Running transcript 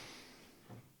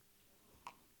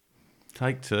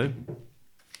Take two.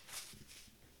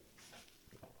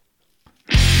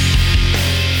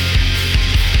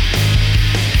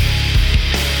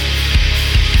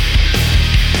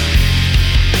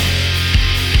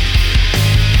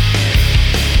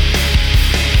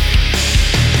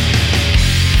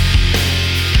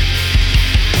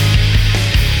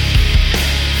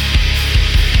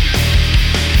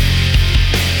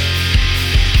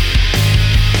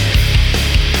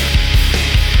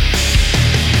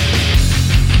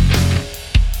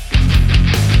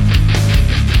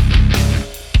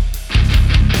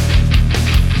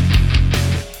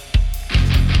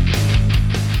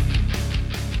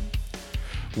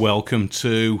 Welcome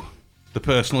to the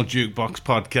Personal Jukebox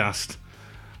Podcast.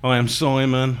 I am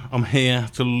Simon. I'm here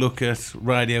to look at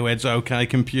Radiohead's OK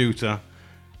Computer.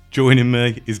 Joining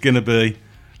me is going to be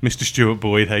Mr. Stuart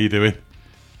Boyd. How you doing?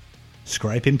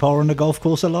 Scraping par on the golf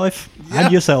course of life. Yeah.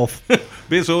 And yourself.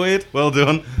 Bit weird. Well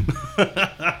done.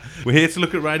 We're here to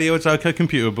look at Radiohead's OK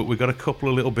Computer, but we've got a couple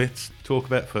of little bits to talk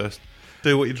about first.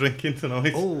 Do what you're drinking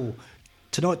tonight. Oh,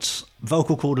 tonight's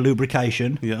vocal cord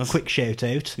lubrication. Yes. Quick shout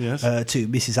out to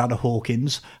Mrs. Anna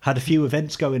Hawkins. Had a few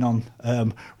events going on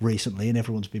recently, and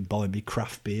everyone's been buying me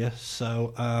craft beer.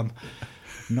 So,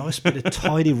 nice bit of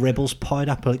Tiny Rebels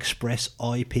Pineapple Express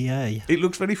IPA. It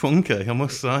looks very funky, I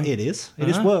must say. It is. It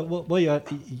is. Well, you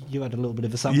had a little bit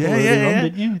of a sample on,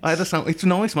 didn't you? I had a sample. It's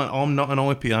nice, man. I'm not an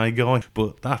IPA guy,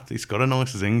 but it's got a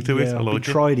nice zing to it. I like it. I've been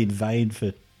trying in vain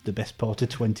for the best part of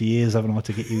 20 years, haven't I,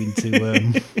 to get you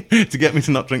into... to get me to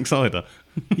not drink cider?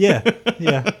 Yeah.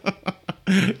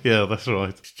 Yeah, that's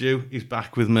right. Stu is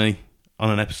back with me on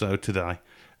an episode today.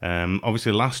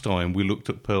 Obviously, last time we looked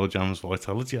at Pearl Jam's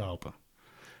Vitality album.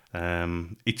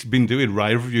 It's been doing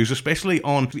rave reviews, especially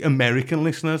on the American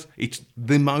listeners. It's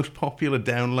the most popular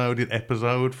downloaded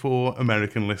episode for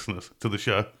American listeners to the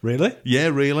show. Really? Yeah,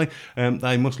 really.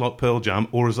 They must like Pearl Jam,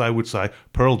 or as they would say,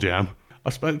 Pearl Jam. I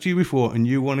spoke to you before and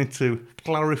you wanted to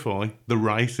clarify the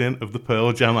rating of the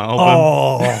Pearl Jam album.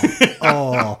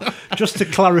 Oh, just to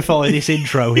clarify this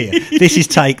intro here. This is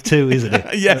take two, isn't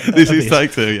it? Yeah, this is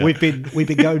take two, yeah. We've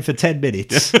been going for 10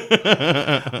 minutes.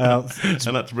 And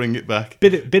that's bring it back.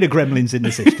 Bit of gremlins in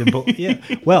the system, but yeah.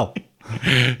 Well,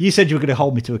 you said you were going to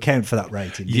hold me to account for that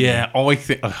rating. Yeah, I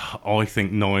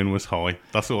think 9 was high.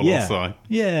 That's all I'll say.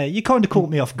 Yeah, you kind of caught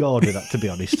me off guard with that, to be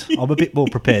honest. I'm a bit more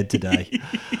prepared today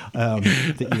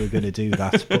that you were going to do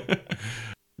that. But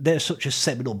they're such a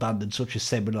seminal band and such a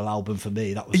seminal album for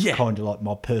me. That was kind of like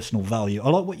my personal value. I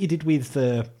like what you did with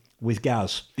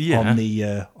Gaz on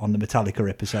the Metallica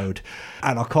episode,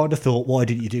 and I kind of thought, why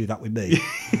didn't you do that with me?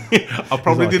 I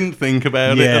probably didn't think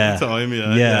about it at the time.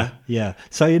 Yeah.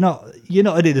 So you're not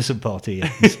an innocent party.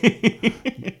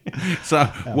 So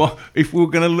what if we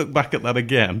were going to look back at that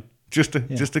again? Just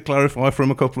to clarify from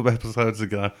a couple of episodes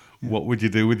ago, what would you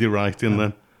do with your rating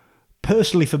then?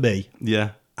 Personally, for me,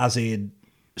 as in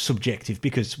subjective,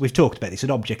 because we've talked about this,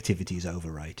 and objectivity is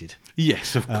overrated.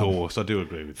 Yes, of course, I do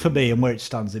agree with you. For me, and where it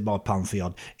stands in my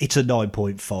pantheon, it's a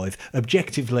 9.5.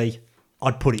 Objectively,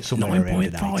 I'd put it somewhere around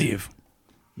an 8. 9.5?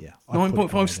 Yeah.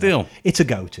 9.5 still? It's a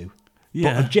go-to.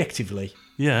 Yeah. But objectively,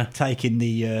 taking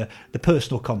the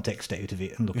personal context out of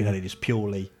it and looking at it as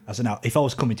purely as an out. If I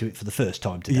was coming to it for the first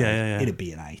time today, it'd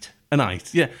be an 8. An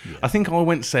 8, yeah. I think I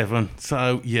went 7,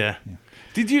 so yeah.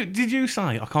 Did you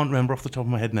say, I can't remember off the top of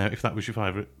my head now, if that was your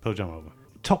favourite Pearl Jam album?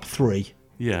 Top 3.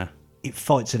 Yeah. It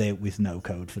fights it out with No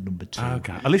Code for number 2.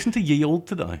 Okay. I listened to Yield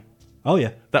today. Oh,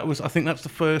 yeah. I think that's the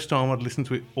first time I'd listened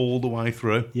to it all the way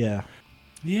through. Yeah.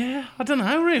 Yeah, I don't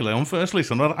know, really. On first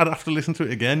listen, I'd have to listen to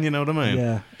it again, you know what I mean?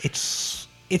 Yeah. It's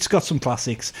got some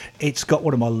classics. It's got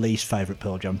one of my least favourite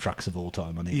Pearl Jam tracks of all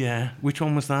time on it. Yeah. Which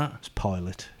one was that? It's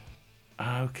Pilot.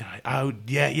 Okay. Oh,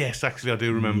 yeah, yes, actually, I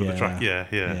do remember the track.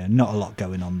 Yeah. Not a lot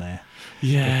going on there.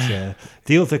 Yeah. But,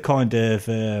 the other kind of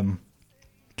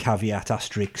caveat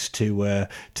asterisk to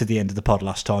the end of the pod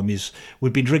last time is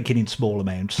we've been drinking in small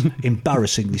amounts,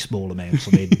 embarrassingly small amounts.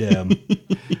 I mean,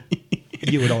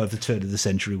 you and I of the turn of the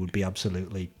century would be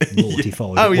absolutely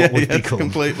mortified.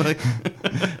 Completely.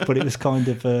 But it was kind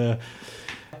of...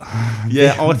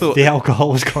 I thought the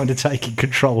alcohol was kind of taking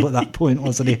control at that point,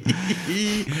 wasn't it?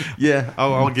 Yeah,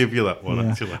 I'll give you that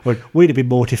one, actually. Well, we'd have been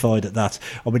mortified at that.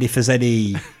 I mean, if there's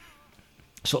any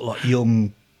sort of like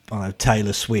young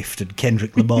Taylor Swift and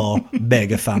Kendrick Lamar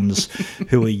mega fans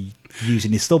who are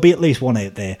using this, there'll be at least one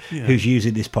out there who's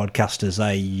using this podcast as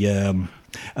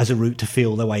a route to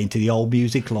feel their way into the old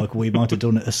music, like we might have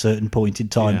done at a certain point in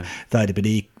time. They'd have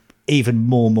been even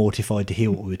more mortified to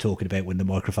hear what we were talking about when the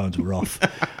microphones were off.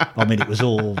 I mean, it was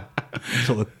all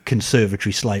sort of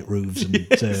conservatory slate roofs and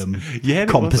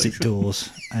composite doors.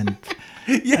 And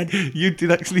you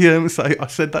did actually say, I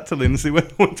said that to Lindsay when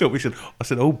I went up. I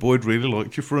said, oh, Boyd really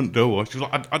liked your front door. She was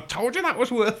like, I told you that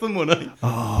was worth the money.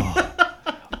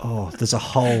 Oh, there's a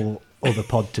whole other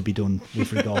pod to be done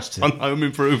with regards to on home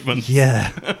improvement.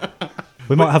 Yeah.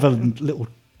 We might have a little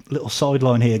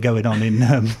sideline here going on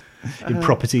in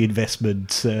property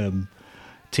investment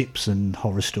tips and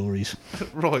horror stories.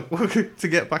 Right, well, to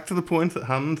get back to the point at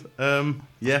hand,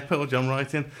 Pearl Jam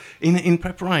writing. In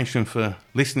preparation for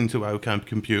listening to OK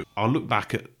Computer, I look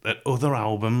back at other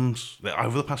albums.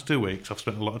 Over the past 2 weeks, I've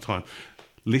spent a lot of time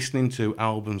listening to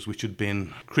albums which had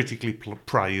been critically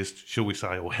praised, shall we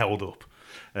say, or held up.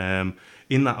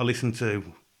 In that, I listened to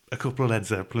a couple of Led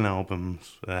Zeppelin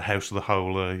albums, House of the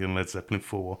Holy and Led Zeppelin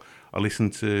 4. I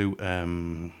listened to...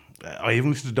 I even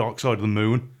listened to Dark Side of the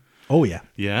Moon. Oh, yeah.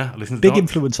 Yeah, I listened to Big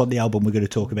influence on the album we're going to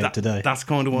talk about today. That's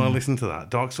kind of why I listened to that.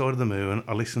 Dark Side of the Moon.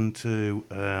 I listened to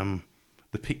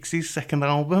the Pixies' second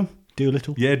album.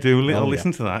 Doolittle? Yeah, Doolittle. I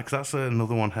listened to that because that's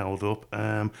another one held up.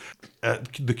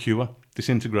 The Cure,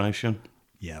 Disintegration.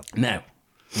 Yeah. Now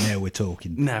we're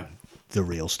talking. Now. The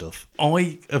real stuff.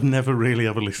 I have never really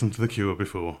ever listened to The Cure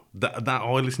before. That I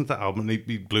listened to that album and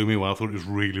it blew me away. I thought it was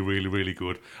really, really, really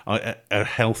good. A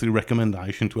healthy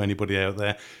recommendation to anybody out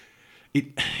there.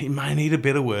 It may need a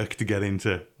bit of work to get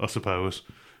into, I suppose,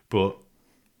 but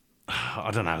I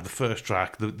don't know. The first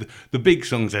track, the big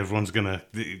songs,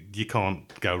 you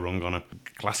can't go wrong on a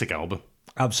classic album.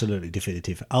 Absolutely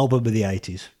definitive album of the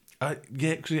 80s. Yeah,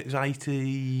 because it was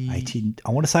 18.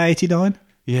 I want to say 89.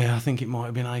 Yeah, I think it might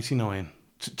have been 89.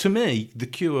 To me, The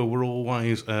Cure were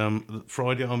always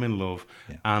Friday I'm in Love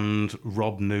and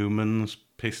Rob Newman's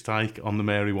piss take on the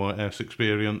Mary Whitehouse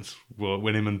Experience,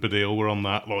 when him and Baddiel were on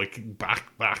that, like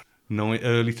back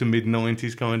early to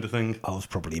mid-90s kind of thing. I was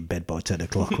probably in bed by 10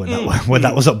 o'clock when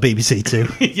that was on BBC Two.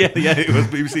 yeah, it was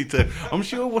BBC Two. I'm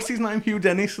sure, what's his name, Hugh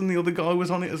Dennis, and the other guy was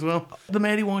on it as well. The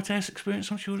Mary Whitehouse Experience,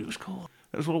 I'm sure it was called.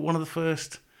 That was one of the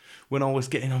first... When I was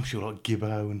getting, I'm sure, like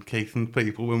Gibbo and Keith and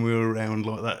people when we were around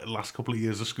like that last couple of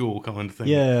years of school kind of thing.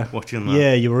 Yeah. Watching that.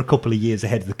 Yeah, you were a couple of years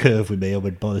ahead of the curve with me. I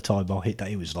mean, by the time I hit that,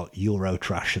 it was like Euro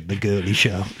Trash and The Girly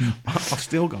Show. I've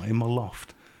still got in my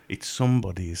loft. It's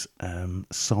somebody's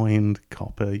signed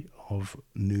copy of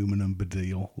Newman and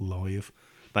Baddiel live.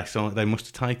 They must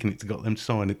have taken it to get them to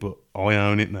sign it, but I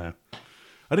own it now.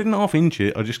 I didn't half-inch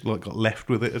it. I just got left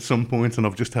with it at some point, and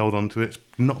I've just held on to it. It's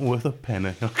not worth a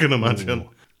penny, I can imagine.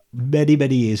 Many,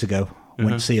 many years ago, I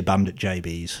went to see a band at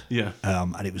JB's. Yeah.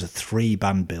 And it was a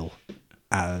 3-band bill.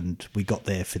 And we got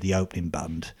there for the opening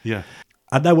band. Yeah.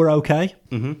 And they were okay.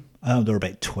 Mm-hmm. There were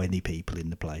about 20 people in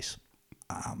the place.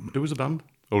 Who was the band?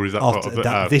 Or is that part of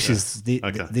it? This is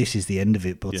the end of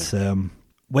it. But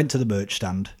went to the merch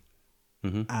stand.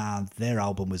 Mm-hmm. And their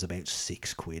album was about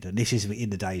 £6. And this is in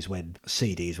the days when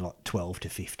CDs were like 12 to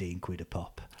 15 quid a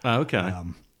pop. Oh, okay.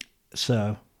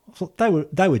 So... they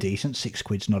were decent.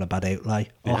 £6's not a bad outlay.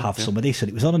 I'll have some of this. And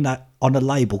it was on a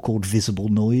label called Visible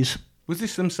Noise. Was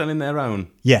this them selling their own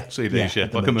CDs? Yeah,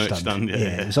 like a merch stand.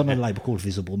 Yeah, it was on a label called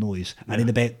Visible Noise. And in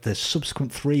about the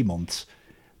subsequent 3 months,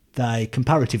 they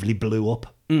comparatively blew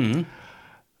up. Mm.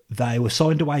 They were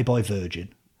signed away by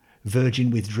Virgin.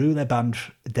 Virgin withdrew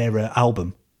their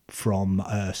album from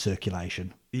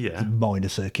circulation. Yeah, minor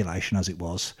circulation as it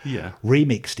was. Yeah,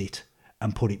 remixed it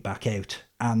and put it back out.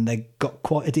 And they got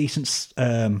quite a decent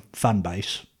fan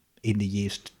base in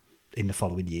the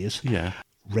following years. Yeah,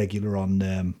 regular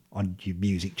on your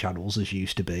music channels as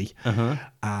used to be. Uh-huh.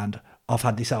 And I've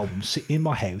had this album sitting in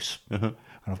my house, uh-huh.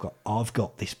 and I've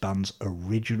got this band's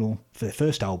original, for their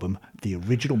first album, the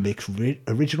original mix,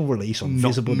 original release on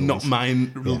Visible Noise. Not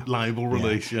main label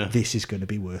release. Yeah, this is going to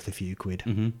be worth a few quid.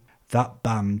 Mm-hmm. That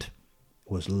band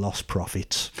was Lost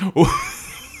Prophets.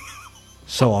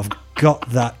 So I've got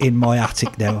that in my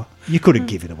attic now. You couldn't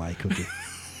give it away, could you?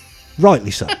 Rightly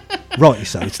so.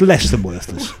 It's less than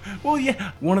worthless. Well,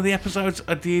 yeah. One of the episodes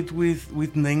I did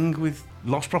with Ning, with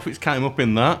Lost Prophets, came up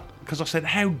in that, because I said,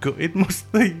 how gutted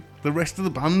must the rest of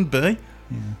the band be?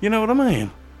 Yeah. You know what I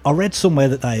mean? I read somewhere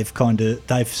that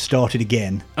they've started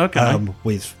again. Okay.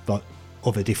 With like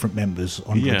other different members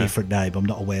under a different name. I'm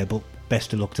not aware, but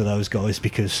best of luck to those guys,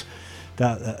 because...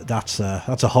 That's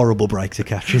a horrible break to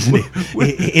catch, isn't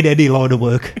it? in any line of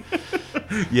work.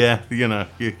 Yeah,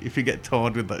 if you get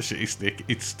tired with that shitty stick,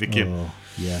 it's sticking. Oh,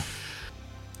 yeah.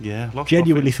 Yeah.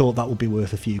 Genuinely thought that would be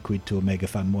worth a few quid to a mega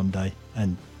fan one day,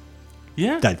 and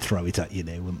they'd throw it at you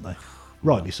now, wouldn't they?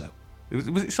 Rightly so. Was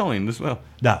it signed as well?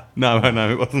 No,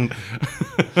 it wasn't.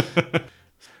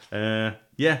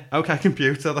 Yeah, OK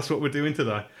Computer, that's what we're doing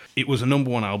today. It was a number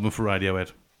one album for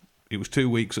Radiohead. It was 2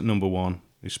 weeks at number one.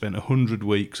 It spent 100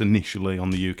 weeks initially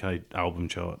on the UK album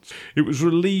charts. It was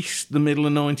released the middle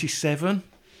of 97,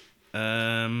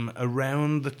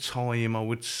 around the time, I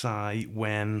would say,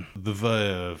 when The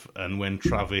Verve and when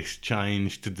Travis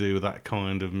changed to do that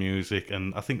kind of music.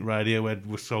 And I think Radiohead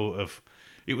was sort of...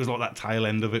 It was like that tail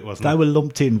end of it, wasn't it? They were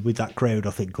lumped in with that crowd,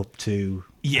 I think, up to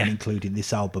and including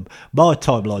this album. My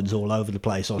timeline's all over the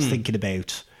place. I was thinking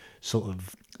about sort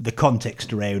of the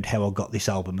context around how I got this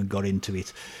album and got into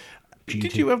it.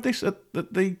 Did you have this at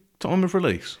the time of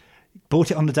release?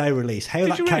 Bought it on the day of release. How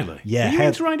Did that you came, really? Yeah. Were you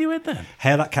into Radiohead then?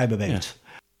 How that came about.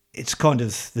 It's kind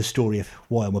of the story of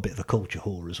why I'm a bit of a culture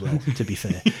whore as well, to be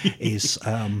fair, is...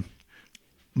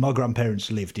 my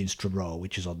grandparents lived in Stranraer,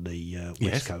 which is on the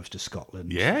west coast of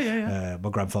Scotland. Yeah. My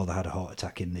grandfather had a heart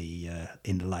attack in the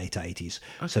late 80s.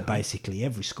 Okay. So basically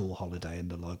every school holiday and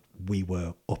the like, we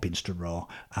were up in Stranraer.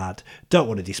 Don't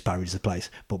want to disparage the place,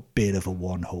 but bit of a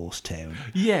one-horse town.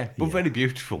 Yeah, but very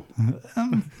beautiful.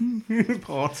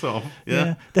 Parts of.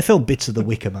 Yeah. They filmed bits of The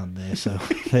Wicker Man there, so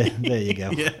there you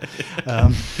go.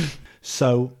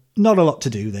 So not a lot to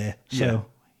do there. So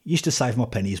used to save my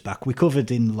pennies back. We covered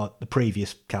in like the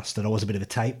previous cast that I was a bit of a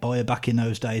tape buyer back in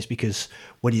those days, because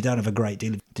when you don't have a great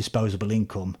deal of disposable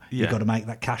income, you've got to make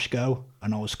that cash go.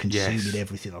 And I was consuming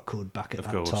everything I could back at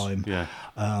that time. Yeah.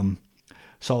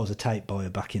 So I was a tape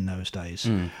buyer back in those days.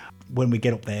 When we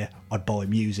get up there, I'd buy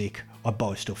music, I'd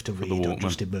buy stuff to read, I'd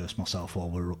just immerse myself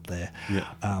while we were up there.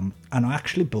 And I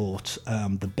actually bought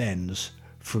the Benz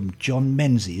from John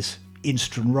Menzies in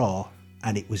Stranraer,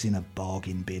 and it was in a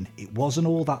bargain bin. It wasn't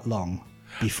all that long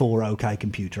before OK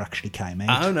Computer actually came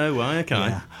out. Oh, no way, okay.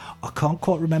 Yeah. I can't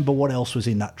quite remember what else was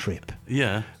in that trip.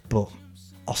 Yeah. But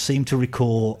I seem to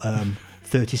recall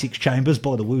 36 Chambers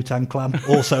by the Wu-Tang Clan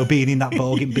also being in that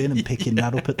bargain bin and picking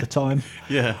that up at the time.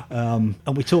 Yeah.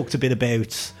 And we talked a bit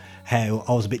about how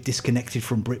I was a bit disconnected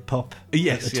from Britpop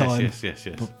at the time. Yes.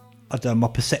 But I don't know,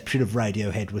 my perception of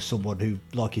Radiohead was someone who,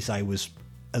 like you say, was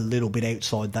a little bit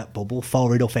outside that bubble,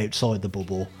 far enough outside the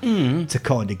bubble to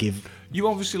kind of give... You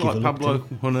obviously liked Pablo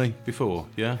Honey before,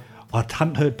 yeah? I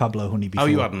hadn't heard Pablo Honey before. Oh,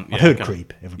 you hadn't? Yeah, I'd heard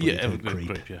Creep. Everybody heard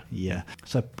Creep. Yeah.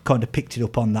 So kind of picked it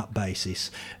up on that basis.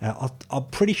 I'm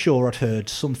pretty sure I'd heard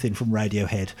something from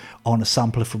Radiohead on a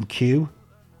sampler from Q.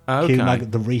 Okay.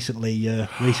 The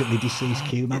recently deceased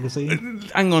Q magazine.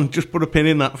 Hang on, just put a pin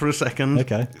in that for a second.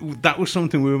 Okay. That was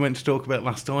something we were meant to talk about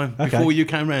last time. Okay. Before you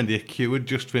came round here, Q had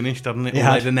just finished, hadn't it?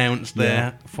 They'd announced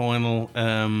their final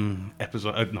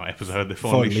the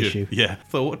final issue. Yeah.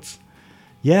 Thoughts?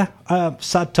 Yeah,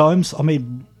 sad times. I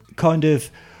mean, kind of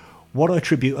what I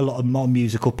attribute a lot of my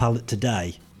musical palette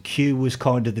today, Q was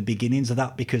kind of the beginnings of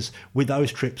that, because with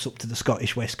those trips up to the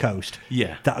Scottish West Coast,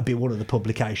 that would be one of the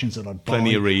publications that I'd buy.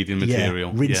 Plenty of reading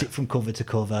material. Rinse it from cover to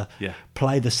cover,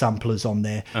 play the samplers on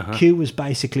there. Uh-huh. Q was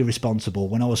basically responsible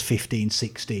when I was 15,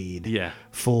 16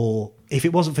 for, if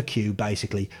it wasn't for Q,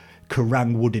 basically,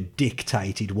 Kerrang would have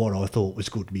dictated what I thought was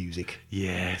good music.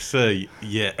 Yeah, so,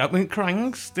 yeah. I mean,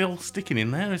 Kerrang's still sticking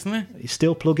in there, isn't it? It's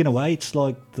still plugging away. It's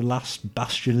like the last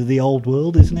bastion of the old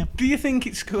world, isn't it? Do you think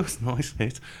it's because... Nice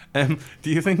hit. Do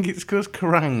you think it's because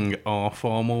Kerrang are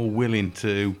far more willing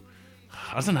to,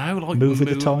 I don't know, like... Move with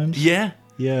the times? Yeah.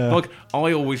 Yeah. Like,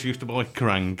 I always used to buy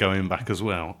Kerrang going back as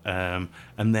well. And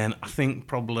then I think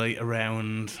probably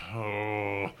around...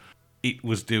 it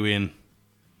was doing...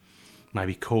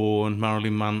 Maybe Korn,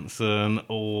 Marilyn Manson,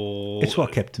 or... It's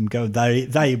what kept them going.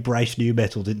 They embraced new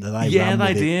metal, didn't they?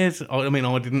 They did. I mean,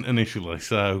 I didn't initially,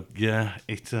 so yeah,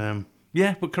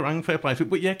 but Kerrang, fair play to it.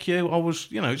 But yeah, Q, I was,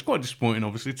 it's quite disappointing,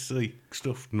 obviously, to see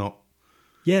stuff not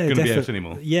going to be out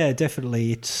anymore. Yeah,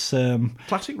 definitely. It's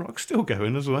Classic Rock's still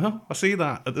going as well. I see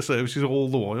that at the services all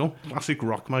the while. Classic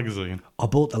Rock magazine. I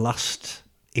bought the last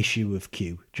issue of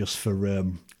Q just for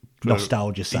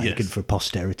nostalgia's sake and for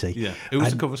posterity. Yeah. Who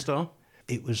was the cover star?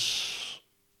 It was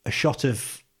a shot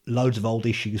of loads of old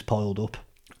issues piled up.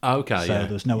 Okay, so there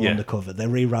was no one on the cover. They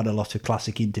reran a lot of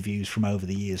classic interviews from over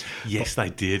the years. Yes, they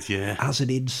did, yeah. As an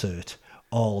insert,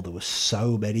 there were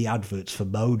so many adverts for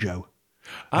Mojo.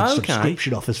 And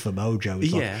subscription offers for Mojo.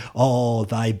 It's like,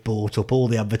 they bought up all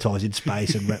the advertising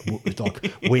space and was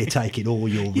like, we're taking all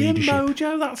your readership. Yeah,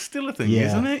 Mojo, that's still a thing,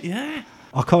 isn't it? Yeah.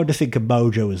 I kind of think of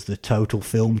Mojo as the total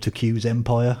film to Q's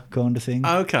Empire kind of thing.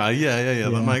 Okay, yeah,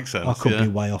 that makes sense. I could be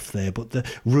way off there, but the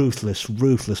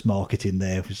ruthless marketing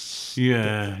there was...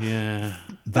 Yeah.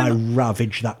 They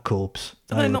ravaged that corpse.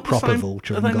 They were proper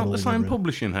vulture. Are they not the same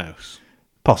publishing house?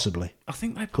 Possibly. I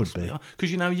think they could be.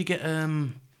 Because, you get...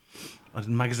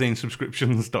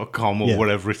 magazinesubscriptions.com or Yeah.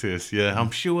 whatever it is. Yeah,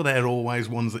 I'm sure they're always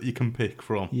ones that you can pick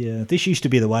from. Yeah, this used to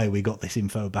be the way we got this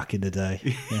info back in the day.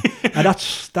 Yeah. And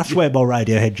that's where my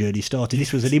Radiohead journey started.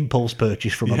 This was an impulse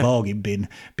purchase from a bargain bin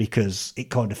because it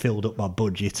kind of filled up my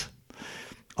budget.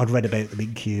 I'd read about them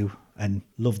in Q and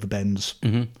loved the Bends.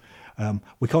 Mm-hmm.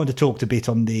 We kind of talked a bit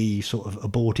on the sort of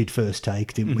aborted first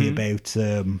take, didn't we, about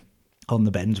on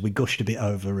the Bends. We gushed a bit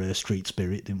over Street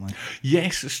Spirit, didn't we?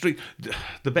 Yes,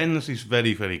 the Bends is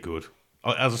very, very good.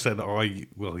 As I said,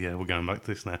 we're going back to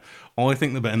this now. I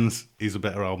think the Bends is a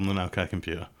better album than OK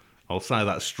Computer. I'll say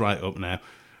that straight up now.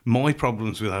 My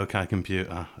problems with OK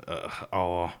Computer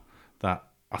are that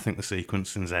I think the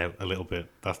sequencing's out a little bit.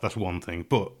 That's one thing.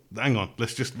 But hang on,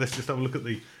 let's just have a look at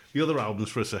the other albums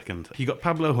for a second. You got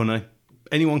Pablo Honey.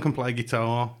 Anyone Can Play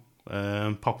Guitar.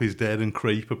 Pop Is Dead and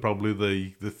Creep are probably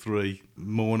the three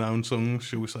more known songs,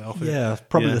 shall we say? Off it? Yeah,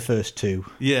 probably the first two.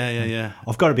 Yeah.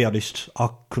 I've got to be honest, I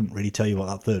couldn't really tell you what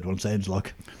that third one sounds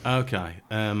like. Okay.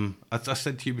 As I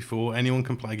said to you before, Anyone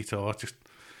Can Play Guitar just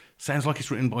sounds like it's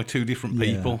written by two different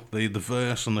people. The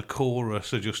verse and the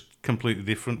chorus are just completely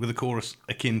different, with the chorus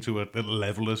akin to a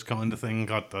Levelers kind of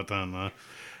thing. I don't know.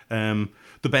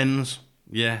 The Bends,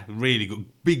 yeah, really good.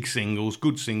 Big singles,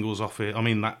 good singles off it. I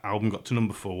mean, that album got to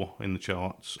number 4 in the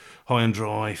charts. High and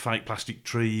Dry, Fake Plastic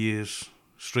Trees,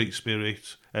 Street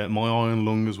Spirit, My Iron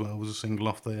Lung as well was a single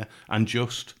off there, and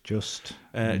Just,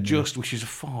 which is a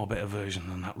far better version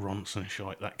than that Ronson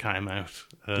shite that came out.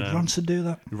 Did Ronson do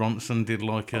that? Ronson did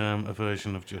like a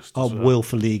version of Just. I'm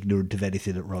willfully ignorant of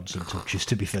anything that Ronson touches,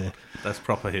 to be fair. That's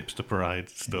proper hipster parade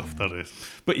stuff, that is.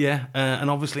 But yeah, and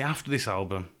obviously after this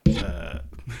album,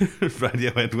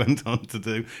 Radiohead went on to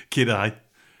do Kid A,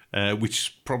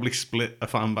 which probably split a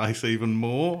fan base even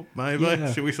more, maybe,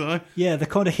 shall we say? Yeah, they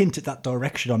kind of hint at that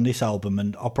direction on this album,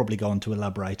 and I'll probably go on to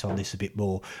elaborate on this a bit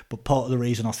more. But part of the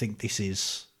reason I think this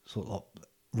is sort of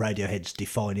like Radiohead's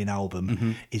defining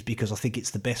album is because I think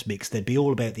it's the best mix. They'd be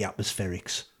all about the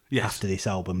atmospherics. Yes. After this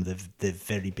album, they're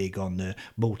very big on the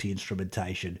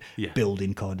multi-instrumentation,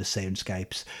 building kind of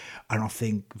soundscapes. And I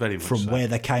think from where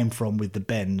they came from with the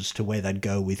Bends to where they'd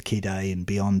go with Kid A and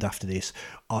beyond after this,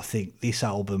 I think this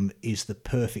album is the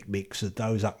perfect mix of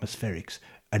those atmospherics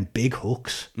and big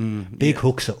hooks. Big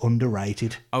hooks are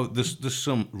underrated. Oh, there's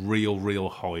some real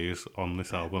highs on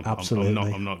this album.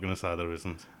 Absolutely. I'm not going to say there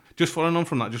isn't. Just following on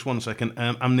from that, just 1 second.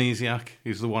 Amnesiac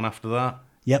is the one after that.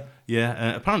 Yep.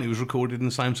 Yeah, apparently it was recorded in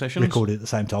the same sessions. Recorded at the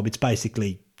same time. It's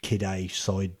basically Kid A,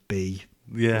 side B,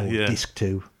 disc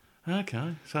 2.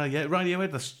 Okay. So, yeah,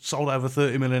 Radiohead, they've sold over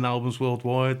 30 million albums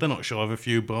worldwide. They're not shy of a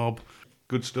few, Bob.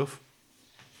 Good stuff.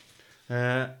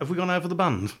 Have we gone over the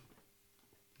band?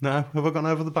 No? Have I gone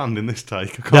over the band in this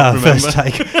take? I can't remember. First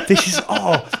take. This is...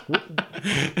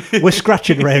 we're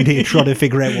scratching around here trying to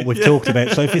figure out what we've talked about,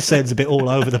 so if it sounds a bit all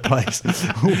over the place,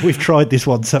 we've tried this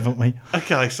once, haven't we?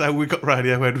 Okay, so we've got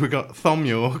Radiohead, we've got Thom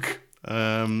Yorke,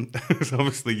 who's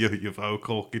obviously your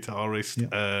vocal guitarist.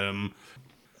 Yep.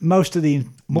 Most of the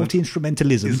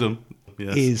multi-instrumentalism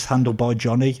is handled by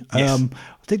Johnny. Yes.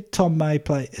 I think Tom may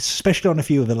play, especially on a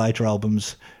few of the later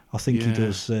albums. I think he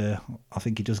does. I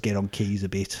think he does get on keys a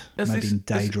bit. Maybe in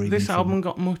Daydreaming. This album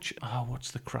got much. Oh, what's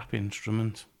the crap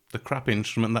instrument? The crap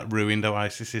instrument that ruined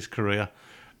Oasis's career.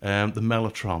 The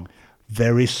Mellotron.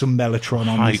 There is some Mellotron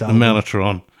on this The album.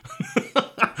 Mellotron.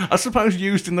 I suppose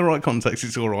used in the right context,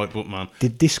 it's all right. But man,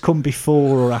 did this come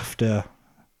before or after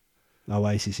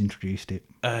Oasis introduced it?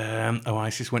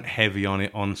 Oasis went heavy on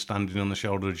it on Standing on the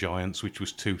Shoulder of Giants, which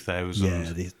was 2000.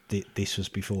 Yeah, this was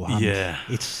beforehand. Yeah,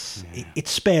 it's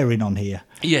sparing on here.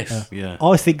 Yes,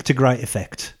 I think to great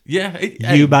effect. Yeah,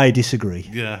 you may disagree.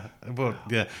 Yeah, but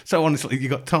yeah. So honestly, you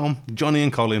got Tom, Johnny,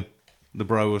 and Colin, the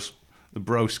bros, the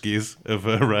broskies of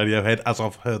Radiohead, as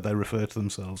I've heard they refer to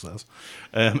themselves as,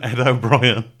 Ed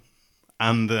O'Brien,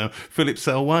 and Philip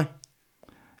Selway.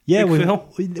 Yeah,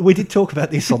 we did talk about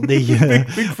this on the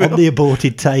on the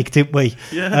aborted take, didn't we?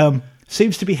 Yeah.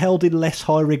 Seems to be held in less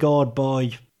high regard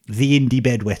by the indie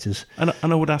bedwetters. And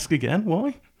I would ask again,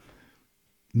 why?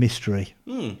 Mystery.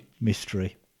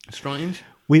 Mystery. Strange.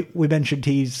 We mentioned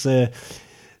he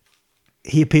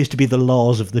appears to be the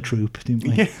Lars of the troop, didn't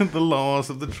we? Yeah, the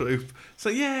Lars of the troop. So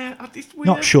yeah,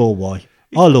 not sure why.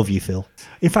 I love you, Phil.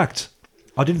 In fact,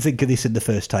 I didn't think of this in the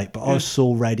first take, but I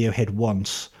saw Radiohead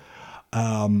once.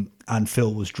 And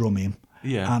Phil was drumming.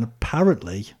 Yeah. And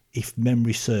apparently, if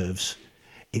memory serves,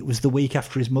 it was the week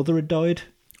after his mother had died.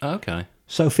 Okay.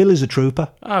 So Phil is a trooper.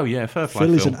 Oh, yeah, fair play,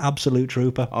 Phil is an absolute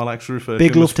trooper. I'll actually refer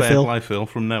Big to him love as to fair Phil. play Phil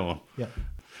from now on. Yeah.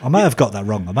 I may have got that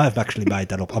wrong. I may have actually made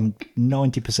that up. I'm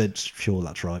 90% sure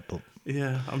that's right. But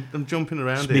yeah, I'm jumping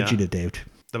around here. Smidgen of doubt.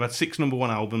 They've had 6 number 1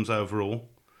 albums overall.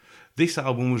 This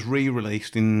album was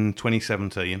re-released in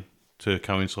 2017 to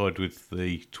coincide with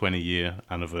the 20-year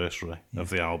anniversary of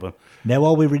the album. Now,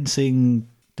 are we rinsing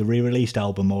the re-released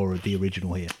album or the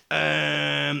original here?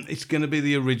 It's going to be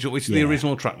the original. It's the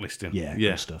original track listing. Yeah,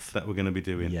 good stuff. That we're going to be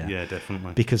doing. Yeah,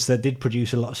 definitely. Because they did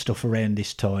produce a lot of stuff around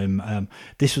this time.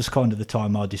 This was kind of the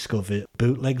time I discovered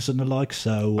bootlegs and the like.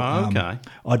 So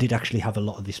I did actually have a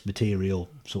lot of this material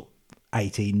sort of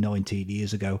 18, 19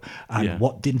 years ago. And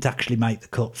what didn't actually make the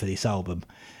cut for this album,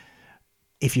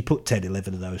 if you put 10,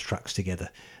 11 of those tracks together,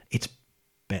 it's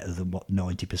better than what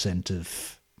 90%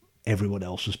 of everyone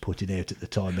else was putting out at the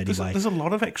time anyway. There's a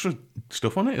lot of extra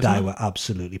stuff on it, isn't They were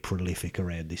absolutely prolific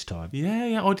around this time.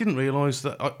 Yeah, I didn't realise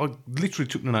that. I literally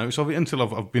took no notice of it until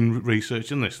I've been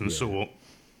researching this and saw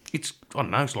it's, I don't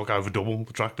know, it's like over double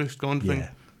the track list kind of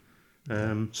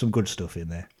thing. Some good stuff in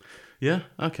there. Yeah,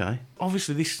 okay.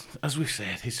 Obviously this, as we've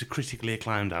said, it's a critically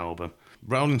acclaimed album.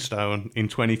 Rolling Stone in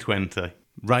 2020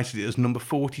 rated it as number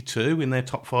 42 in their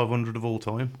top 500 of all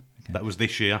time. That was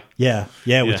this year. Yeah,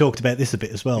 we talked about this a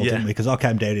bit as well, didn't we? Because I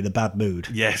came down in a bad mood.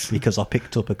 Yes. Because I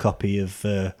picked up a copy of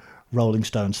Rolling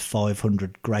Stone's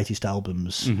 500 Greatest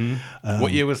Albums. Mm-hmm.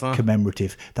 What year was that?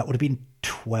 Commemorative. That would have been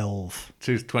 12.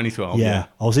 2012, yeah.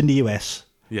 I was in the US.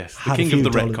 Yes, the king of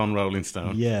the retcon Rolling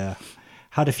Stone. Yeah.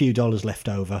 Had a few dollars left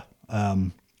over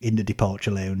in the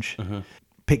departure lounge.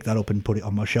 Picked that up and put it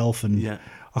on my shelf. And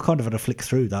I kind of had a flick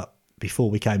through that before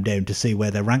we came down to see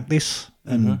where they ranked this.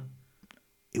 And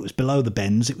it was below the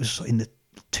Bends. It was in the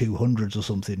 200s or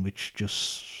something, which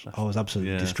just I was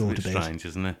absolutely distraught about. It's strange,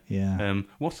 isn't it? Yeah.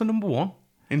 What's the number one,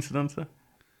 incidentally?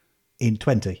 In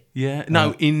 20? Yeah.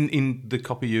 No, in the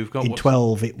copy you've got. In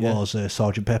 12, it was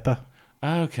Sgt. Pepper.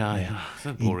 Okay. Yeah. That's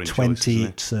a boring in 20,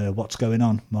 choice, it's What's Going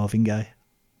On, Marvin Gaye.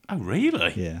 Oh,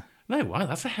 really? Yeah. No way.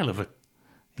 That's a hell of a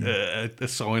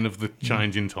sign of the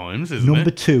changing times, isn't it?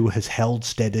 Number 2 has held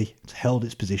steady. It's held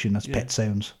its position. That's Pet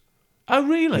Sounds. Oh,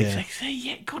 really?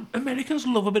 Yeah. God, Americans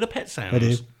love a bit of Pet Sounds. They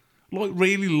do. Like,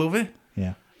 really love it.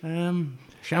 Yeah.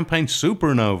 Champagne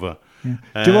Supernova. Yeah.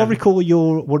 Do I recall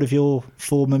one of your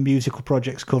former musical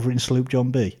projects covering Sloop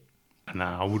John B? No,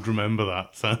 I would remember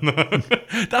that. So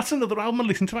that's another album I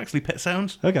listened to, actually, Pet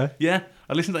Sounds. Okay. Yeah,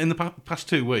 I listened to that in the past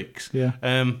 2 weeks. Yeah.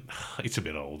 It's a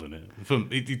bit old, isn't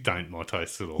it? It don't my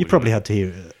taste at all. You probably had to hear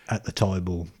it at the time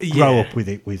or grow up with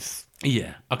it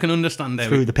Yeah, I can understand how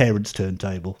through the parents'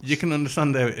 turntable. You can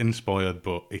understand how it inspired,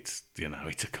 but it's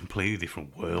it's a completely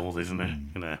different world, isn't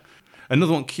it?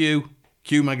 Another one, Q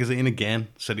magazine again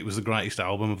said it was the greatest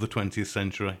album of the 20th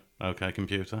century. Okay,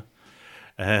 computer.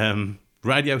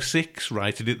 Radio 6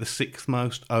 rated it the 6th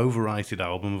most overrated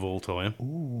album of all time.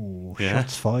 Ooh,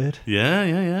 shots fired.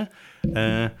 Yeah.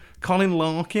 Colin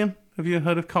Larkin. Have you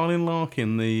heard of Colin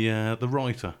Larkin, the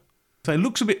writer? So it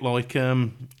looks a bit like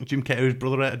Jim Carrey's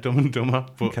brother out of Dumb and Dumber,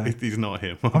 but he's not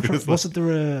him. Wasn't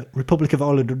there a Republic of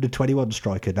Ireland under 21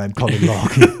 striker named Colin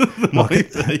Larkin?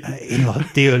 In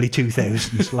the early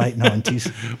 2000s, late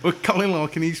 90s. Well, Colin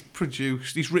Larkin, he's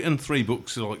written 3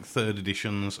 books, like 3rd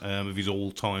editions of his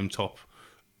all-time top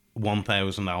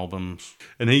 1,000 albums,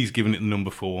 and he's given it the number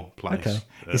 4 place. Okay.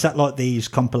 Is that like these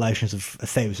compilations of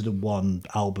 1,001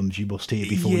 albums you must hear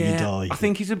before you die? I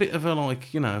think he's a bit of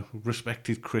a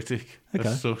respected critic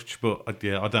as such, but I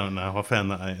don't know. I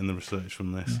found that out in the research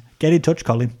from this. Get in touch,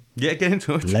 Colin. Yeah, get in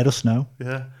touch. Let us know.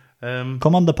 Yeah.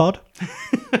 Come on the pod.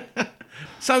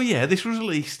 So this was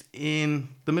released in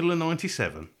the middle of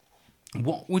 97.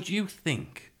 What would you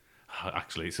think?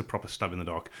 Actually, it's a proper stab in the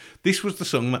dark. This was the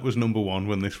song that was number 1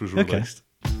 when this was released.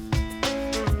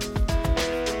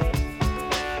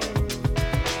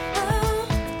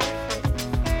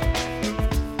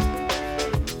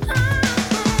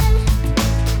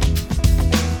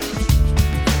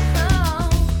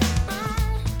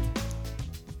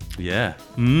 Yeah.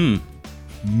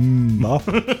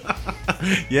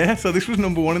 Yeah, so this was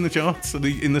number 1 in the charts,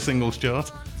 in the singles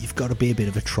chart. You've got to be a bit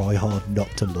of a try-hard not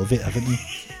to love it, haven't you?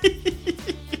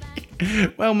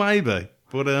 Well, maybe.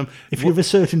 But if you're of a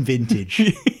certain vintage,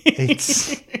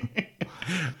 it's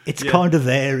kind of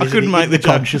there, isn't it, the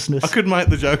consciousness. I could make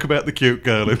the joke about the cute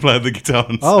girl who played the guitar.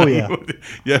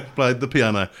 Yeah, played the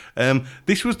piano.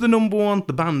 This was the number 1,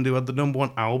 the band who had the number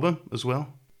 1 album as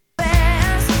well.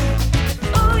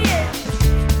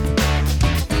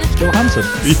 Still Hanson.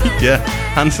 Yeah,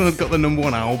 Hanson had got the number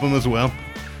 1 album as well.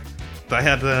 They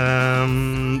had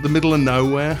The Middle of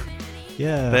Nowhere.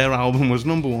 Yeah. Their album was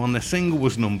number 1, their single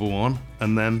was number 1,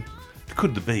 and then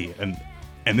could there be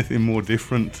anything more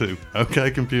different to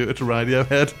OK Computer to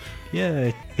Radiohead?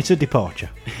 Yeah, it's a departure.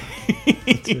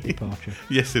 It's a departure.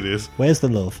 Yes, it is. Where's the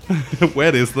love?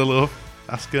 Where is the love?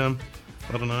 Ask I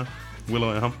don't know,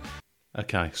 Will.i.am.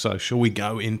 Okay, so shall we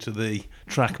go into the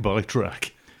track by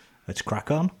track? Let's crack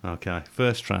on. Okay,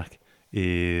 first track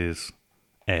is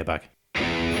Airbag.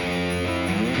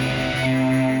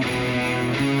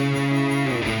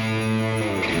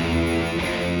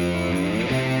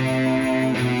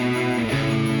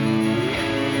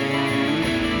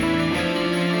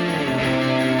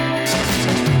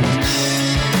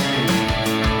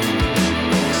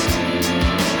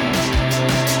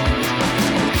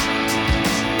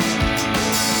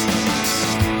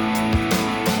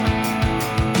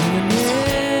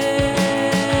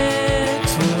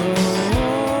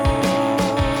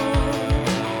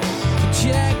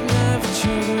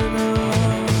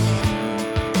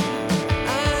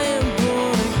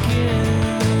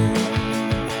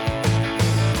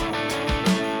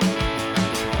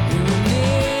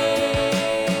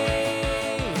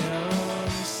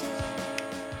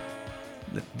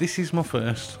 This is my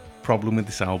first problem with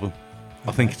this album.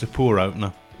 I think it's a poor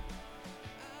opener.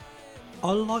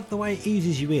 I like the way it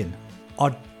eases you in.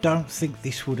 I don't think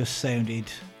this would have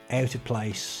sounded out of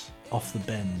place off the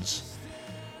bends.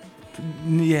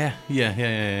 Yeah.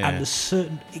 And there's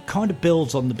certain, it kind of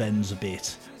builds on the bends a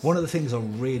bit. One of the things I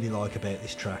really like about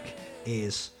this track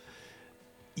is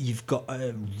you've got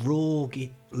a raw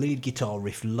lead guitar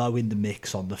riff low in the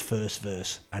mix on the first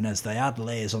verse, and as they add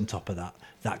layers on top of that,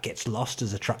 that gets lost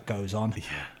as the track goes on. Yeah.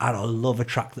 And I love a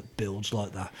track that builds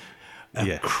like that. A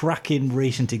Yeah. cracking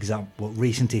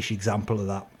recent-ish example of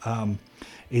that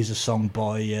is a song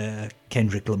by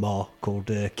Kendrick Lamar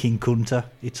called King Kunta.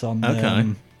 It's on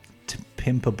To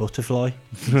Pimp a Butterfly.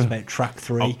 It's about track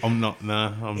 3.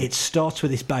 It starts with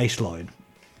this bass line,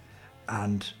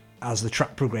 and as the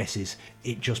track progresses,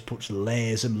 it just puts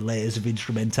layers and layers of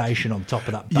instrumentation on top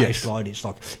of that bass line. It's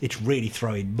like it's really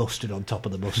throwing mustard on top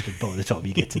of the mustard by the time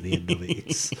you get to the end of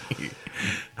it.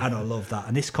 And I love that.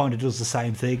 And this kind of does the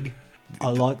same thing. I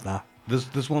like that.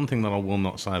 There's one thing that I will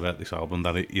not say about this album,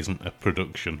 that it isn't a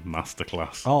production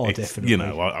masterclass. Oh, definitely. You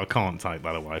know, I can't take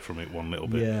that away from it one little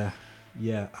bit.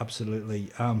 Yeah,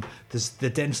 absolutely. There's the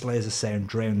dense layers of sound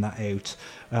drown that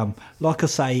out. Like I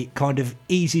say, it kind of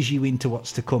eases you into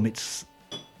what's to come. It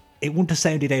wouldn't have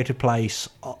sounded out of place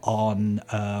on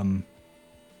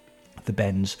the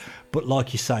bends, but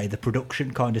like you say, the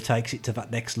production kind of takes it to that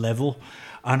next level.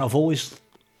 And I've always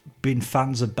been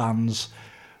fans of bands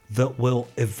that will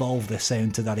evolve their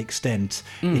sound to that extent.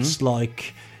 It's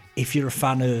like if you're a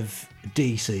fan of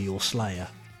DC or Slayer,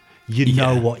 you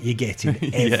know what you're getting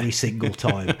every single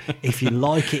time. If you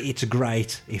like it, it's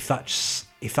great. If that's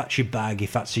your bag,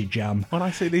 if that's your jam. When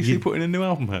I see DC putting a new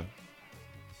album out,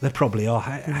 there probably are.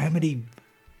 How many?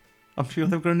 I'm sure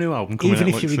they've got a new album coming out.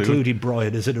 Even if you've included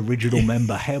Brian as an original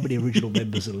member, how many original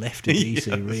members are left in DC,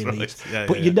 really? Right.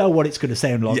 But you know what it's going to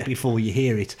sound like before you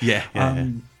hear it. Yeah.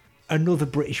 Another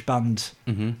British band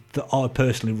that I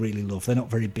personally really love, they're not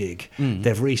very big,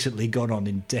 they've recently gone on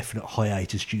indefinite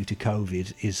hiatus due to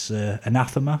COVID, is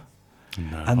Anathema.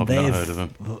 No, I've not heard of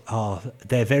them.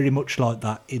 They're very much like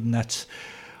that in that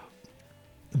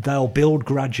they'll build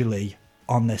gradually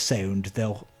on their sound.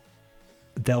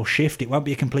 They'll shift. It won't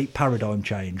be a complete paradigm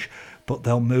change, but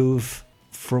they'll move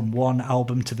from one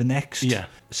album to the next. Yeah.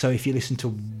 So if you listen to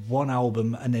one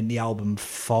album and then the album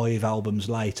 5 albums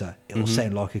later, it'll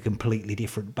sound like a completely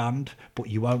different band, but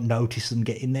you won't notice them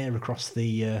getting there across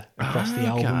the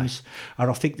albums. And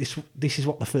I think this is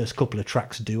what the first couple of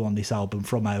tracks do on this album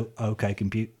from OK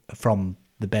Computer, from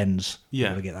the Bends.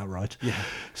 Yeah. I get that right. Yeah.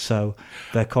 So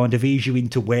they kind of ease you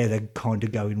into where they're kind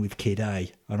of going with Kid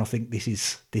A, and I think this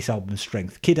is this album's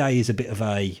strength. Kid A is a bit of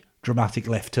a dramatic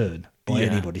left turn by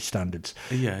anybody's standards.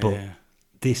 But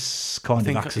this kind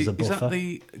of acts as a buffer. Is that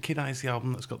the Kid A is the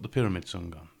album that's got the Pyramid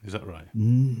song on? Is that right?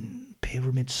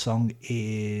 Pyramid song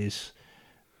is,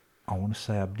 I want to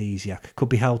say, Amnesiac. Could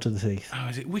be Hell to the Teeth. Oh,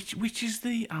 is it? Which is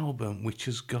the album which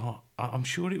has got? I'm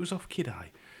sure it was off Kid A.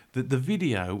 The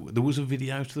video, there was a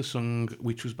video to the song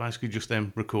which was basically just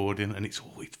them recording, and it's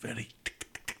very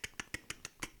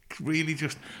really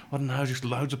just, I don't know, just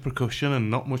loads of percussion and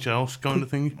not much else kind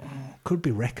of thing. Could be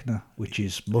Reckner, which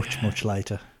is much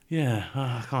later. Yeah,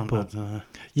 I can't. But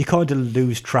you kind of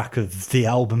lose track of the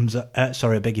albums.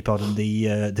 Sorry, I beg your pardon.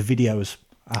 The videos.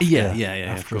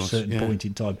 After a certain point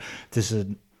in time, there's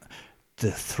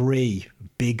the 3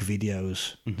 big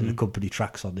videos that accompany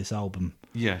tracks on this album.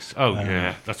 Yes. Oh,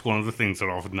 yeah. That's one of the things that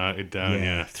I've noted down.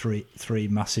 Yeah. Three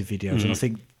massive videos, and I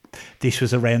think this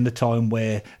was around the time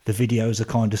where the videos are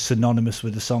kind of synonymous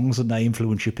with the songs and they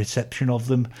influence your perception of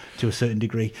them to a certain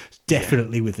degree.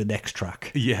 Definitely with the next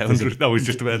track. Yeah, I was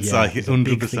just about to say, 100%.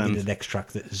 Big thing in the next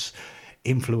track that has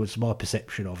influenced my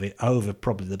perception of it over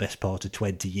probably the best part of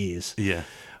 20 years. Yeah.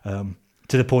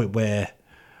 to the point where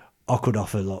I could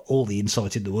offer like all the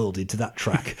insight in the world into that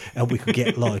track, and we could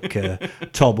get like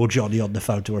Tom or Johnny on the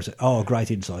phone to us. Oh,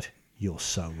 great insight! You're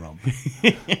so wrong.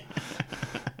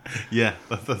 Yeah,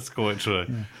 that's quite true.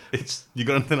 Yeah. You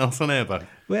got anything else on Airbag?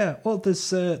 Well,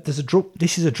 there's a drum.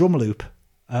 This is a drum loop.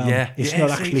 It's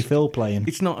not actually Phil playing.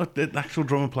 It's not an actual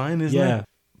drummer playing, isn't it? Yeah.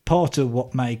 Part of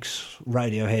what makes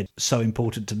Radiohead so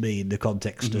important to me in the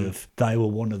context of they were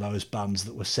one of those bands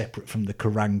that were separate from the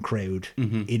Kerrang crowd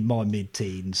in my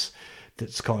mid-teens,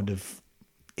 that's kind of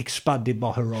expanded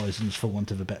my horizons, for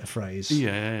want of a better phrase.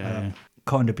 Yeah.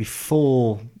 Kind of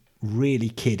before really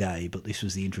Kid A, but this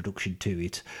was the introduction to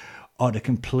it, I'd have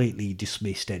completely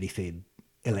dismissed anything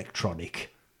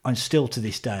electronic. And still to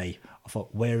this day, I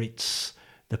thought where it's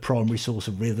the primary source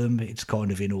of rhythm, it's kind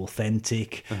of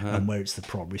inauthentic, and where it's the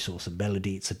primary source of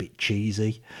melody, it's a bit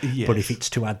cheesy. Yes. But if it's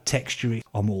to add texture,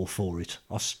 I'm all for it.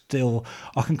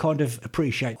 I can kind of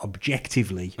appreciate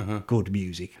objectively good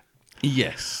music.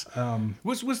 Yes.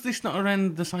 Was this not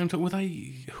around the same time? Were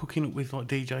they hooking up with like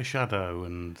DJ Shadow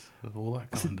and all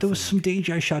that kind of thing? There was some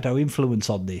DJ Shadow influence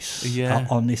on this. Yeah.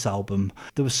 On this album.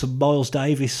 There was some Miles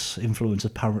Davis influence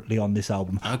apparently on this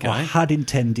album. Okay. I had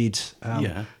intended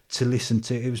to listen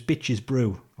to, it was Bitches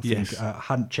Brew, I think. Yes. I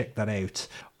hadn't checked that out.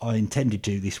 I intended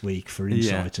to this week for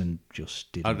Insight and just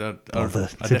didn't bother,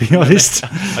 to be honest.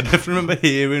 I definitely remember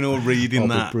hearing or reading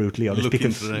that. I'll be brutally honest,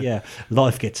 because through.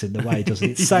 life gets in the way, doesn't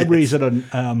it? Same reason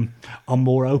I'm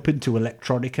more open to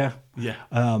electronica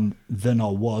than I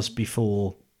was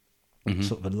before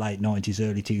sort of the late 90s,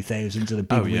 early 2000s, and a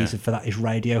big reason for that is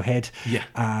Radiohead. Yeah.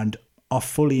 And I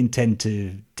fully intend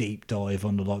to deep dive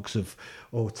on the likes of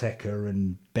Ortega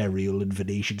and Burial and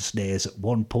Venetian Snares at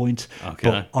one point. Okay,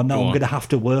 but I know I'm going to have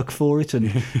to work for it,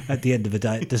 and at the end of the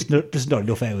day, there's not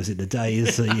enough hours in the day,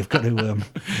 so you've got to...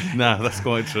 No, that's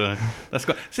quite true.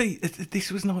 See, this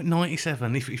was like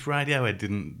 97. If Radiohead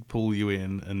didn't pull you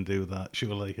in and do that,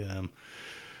 surely...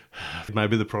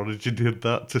 maybe the Prodigy did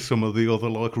that to some of the other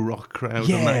like rock crowd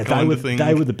and that kind of thing.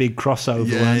 They were the big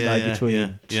crossover, weren't they,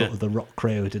 between sort of the rock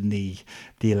crowd and the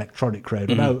electronic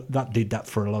crowd. I know that did that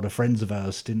for a lot of friends of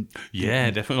ours, didn't?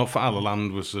 Yeah, definitely. Father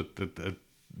Land was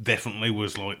definitely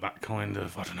was like that kind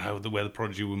of, I don't know, where the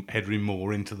Prodigy were heading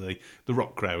more into the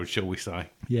rock crowd, shall we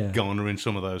say? Yeah, garnering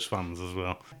some of those fans as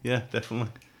well. Yeah,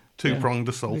 definitely. Two-pronged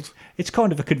assault. It's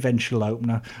kind of a conventional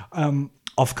opener.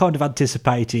 I've kind of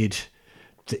anticipated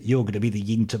that you're going to be the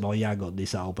yin to my yang on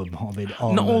this album. I mean,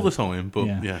 not all the time, but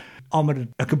yeah. I'm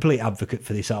a complete advocate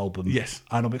for this album. Yes.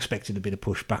 And I'm expecting a bit of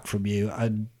pushback from you.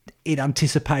 And in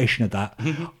anticipation of that,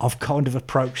 I've kind of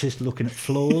approached this looking at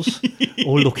flaws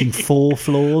or looking for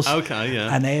flaws. Okay,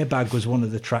 yeah. And Airbag was one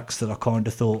of the tracks that I kind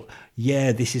of thought,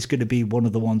 this is going to be one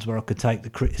of the ones where I could take the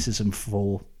criticism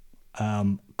for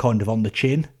kind of on the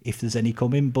chin, if there's any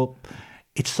coming. But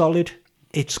it's solid.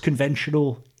 It's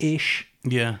conventional-ish.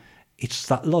 Yeah. It's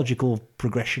that logical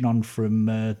progression on from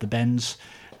the bends,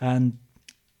 and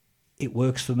it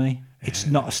works for me. It's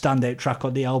not a standout track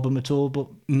on the album at all, but...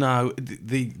 No,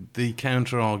 the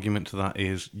counter-argument to that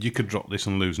is you could drop this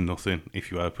and lose nothing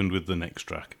if you opened with the next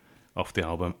track off the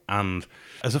album. And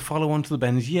as a follow-on to the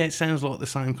bends, it sounds like the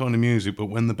same kind of music, but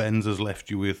when the bends has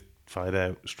left you with Fade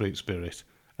Out, Street Spirit,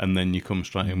 and then you come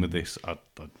straight in with this,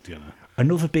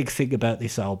 Another big thing about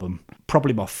this album,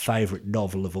 probably my favourite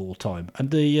novel of all time, and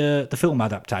the film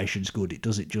adaptation's good, it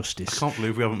does it justice. I can't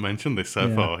believe we haven't mentioned this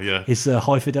so far, It's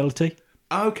High Fidelity.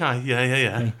 Okay,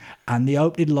 yeah. And the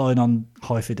opening line on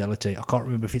High Fidelity, I can't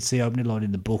remember if it's the opening line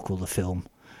in the book or the film,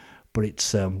 but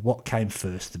it's what came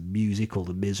first, the music or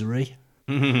the misery?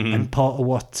 And part of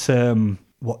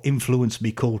what influenced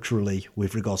me culturally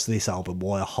with regards to this album,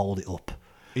 why I hold it up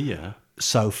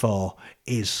so far,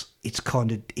 is it's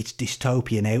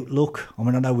dystopian outlook. I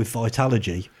mean, I know with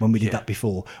Vitalogy, when we did that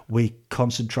before, we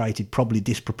concentrated probably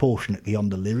disproportionately on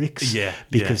the lyrics.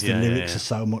 Because the lyrics are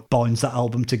so much, binds that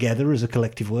album together as a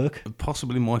collective work.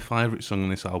 Possibly my favourite song on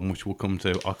this album, which we'll come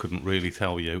to, I couldn't really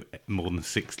tell you more than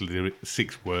six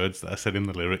words that I said in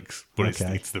the lyrics, but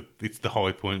it's the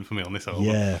high point for me on this album.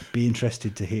 Yeah, be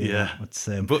interested to hear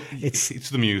that. But it's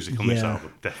the music on this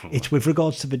album, definitely. It's with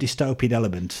regards to the dystopian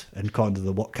element and kind of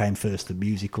the what came first, the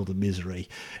music or the misery,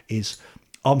 is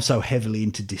I'm so heavily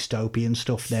into dystopian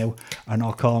stuff now, and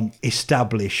I can't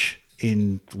establish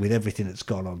with everything that's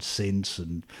gone on since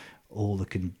and all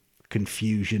the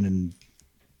confusion and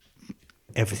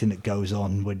everything that goes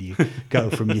on when you go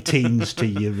from your teens to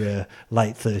your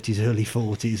late 30s, early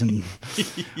 40s, and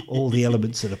all the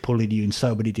elements that are pulling you in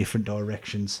so many different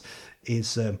directions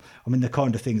is, the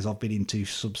kind of things I've been into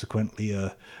subsequently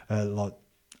are like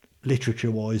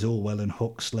literature-wise, Orwell and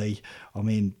Huxley. I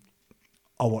mean,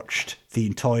 I watched the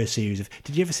entire series of...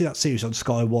 Did you ever see that series on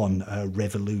Sky One,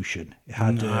 Revolution? It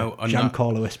had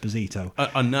Giancarlo Esposito.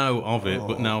 I know of it,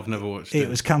 but no, I've never watched it. It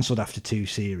was cancelled after 2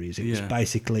 series. It was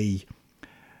basically...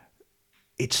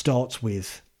 It starts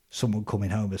with someone coming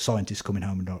home, a scientist coming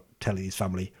home and telling his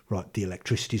family, right, the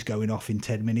electricity's going off in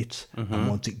 10 minutes, and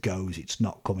once it goes, it's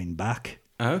not coming back.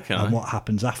 Okay. And what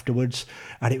happens afterwards.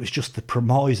 And it was just the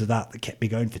premise of that kept me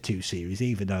going for 2 series,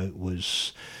 even though it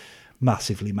was...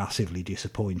 massively, massively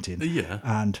disappointing. Yeah.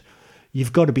 And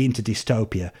you've got to be into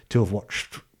dystopia to have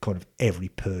watched kind of every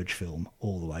Purge film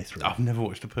all the way through. I've never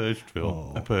watched a Purge film.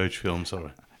 Oh. A Purge film,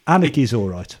 sorry. Anarchy's all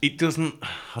right. It doesn't...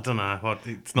 I don't know.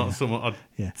 It's not something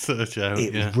I'd search out.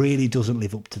 It really doesn't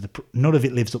live up to the... None of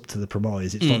it lives up to the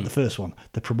premise. It's like the first one.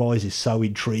 The premise is so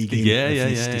intriguing.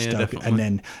 Definitely. And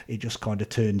then it just kind of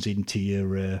turns into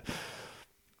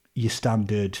your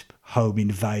standard home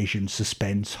invasion,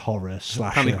 suspense, horror,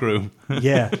 slasher. Panic Room.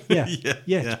 Yeah.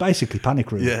 It's basically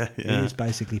Panic Room. Yeah. It is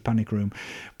basically Panic Room.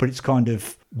 But it's kind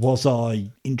of, was I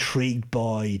intrigued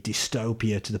by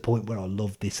dystopia to the point where I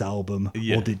loved this album?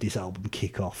 Yeah. Or did this album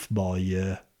kick off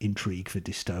my intrigue for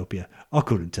dystopia? I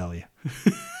couldn't tell you.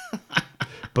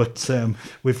 But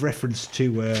with reference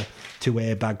to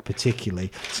Airbag particularly,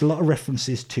 there's a lot of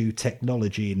references to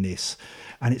technology in this.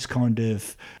 And it's kind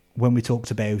of... When we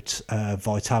talked about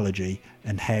Vitalogy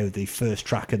and how the first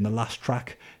track and the last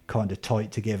track kind of tie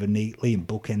it together neatly and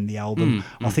bookend the album,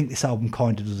 I think this album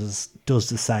kind of does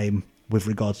the same with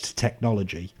regards to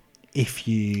technology. If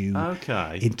you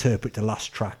interpret the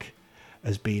last track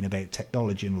as being about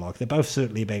technology and they're both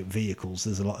certainly about vehicles.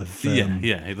 There's a lot of there's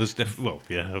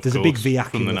there's a big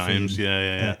vernacular from the names,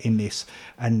 in this,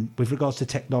 and with regards to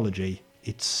technology,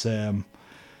 it's.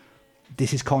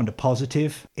 This is kind of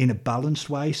positive in a balanced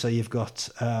way. So you've got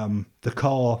the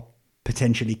car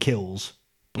potentially kills,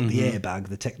 but the airbag,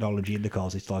 the technology in the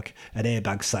cars, it's like an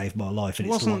airbag saved my life. And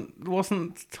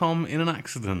wasn't Tom in an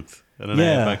accident and an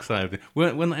airbag saved it?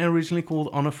 Weren't they originally called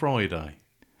On a Friday,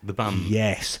 the band?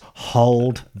 Yes,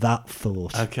 hold that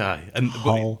thought. Okay,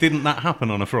 but didn't that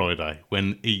happen on a Friday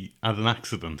when he had an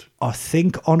accident? I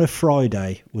think On a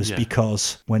Friday was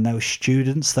because when they were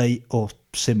students, or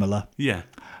similar. Yeah.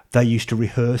 They used to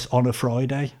rehearse on a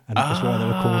Friday, and that was why they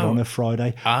were called On a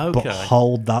Friday. Okay. But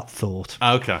hold that thought.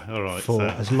 Okay, all right. For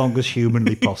as long as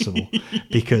humanly possible,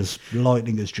 because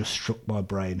lightning has just struck my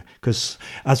brain. Because,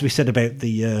 as we said about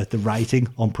the rating,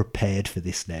 I'm prepared for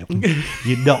this now.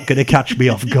 You're not going to catch me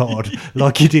off guard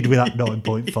like you did with that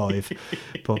 9.5.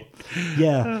 But,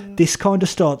 yeah, this kind of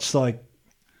starts like...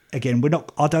 Again,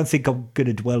 I don't think I'm going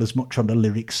to dwell as much on the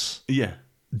lyrics. Yeah.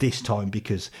 This time,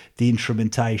 because the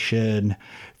instrumentation,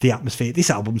 the atmosphere, this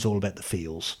album's all about the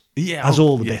feels. Yeah, as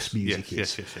all the best music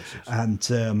is. Yes.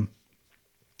 And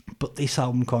but this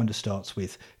album kind of starts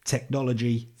with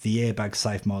technology. The airbag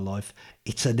saved my life.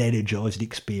 It's an energized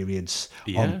experience.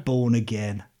 Yeah. I'm born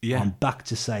again. Yeah. I'm back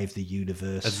to save the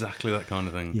universe. Exactly that kind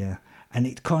of thing. Yeah, and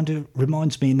it kind of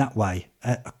reminds me in that way.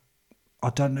 I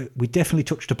don't know. We definitely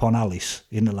touched upon Alice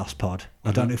in the last pod.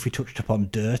 I don't know if we touched upon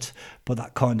Dirt, but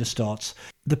that kind of starts...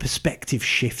 The perspective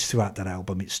shifts throughout that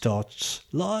album. It starts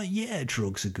like,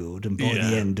 drugs are good. And by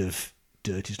the end of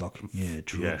Dirt, it's like,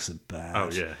 drugs are bad. Oh,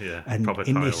 yeah. And proper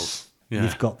in titles. this,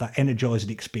 you've got that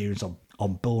energising experience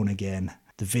on Born Again.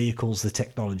 The vehicles, the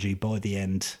technology, by the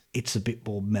end, it's a bit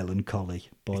more melancholy.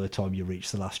 By the time you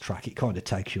reach the last track, it kind of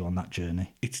takes you on that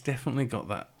journey. It's definitely got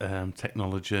that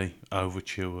technology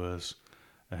overtures...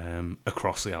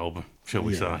 across the album, shall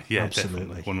we say? Yeah,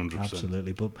 absolutely, definitely, 100%.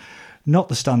 Absolutely, but not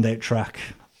the standout track.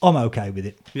 I'm okay with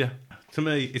it. Yeah, to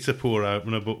me, it's a poor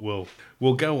opener, but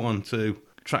we'll go on to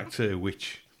track 2,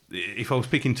 which, if I was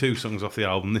picking 2 songs off the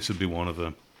album, this would be one of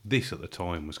them. This, at the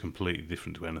time, was completely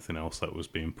different to anything else that was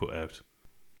being put out.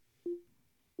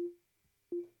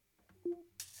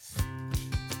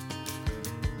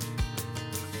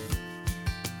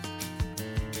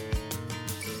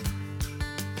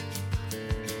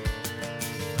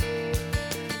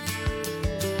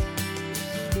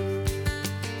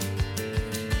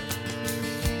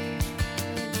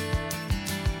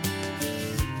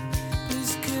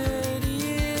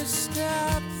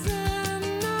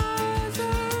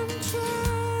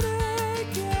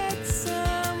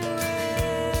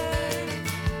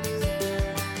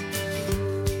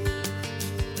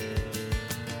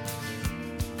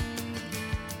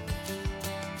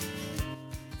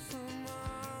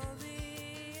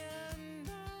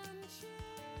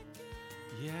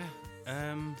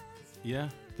 Yeah,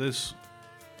 there's,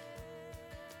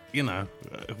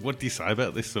 what do you say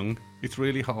about this song? It's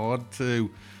really hard to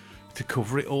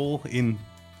cover it all in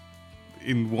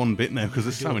one bit now because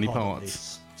there's so many parts.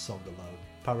 This song alone,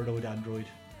 Paranoid Android.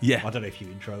 Yeah. I don't know if you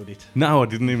introed it. No, I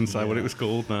didn't even say what Yeah. it was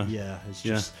called now. Yeah, it's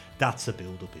just that's a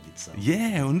build up in itself.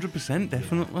 Yeah, 100%,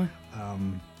 definitely.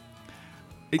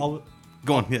 It- I,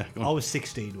 Go on, yeah, go I on. was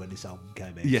 16 when this album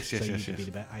came out. Yes, so yes, you'd yes, have yes.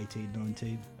 been about 18,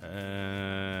 19.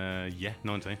 Yeah,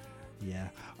 19. Yeah.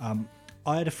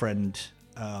 I had a friend.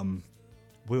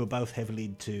 We were both heavily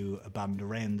into a band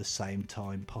around the same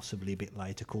time, possibly a bit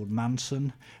later, called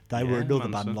Manson. They were Yeah, another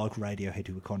Manson. band like Radiohead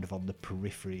who were kind of on the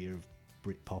periphery of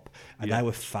Britpop. And Yeah. they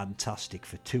were fantastic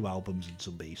for 2 albums and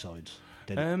some B-sides.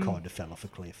 Then it kind of fell off a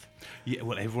cliff. Yeah,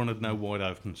 well, everyone had no wide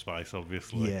open space,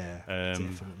 obviously. Yeah,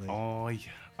 definitely.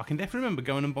 I can definitely remember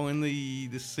going and buying the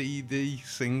CD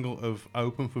single of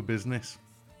Open for Business.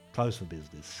 Close for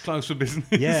business. Close for Business.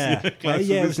 Yeah, Close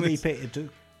yeah, for it was an Business. EP.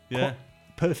 Yeah.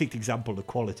 Perfect example of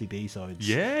quality B-sides.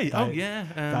 Yeah, They- oh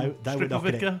yeah. they were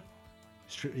knocking it.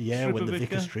 Stripovica. When the Stripovica.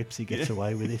 Vicar strips, he gets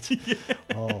away with it.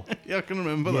 Oh, Yeah, I can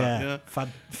remember that, yeah.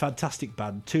 Fantastic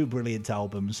band, 2 brilliant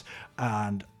albums,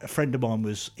 and a friend of mine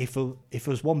was, if there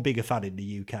was one bigger fan in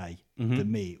the UK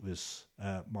than me, it was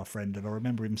my friend, and I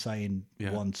remember him saying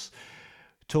once,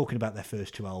 talking about their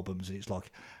first 2 albums, and it's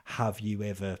like,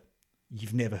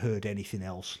 you've never heard anything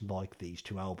else like these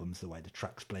 2 albums, the way the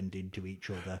tracks blend into each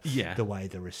other, Yeah. the way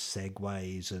there are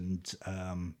segues and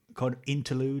kind of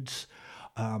interludes,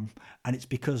 and it's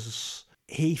because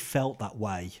he felt that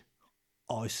way,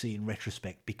 I see in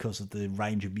retrospect, because of the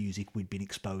range of music we'd been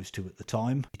exposed to at the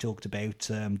time. He talked about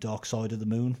Dark Side of the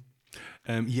Moon.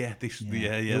 There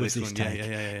was this one. take.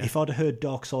 Yeah. If I'd have heard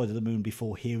Dark Side of the Moon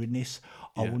before hearing this,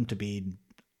 I wouldn't have been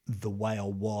the way I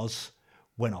was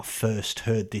when I first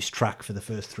heard this track for the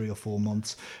first 3 or 4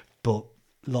 months. But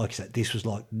like I said, this was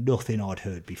like nothing I'd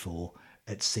heard before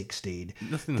at 16.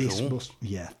 Nothing this at all.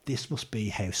 This must be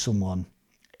how someone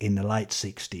in the late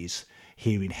 60s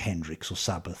hearing Hendrix or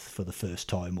Sabbath for the first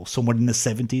time, or someone in the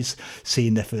 70s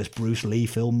seeing their first Bruce Lee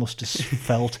film must have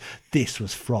felt this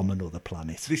was from another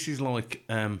planet. This is like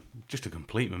just a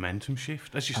complete momentum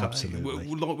shift, as you say. Absolutely.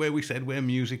 Like where we said where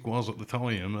music was at the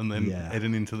time, and then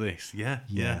heading into this. Yeah.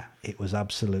 It was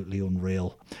absolutely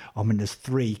unreal. I mean, there's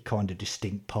 3 kind of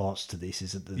distinct parts to this,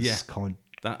 isn't there? Yeah. Kind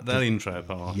That intro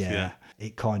part. Yeah.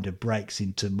 It kind of breaks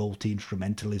into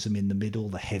multi-instrumentalism in the middle.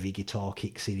 The heavy guitar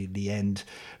kicks in the end.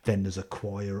 Then there's a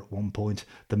choir at one point.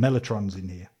 The Mellotron's in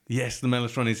here. Yes, the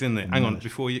Mellotron is in there. Hang on,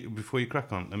 before you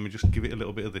crack on, let me just give it a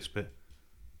little bit of this bit.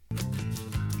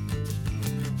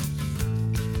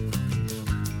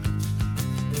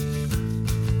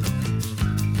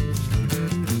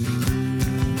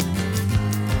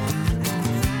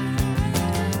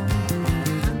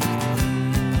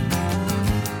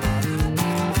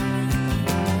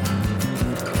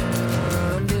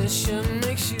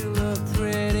 Makes you look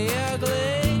pretty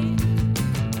ugly.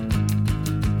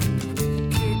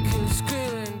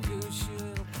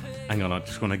 Hang on, I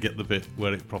just want to get the bit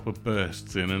where it proper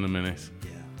bursts in a minute.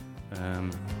 Yeah.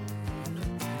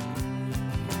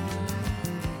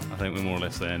 I think we're more or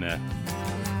less there now.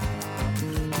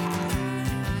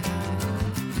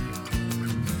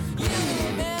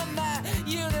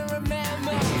 You don't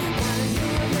remember my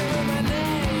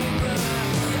name.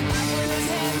 I put his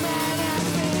head man,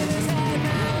 I put his head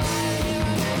man. You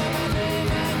remember my name,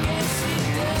 I guess you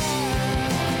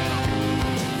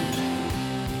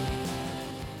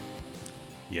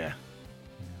do. Yeah.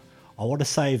 I want to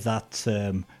save that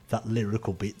that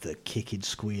lyrical bit, the kicking,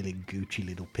 squealing, Gucci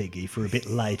little piggy, for a bit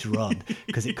later on,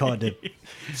 because it kind of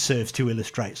serves to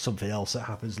illustrate something else that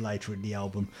happens later in the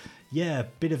album. Yeah,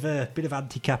 bit of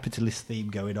anti-capitalist theme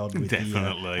going on with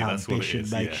Definitely, the that's what it ambition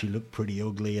is, makes yeah. you look pretty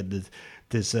ugly, and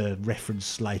there's a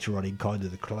reference later on in kind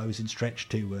of the closing stretch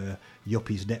to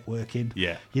Yuppies networking.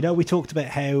 Yeah. You know, we talked about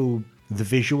how the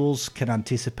visuals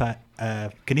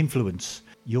can influence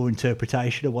your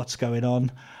interpretation of what's going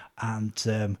on. And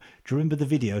do you remember the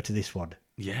video to this one?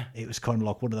 Yeah. It was kind of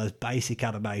like one of those basic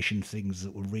animation things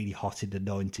that were really hot in the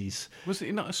 90s. Was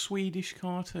it not a Swedish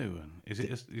cartoon? Is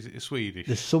it a Swedish?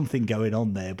 There's something going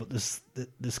on there, but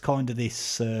there's kind of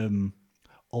this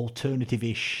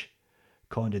alternative-ish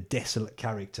kind of desolate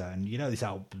character. And you know, this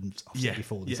album's, I've said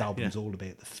before, this album's all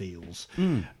about the feels.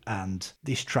 And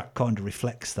this track kind of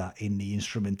reflects that in the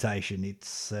instrumentation.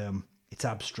 It's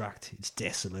abstract, it's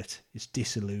desolate, it's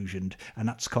disillusioned, and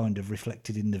that's kind of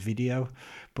reflected in the video.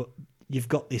 But you've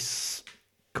got this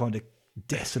kind of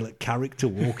desolate character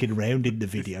walking around in the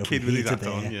video Kid from with here his to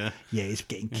hat on, there. yeah. He's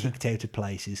getting kicked out of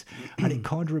places. And it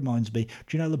kind of reminds me,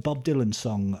 do you know the Bob Dylan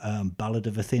song, Ballad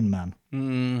of a Thin Man?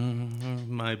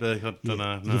 Maybe, I don't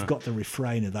know. No. You've got the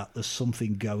refrain of that. There's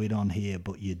something going on here,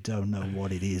 but you don't know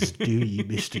what it is, do you,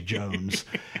 Mr. Jones?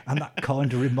 And that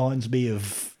kind of reminds me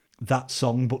of that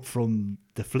song, but from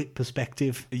the flip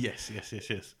perspective. Yes.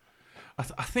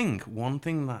 I think one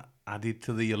thing that added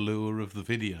to the allure of the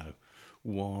video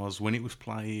was when it was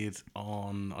played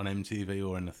on MTV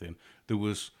or anything, there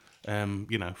was,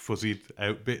 fuzzied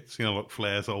out bits, like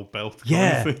Flair's old belt.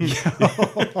 Yeah. Kind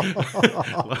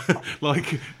of thing.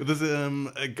 like, there's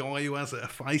a guy who has a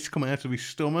face come out of his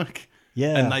stomach.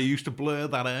 Yeah. And they used to blur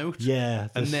that out. Yeah.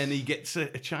 And then he gets a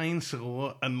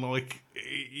chainsaw and,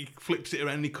 he flips it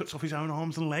around and he cuts off his own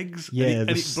arms and legs. Yeah, and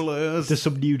it blurs. There's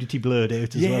some nudity blurred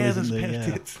out as well, Yeah, isn't there's there? pair Yeah. of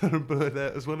tits that are blurred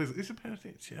out as well. Is it a pair of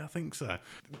tits? Yeah, I think so.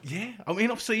 Yeah, I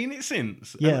mean, I've seen it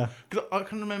since. Yeah. Because I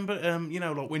can remember,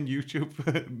 when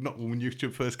YouTube, not when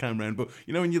YouTube first came around, but,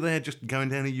 when you're there just going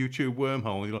down a YouTube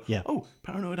wormhole, you're like, Yeah. oh,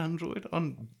 Paranoid Android,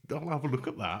 I'll have a look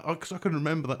at that. Because I can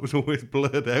remember that was always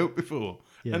blurred out before.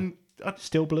 Yeah. And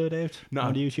Still blurred out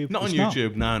on YouTube? Not on It's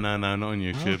YouTube. No, not on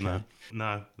YouTube. Okay.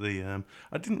 No.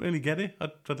 I didn't really get it. I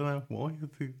don't know why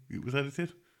it was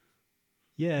edited.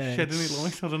 Yeah. Shed any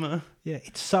light? I don't know. Yeah,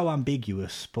 it's so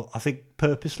ambiguous, but I think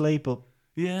purposely, but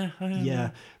Yeah.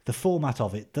 yeah, the format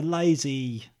of it, the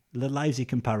lazy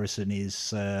comparison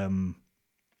is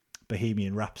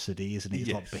Bohemian Rhapsody, isn't it?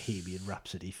 It's like Yes. Bohemian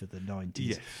Rhapsody for the 90s.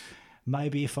 Yes.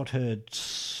 Maybe if I'd heard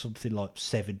something like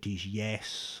 70s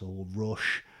Yes or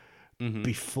Rush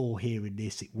before hearing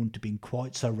this, it wouldn't have been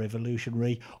quite so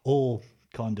revolutionary, or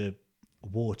kind of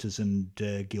Waters and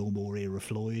Gilmore era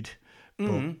Floyd.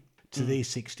 But to these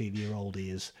 16-year-old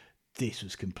ears, this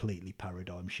was completely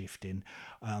paradigm shifting.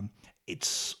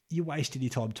 You're wasting your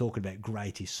time talking about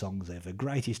greatest songs ever,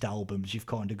 greatest albums. You've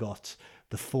kind of got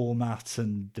the format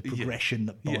and the progression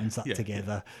that binds that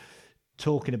together.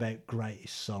 Talking about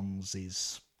greatest songs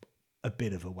is a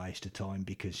bit of a waste of time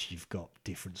because you've got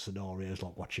different scenarios,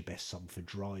 like what's your best song for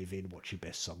driving, what's your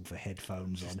best song for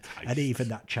headphones on, and even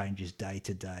that changes day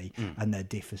to day, and they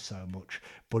differ so much.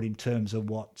 But in terms of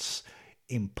what's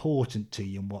important to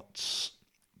you and what's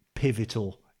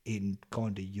pivotal in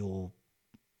kind of your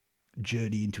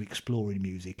journey into exploring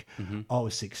music, I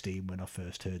was 16 when I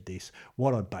first heard this.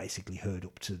 What I'd basically heard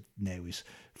up to now is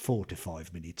 4 to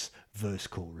 5 minutes, verse,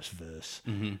 chorus, verse.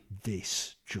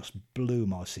 This just blew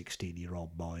my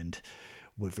 16-year-old mind.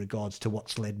 With regards to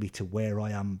what's led me to where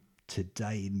I am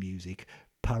today in music,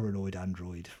 Paranoid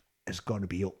Android has got to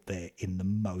be up there in the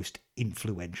most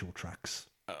influential tracks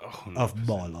of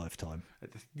my lifetime.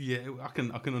 Yeah, I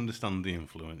can understand the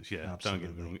influence. Yeah, Absolutely.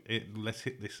 Don't get me wrong. Let's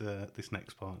hit this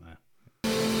next part now.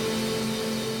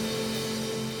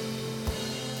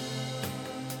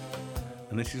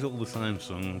 And this is all the same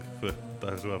song for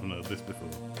those who haven't heard this before.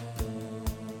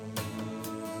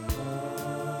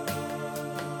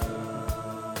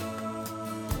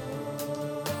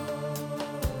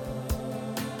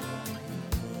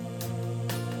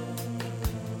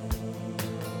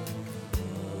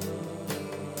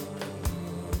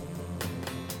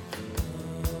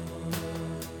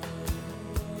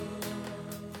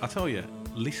 I tell you,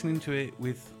 listening to it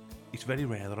it's very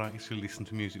rare that I actually listen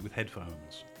to music with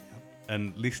headphones.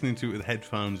 And listening to it with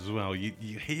headphones as well, you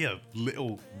hear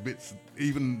little bits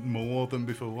even more than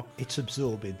before. It's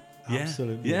absorbing. Yeah.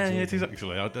 Absolutely. Yeah, absorbing. it is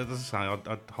actually. As I say,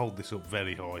 I'd hold this up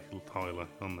very highly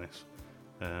on this.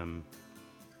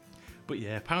 But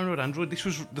yeah, Paranoid Android, this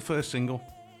was the first single.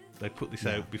 They put this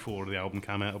out before the album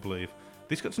came out, I believe.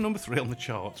 This got to number 3 on the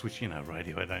charts, which,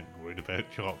 Radiohead ain't worried about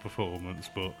chart performance,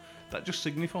 but that just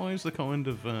signifies the kind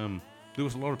of... there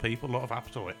was a lot of people, a lot of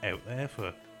appetite out there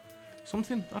for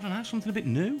something, I don't know, something a bit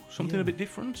new, something a bit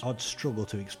different. I'd struggle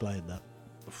to explain that.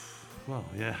 Well,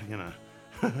 yeah,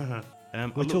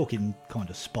 We're talking kind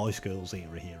of Spice Girls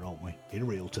era here, aren't we? In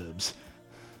real terms.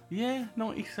 Yeah,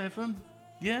 97.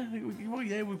 Yeah, well,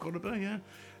 yeah, we've got to be,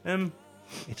 yeah.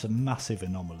 It's a massive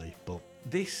anomaly, but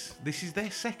This is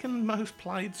their second most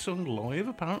played song live,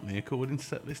 apparently, according to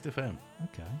Setlist FM.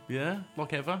 okay. Yeah,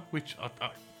 like ever, which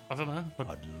I don't know.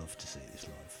 I'd love to see this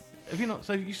live. Have you not?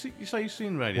 So you say you've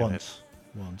seen Radiohead?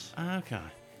 Once. Okay.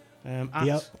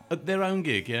 The At their own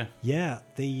gig, yeah. Yeah,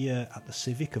 the at the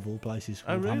Civic of all places.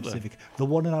 Oh, Wolverhampton really? Civic. The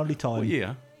one and only time. What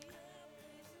year?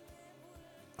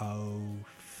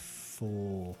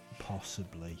 04,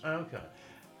 possibly. Okay.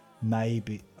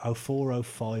 Maybe 04,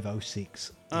 05,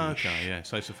 06. Okay, yeah.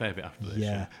 So it's a fair bit after this.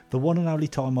 Yeah, the one and only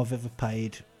time I've ever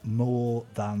paid more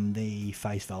than the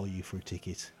face value for a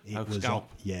ticket. It was scalp.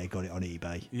 got it on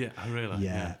eBay. Yeah, really.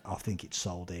 Yeah, I think it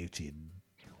sold out in.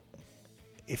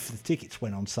 If the tickets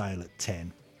went on sale at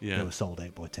 10, Yeah. they were sold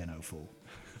out by 10:04.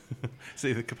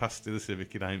 See, the capacity of the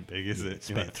Civic, it ain't big, is it? It's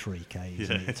about 3K,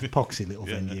 isn't Yeah. it? It's a poxy little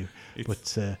Yeah. venue.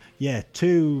 It's- But yeah,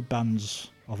 2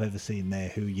 bands I've ever seen there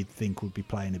who you'd think would be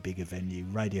playing a bigger venue.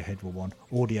 Radiohead were one,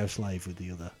 Audio Slave were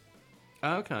the other.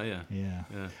 Okay, yeah.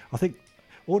 Yeah. I think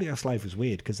Audio Slave was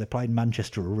weird because they played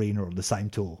Manchester Arena on the same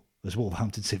tour as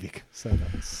Wolverhampton Civic. So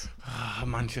that's...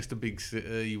 Manchester big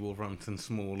city, Wolverhampton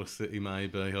smaller city,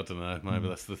 maybe. I don't know. Maybe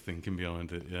that's the thinking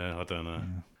behind it. Yeah, I don't know.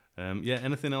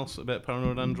 Anything else about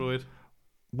Paranoid Android?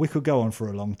 We could go on for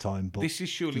a long time, but... This is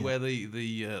surely where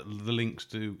the links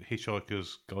to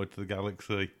Hitchhiker's Guide to the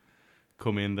Galaxy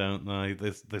come in, don't they?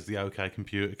 There's the OK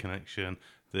Computer connection,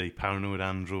 the Paranoid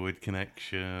Android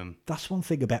connection. That's one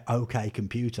thing about OK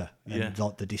Computer and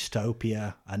like the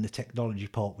dystopia and the technology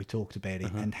part we talked about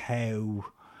it and how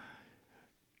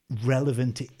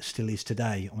relevant it still is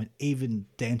today. I mean, even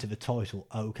down to the title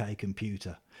OK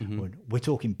Computer. When we're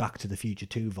talking Back to the Future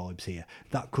 2 vibes here.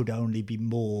 That could only be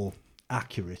more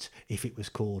accurate if it was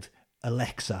called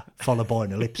Alexa followed by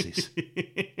an ellipsis.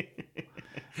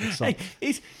 It's like,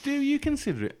 Do you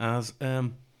consider it as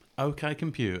OK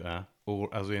Computer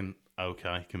or as in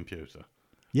OK Computer?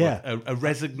 yeah.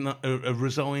 Like a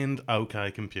resigned OK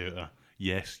Computer.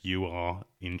 Yes, you are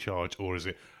in charge. Or is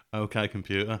it OK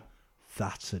Computer?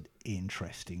 That's an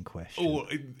interesting question.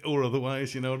 Or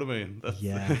otherwise, you know what I mean?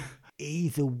 Yeah.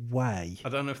 Either way, I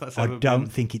don't know if that's I ever don't been...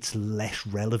 think it's less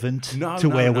relevant No, to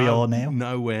no, where we no, are now.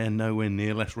 Nowhere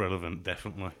near less relevant,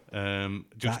 definitely.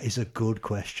 That is a good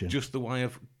question. Just the way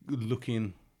of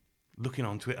looking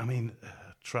onto it. I mean,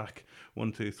 track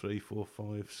 1, 2, 3, 4,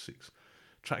 5, 6,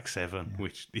 track 7.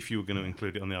 Which, if you were going to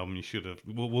include it on the album, you should have.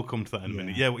 We'll come to that in a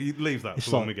minute. Yeah, well, you leave that It's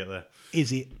for when like, we get there.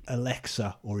 Is it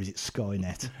Alexa or is it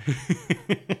Skynet?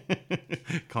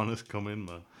 Connor's come in,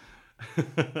 man.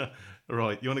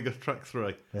 Right, you want to go to track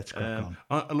 3? Let's crack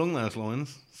Along those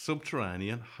lines,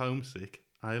 Subterranean, Homesick,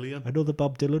 Alien. Another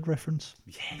Bob Dylan reference?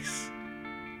 Yes.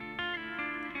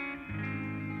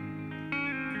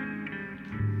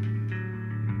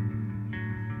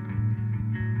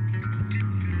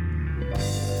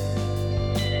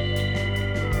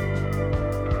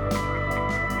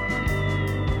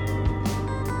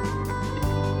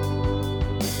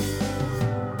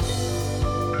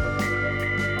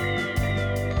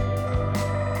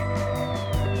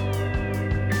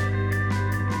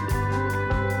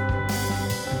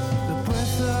 The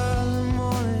breath of the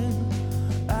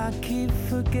morning, I keep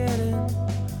forgetting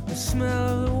the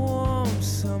smell of the warm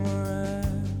summer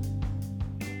air.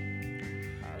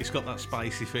 It's got that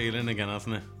spicy feeling again,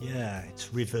 hasn't it? Yeah, it's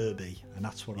reverby, and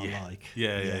that's what I like.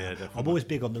 Yeah, definitely. I'm always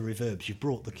big on the reverbs. You've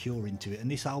brought The Cure into it, and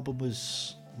this album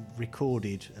was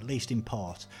recorded, at least in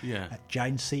part, at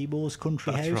Jane Seymour's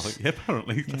country That's house. right. Yeah,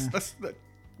 apparently.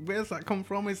 Where's that come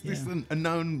from? Is this a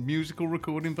known musical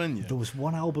recording venue? There was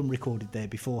one album recorded there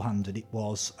beforehand, and it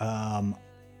was,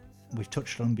 we've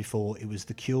touched on before, it was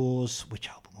The Cure's, which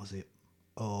album was it?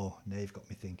 Oh, now you've got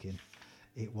me thinking.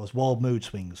 It was Wild Mood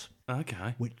Swings.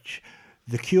 Okay. Which,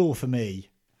 The Cure for me,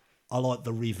 I like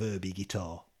the reverby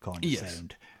guitar kind of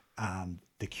sound. And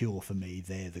The Cure for me,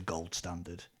 they're the gold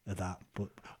standard of that. But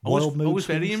I Wild Mood was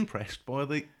very Swings, impressed by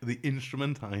the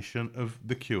instrumentation of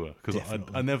The Cure, because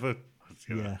Definitely. I never...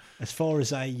 yeah. As far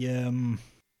as a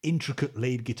intricate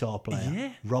lead guitar player,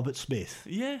 Yeah. Robert Smith.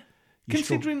 Yeah. You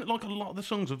Considering like a lot of the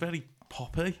songs are very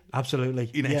poppy.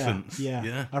 Absolutely. In essence, Yeah.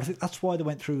 yeah. And I think that's why they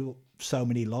went through so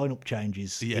many lineup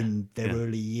changes in their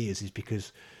early years, is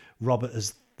because Robert,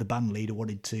 as the band leader,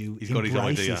 wanted to He's got his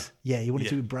idea. he wanted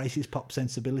to embrace his pop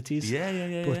sensibilities.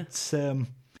 Yeah. But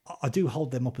I do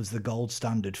hold them up as the gold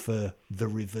standard for the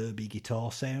reverby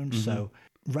guitar sound. Mm-hmm. So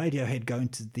Radiohead going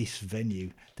to this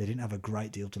venue, they didn't have a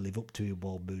great deal to live up to in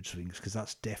Wild Mood Swings, because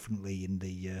that's definitely in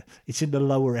the it's in the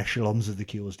lower echelons of the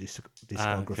Cure's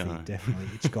discography. Okay. Definitely,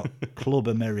 it's got Club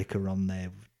America on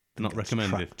there. Not That's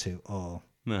recommended. track 2. Oh,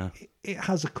 No. it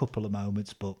has a couple of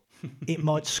moments, but it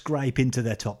might scrape into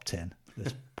their top 10.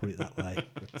 Let's put it that way.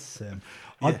 But,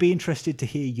 I'd be interested to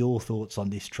hear your thoughts on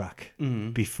this track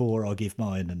before I give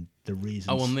mine, and the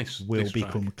reasons on this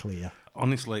become track. clear.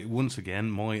 Honestly, once again,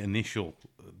 my initial,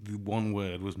 the one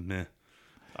word was meh.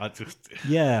 I just...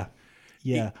 Yeah.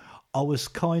 I was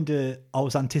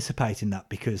anticipating that,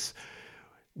 because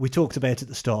we talked about at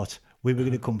the start, we were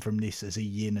going to come from this as a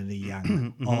yin and a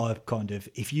yang.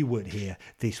 If you weren't here,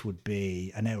 this would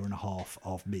be an hour and a half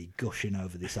of me gushing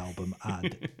over this album,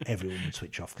 and everyone would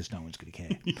switch off because no one's going to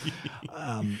care.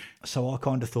 So I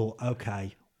kind of thought,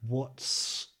 okay,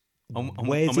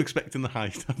 I'm expecting the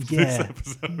hate after this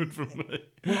episode from me.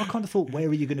 Well, I kind of thought, where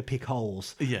are you going to pick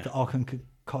holes that I can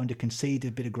kind of concede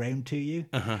a bit of ground to you?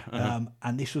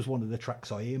 And this was one of the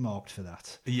tracks I earmarked for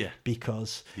that. Yeah.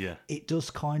 Because it does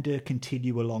kind of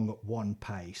continue along at one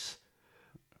pace.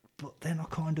 But then I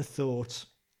kind of thought,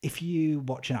 if you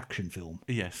watch an action film,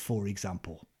 Yes. for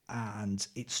example, and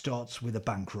it starts with a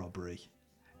bank robbery,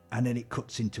 and then it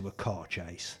cuts into a car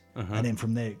chase, and then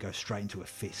from there it goes straight into a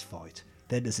fist fight.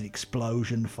 Then there's an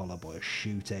explosion followed by a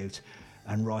shootout,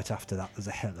 and right after that there's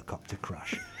a helicopter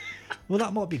crash. Well,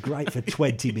 that might be great for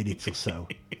 20 minutes or so,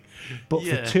 but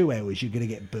Yeah. for 2 hours you're going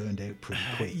to get burned out pretty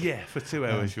quick. Yeah, for 2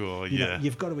 hours you are, You know, yeah.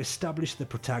 you've got to establish the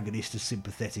protagonist as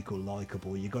sympathetic or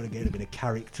likeable. You've got to get a bit of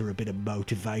character, a bit of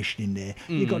motivation in there.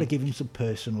 You've got to give him some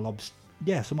personal,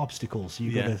 some obstacles.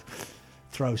 You've got Yeah. to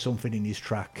throw something in his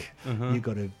track. You've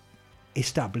got to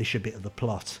establish a bit of the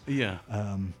plot. Yeah.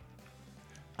 And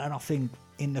I think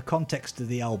in the context of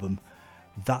the album,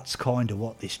 that's kind of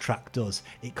what this track does.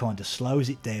 It kind of slows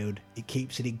it down. It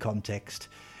keeps it in context.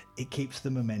 It keeps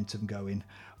the momentum going.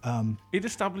 It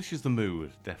establishes the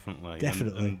mood, definitely.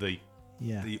 Definitely. And the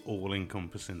Yeah. the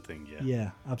all-encompassing thing, yeah.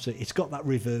 Yeah, absolutely. It's got that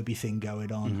reverby thing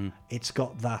going on. It's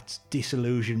got that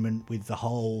disillusionment with the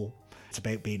whole. It's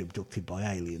about being abducted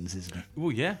by aliens, isn't it?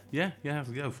 Well, yeah,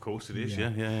 of course it is,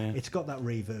 yeah. It's got that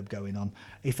reverb going on.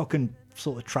 If I can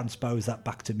sort of transpose that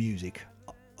back to music,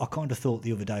 I kind of thought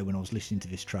the other day when I was listening to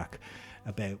this track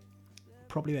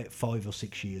probably about 5 or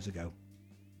 6 years ago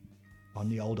on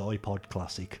the old iPod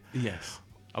Classic. Yes.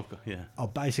 I've got, yeah. I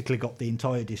basically got the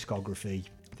entire discography,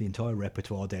 the entire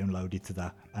repertoire downloaded to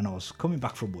that, and I was coming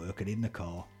back from work and in the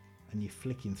car, and you're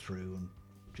flicking through and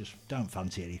just don't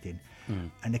fancy anything.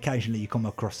 And occasionally you come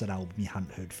across an album you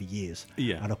hadn't heard for years.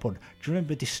 Yeah. And I put, do you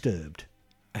remember Disturbed?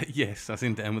 Yes, that's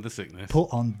in Down with the Sickness. Put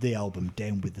on the album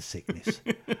Down with the Sickness.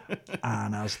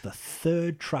 And as the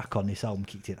third track on this album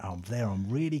kicked in, I'm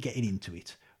really getting into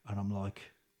it. And I'm like,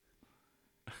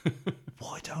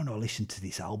 why don't I listen to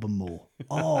this album more?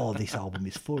 Oh, this album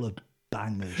is full of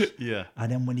bangers. Yeah.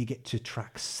 And then when you get to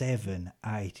track 7,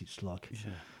 8, it's like,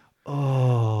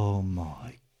 oh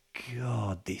my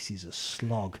God, this is a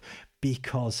slog.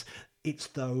 Because it's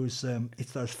those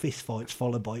fist fights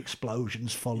followed by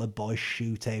explosions, followed by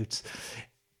shootouts.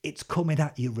 It's coming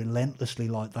at you relentlessly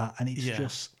like that, and it's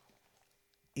just,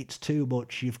 it's too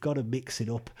much. You've got to mix it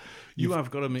up. You have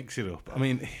got to mix it up. I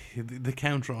mean, the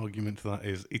counter argument to that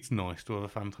is it's nice to have a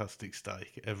fantastic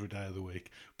steak every day of the week,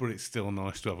 but it's still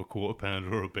nice to have a quarter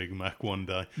pounder or a Big Mac one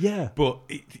day. Yeah. But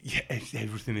it's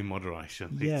everything in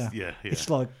moderation. It's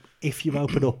like if you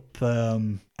open up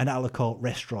an a la carte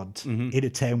restaurant in a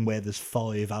town where there's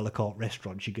 5 a la carte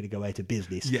restaurants, you're going to go out of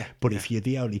business. Yeah, But if you're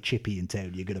the only chippy in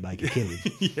town, you're going to make a killing.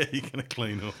 Yeah, you're going to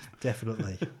clean up.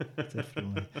 Definitely.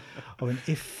 I mean,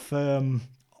 if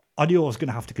I knew I was going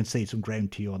to have to concede some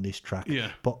ground to you on this track,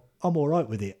 but I'm all right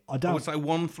with it. I I would say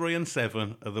 1, 3, and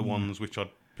 7 are the ones which I'd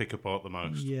pick apart the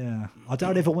most. Yeah, I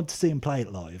don't ever want to see him play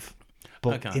it live,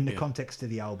 but Okay, in the yeah. context of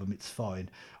the album, it's fine.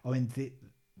 I mean,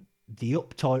 the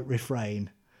uptight refrain,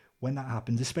 when that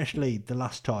happens, especially the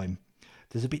last time,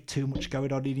 there's a bit too much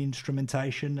going on in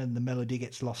instrumentation and the melody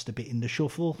gets lost a bit in the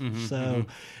shuffle. So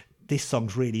this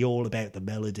song's really all about the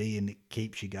melody and it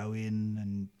keeps you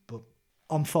going. But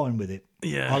I'm fine with it.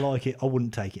 Yeah. I like it. I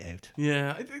wouldn't take it out.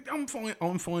 Yeah, I'm fine.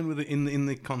 I'm fine with it in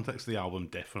the context of the album.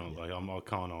 Definitely, I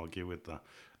can't argue with that.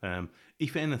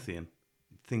 If anything,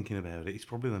 thinking about it, it's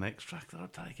probably the next track that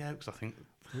I'd take out because I think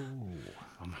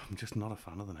I'm just not a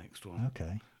fan of the next one.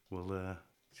 Okay. Well,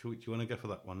 do you want to go for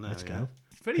that one now? Let's yeah? go.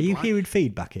 Very Are you blank. hearing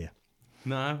feedback here?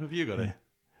 No, have you got it?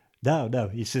 No.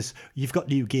 It's just, you've got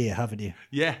new gear, haven't you?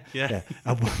 Yeah. Yeah,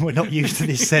 and we're not used to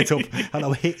this setup, and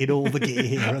I'm hitting all the gear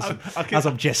here as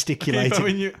I'm gesticulating. I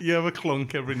mean, you have a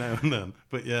clunk every now and then,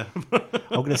 but yeah. I'm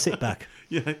going to sit back.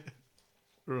 Yeah.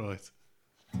 Right.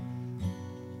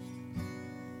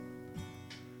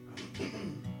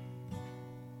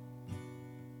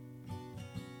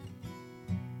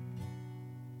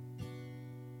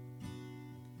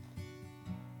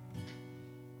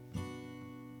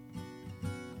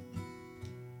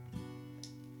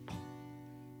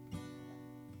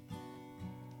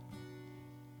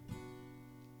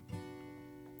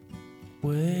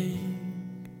 Wake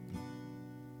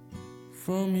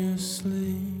from your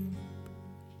sleep,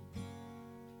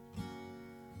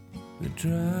 the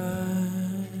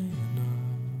drying of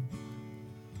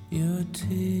your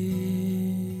tears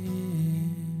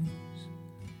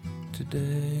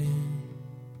today.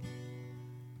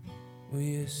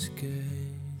 We escape.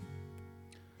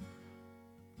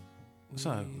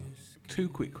 So, 2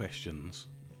 quick questions.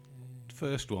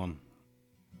 First one.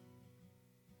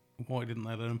 Why didn't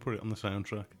they let him put it on the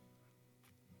soundtrack?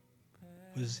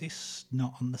 Was this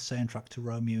not on the soundtrack to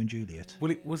Romeo and Juliet? Well,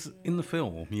 it was in the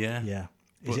film, yeah. Yeah.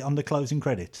 Is But- it on the closing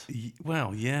credits?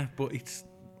 Well, yeah, but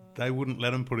they wouldn't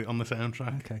let him put it on the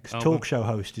soundtrack. Okay, because Oh, Talk Show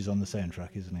Host is on the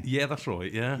soundtrack, isn't he? Yeah, that's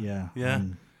right. Yeah, Yeah, yeah.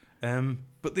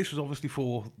 But this was obviously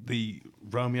for the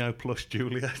Romeo plus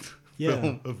Juliet Yeah.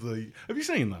 film of the. Have you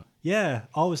seen that? Yeah,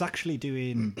 I was actually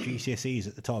doing GCSEs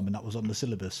at the time, and that was on the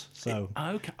syllabus. So,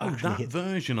 Okay. Oh, actually that hit-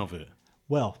 version of it.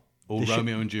 well, Or the sh-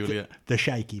 Romeo and Juliet. the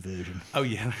shaky version. Oh,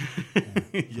 yeah.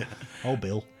 Yeah. Oh,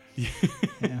 Bill.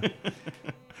 Yeah.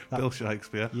 Bill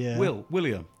Shakespeare. Yeah.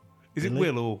 William. Is it Billy?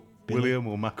 Will or Billy. William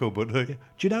or Mac or Buddy? Do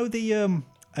you know the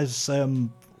as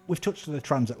we've touched on the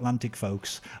transatlantic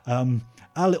folks,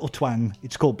 our little twang,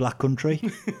 it's called Black Country,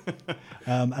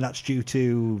 and that's due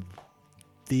to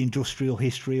the industrial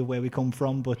history of where we come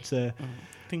from. But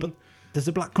Think- there's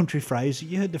a Black Country phrase.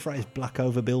 You heard the phrase "black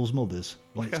over Bill's mothers"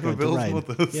 when it's Over going Bill's to rain.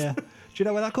 mothers. Yeah. Do you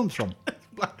know where that comes from?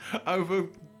 Over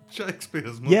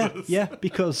Shakespeare's Yeah, mothers. yeah,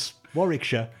 because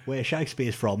Warwickshire, where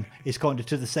Shakespeare's from, is kind of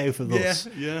to the south of Yeah, us.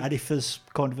 yeah. And if there's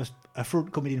kind of a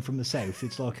front coming in from the south,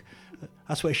 it's like,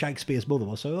 that's where Shakespeare's mother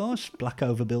was. So, it's black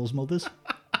over Bill's mothers.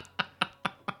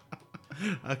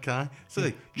 Okay. So,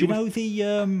 Do you know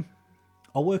the...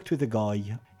 I worked with a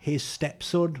guy, his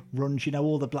stepson runs,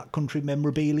 all the Black Country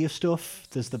memorabilia stuff.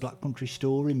 There's the Black Country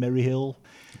store in Maryhill.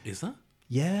 Is that?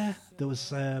 Yeah, there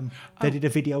was. They did a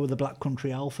video with the Black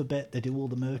Country alphabet. They do all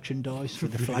the merchandise for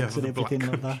the flags and the everything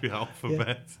Black like that. Country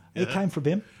alphabet. Yeah. It came from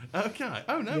him. Okay.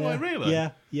 Oh, no Yeah, way, really?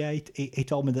 Yeah. He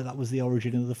told me that was the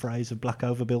origin of the phrase of black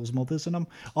over Bill's mothers, and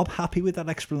I'm happy with that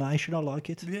explanation. I like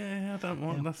it. Yeah, I don't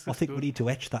mind. That's I think good. we need to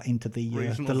etch that into the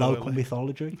Regional local dialect.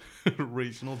 mythology.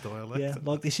 Regional dialect. Yeah,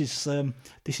 like this is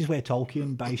where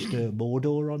Tolkien based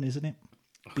Mordor on, isn't it?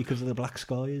 Because of the black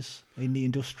skies in the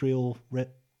industrial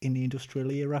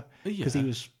era. Because he Yeah.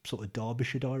 was sort of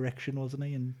Derbyshire direction, wasn't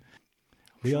he? And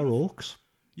we are orcs.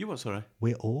 You what, sorry?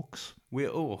 We're orcs. We're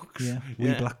orcs. Yeah,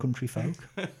 we Black Country folk.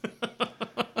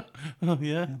 Oh,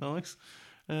 yeah, nice.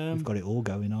 We've got it all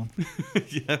going on.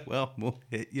 Yeah, well, more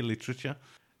hit your literature.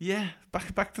 Yeah,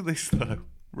 back to this, though.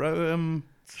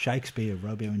 Shakespeare,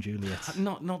 Romeo and Juliet.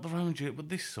 Not the Romeo and Juliet, but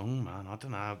this song, man. I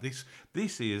don't know.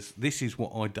 This is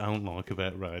what I don't like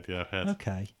about Radiohead.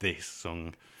 Okay. This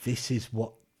song. This is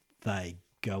what they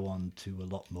go on to a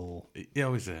lot more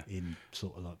Yeah, is it? in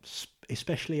sort of like,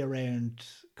 especially around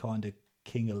kind of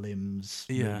King of Limbs,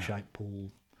 Yeah. Milkshake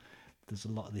Pool. There's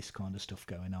a lot of this kind of stuff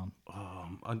going on.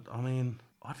 I mean,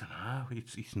 I don't know.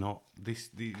 It's not this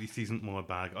isn't my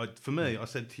bag. For me, I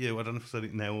said to you, I don't know if I said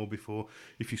it now or before.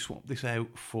 If you swap this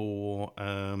out for,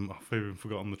 I've even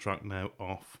forgotten the track now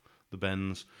off the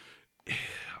Bends.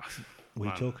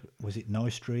 Was it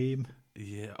Nice Dream?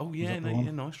 Yeah. Oh yeah. that the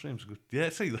one? Nice Dream's good. Yeah.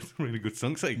 See, that's a really good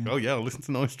song. See. Oh yeah. I'll listen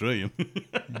to Nice Dream.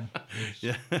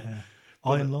 Yeah.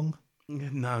 Iron Lung?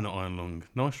 No, not Iron Lung.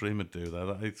 Nice Dream would do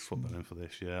that. I'd swap that in for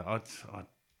this. Yeah.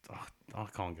 I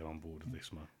can't get on board with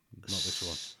this, man. Not this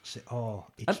one.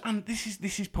 It's And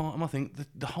this is part of my thing.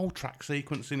 The whole track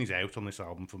sequencing is out on this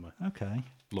album for me, okay.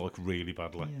 like really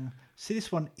badly. Yeah. See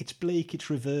this one, it's bleak, it's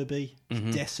reverby,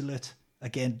 it's desolate.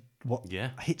 Again, what Mm-hmm. Yeah.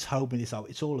 hits home in this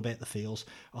album, it's all about the feels.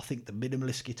 I think the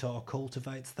minimalist guitar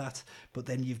cultivates that, but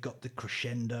then you've got the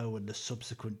crescendo and the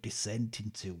subsequent descent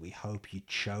into We Hope You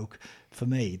Choke. For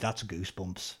me, that's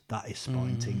goosebumps. That is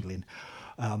spine tingling.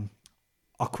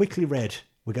 I quickly read,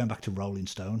 we're going back to Rolling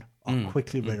Stone. I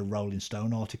quickly read a Rolling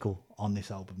Stone article on this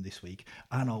album this week,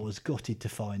 and I was gutted to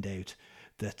find out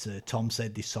that Tom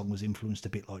said this song was influenced a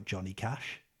bit like Johnny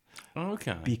Cash,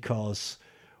 Okay. because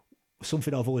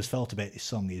something I've always felt about this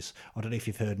song is, I don't know if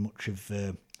you've heard much of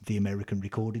the American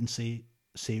recording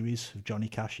series of Johnny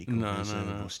Cash. He covers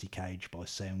no. Rusty Cage by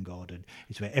Soundgarden.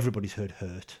 It's where everybody's heard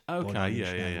Hurt. by Okay, Nine Inch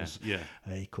yeah.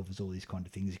 Nails. He covers all these kind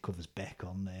of things. He covers Beck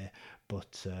on there.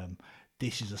 But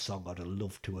this is a song I'd have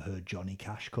loved to have heard Johnny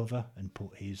Cash cover and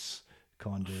put his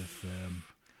kind of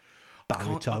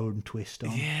baritone twist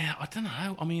on. Yeah, I don't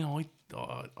know. I mean,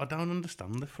 I don't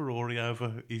understand the Ferrari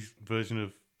over his version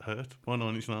of Hurt by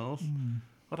Nine Inch Nails.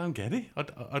 I don't get it.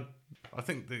 I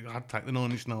think I'd take the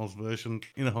Nine Inch Nails version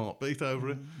in a heartbeat over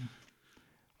it.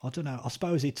 I don't know. I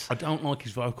suppose it's... I don't like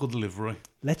his vocal delivery.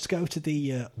 Let's go to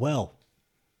the,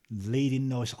 leading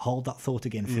noise. Hold that thought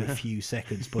again for a few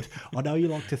seconds. But I know you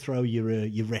like to throw your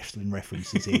wrestling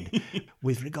references in.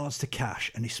 With regards to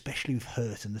Cash, and especially with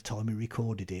Hurt and the time he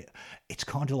recorded it, it's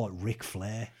kind of like Ric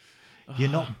Flair. You're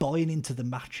not buying into the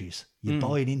matches. You're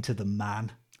buying into the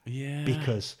man. Yeah.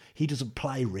 Because he doesn't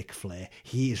play Ric Flair.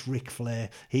 He is Ric Flair.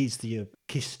 He's the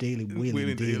kiss-stealing,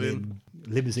 wheeling, dealing,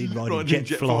 limousine riding,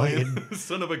 jet flying.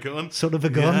 Son of a gun. Son of a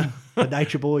gun, the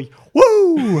nature boy.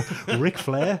 Woo! Ric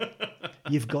Flair.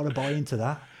 You've got to buy into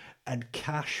that. And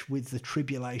Cash, with the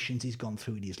tribulations he's gone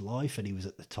through in his life, and he was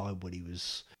at the time when he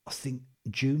was, I think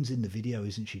June's in the video,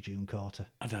 isn't she, June Carter?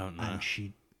 I don't know. And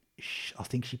I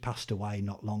think she passed away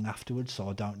not long afterwards, so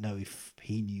I don't know if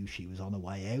he knew she was on her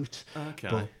way out. Okay.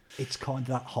 But it's kind of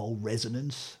that whole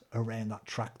resonance around that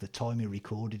track, the time he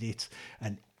recorded it,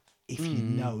 and if you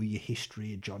know your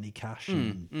history of Johnny Cash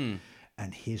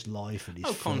and his life and his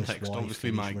first context wife obviously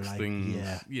and his makes rela-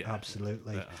 things yeah,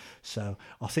 absolutely. better. So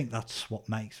I think that's what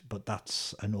makes, but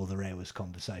that's another hour's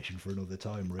conversation for another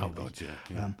time, really. Oh, God,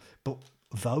 yeah. But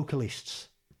vocalists,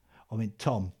 I mean,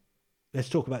 Tom. Let's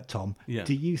talk about Tom. Yeah.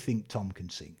 Do you think Tom can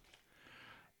sing?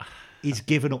 He's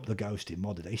given up the ghost in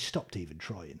modern day. He's stopped even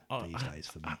trying these days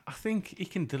for me. I think he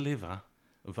can deliver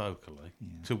vocally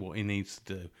to what he needs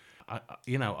to do. I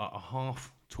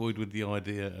half toyed with the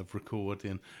idea of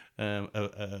recording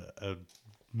a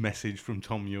message from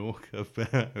Tom York of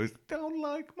 "Don't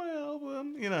like my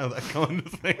album," that kind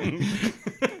of thing.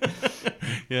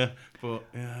 Yeah, but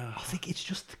yeah, I think it's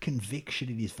just the conviction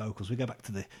in his vocals. We go back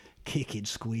to the kicking,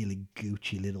 squealing,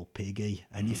 Gucci little piggy,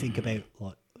 and you think about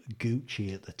like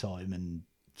Gucci at the time and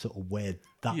sort of where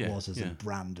that was as a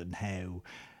brand and how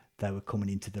they were coming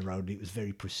into their own. It was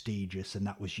very prestigious, and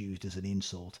that was used as an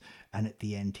insult. And at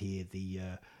the end here, the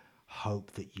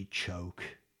hope that you choke.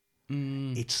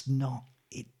 It's not.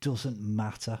 It doesn't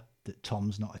matter that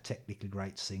Tom's not a technically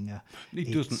great singer. He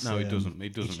doesn't. No, he doesn't.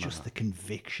 It doesn't It's just matter. the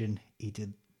conviction he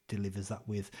delivers that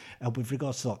with. And with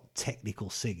regards to like technical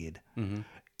singing,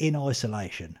 in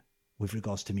isolation, with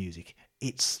regards to music,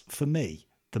 it's for me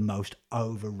the most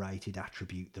overrated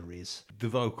attribute there is. The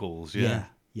vocals, Yeah.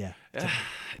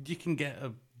 you can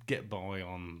get by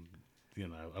on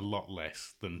a lot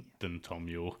less than Tom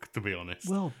York, to be honest.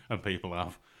 Well- and people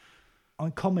have.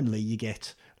 And commonly you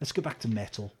get, let's go back to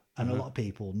metal, and a lot of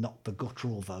people knock the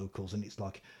guttural vocals, and it's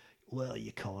like, well,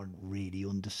 you can't really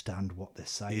understand what they're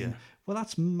saying. Yeah. Well,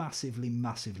 that's massively,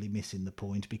 massively missing the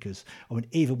point, because, I mean,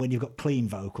 even when you've got clean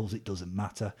vocals, it doesn't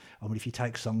matter. I mean, if you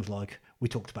take songs like, we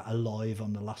talked about Alive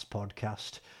on the last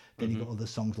podcast, then you've got other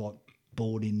songs like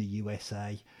Born in the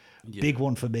USA. Big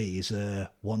one for me is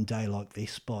One Day Like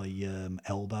This by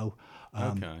Elbow.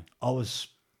 Okay. I was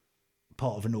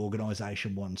part of an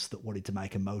organisation once that wanted to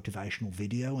make a motivational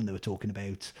video, and they were talking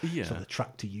about sort of the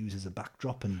track to use as a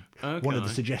backdrop, and one of the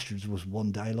Okay. suggestions was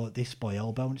One Day Like This by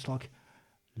Elbow, and it's like,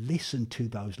 listen to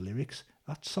those lyrics.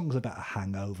 That song's about a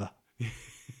hangover.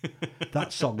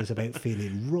 That song is about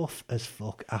feeling rough as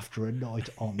fuck after a night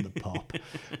on the pop.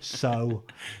 So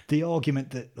the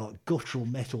argument that like guttural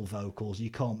metal vocals,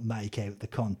 you can't make out the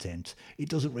content, it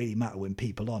doesn't really matter when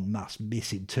people en masse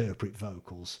misinterpret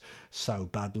vocals so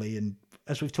badly. And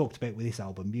as we've talked about with this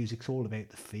album, music's all about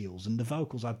the feels, and the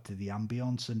vocals add to the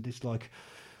ambience, and it's like,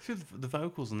 See, the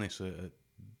vocals on this are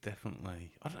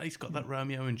definitely. I don't know, it's got that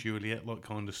Romeo and Juliet like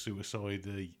kind of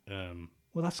suicide-y.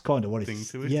 well, that's kind of what Thing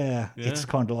it's. to it. Yeah, Yeah. it's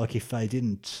kind of like if they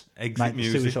didn't Exit make the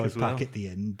music suicide as well. pack at the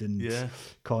end and Yeah.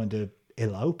 kind of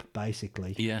elope,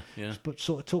 basically. Yeah. But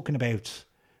sort of talking about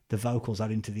the vocals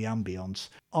adding to the ambience,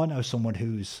 I know someone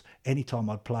who's, anytime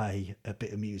I'd play a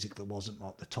bit of music that wasn't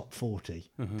like the top 40,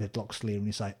 they'd like sleer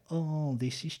and say, "Oh,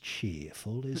 this is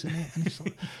cheerful, isn't it?" And it's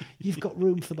like, you've got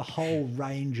room for the whole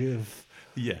range of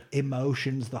Yeah.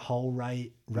 emotions, the whole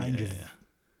range of Yeah.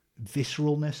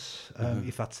 visceralness,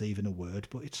 if that's even a word.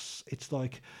 But it's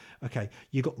like, okay,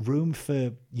 you got room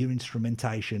for your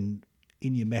instrumentation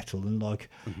in your metal, and like,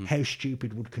 how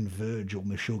stupid would Converge or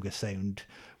Meshuggah sound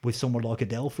with someone like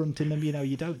Adele fronting them?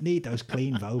 You don't need those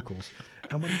clean vocals.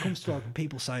 And when it comes to like,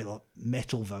 people say like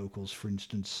metal vocals, for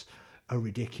instance, are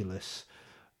ridiculous.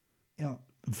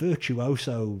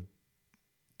 Virtuoso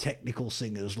technical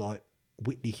singers like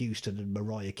Whitney Houston and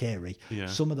Mariah Carey, Yeah.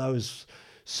 some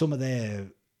of their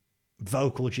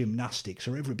vocal gymnastics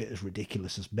are every bit as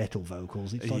ridiculous as metal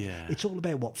vocals. It's like, Yeah. it's all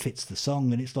about what fits the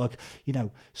song, and it's like,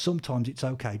 sometimes it's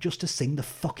okay just to sing the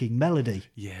fucking melody.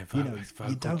 Yeah, you don't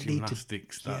need to-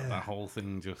 gymnastics, that whole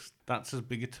thing, that's as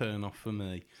big a turn off for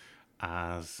me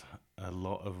as a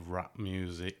lot of rap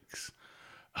music's.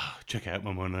 Oh, check out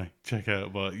my money,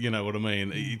 but you know what I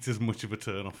mean? It's as much of a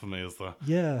turn off for me as that.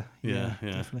 Yeah, Yeah.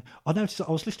 definitely. I noticed.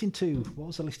 I was listening to, what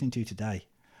was I listening to today?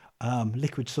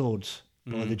 Liquid Swords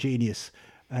by The Genius,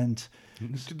 and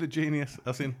The Genius,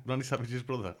 as in Randy Savage's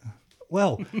brother.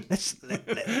 well,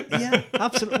 yeah,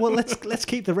 absolutely. Well, let's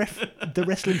keep the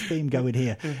wrestling theme going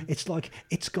here. It's like,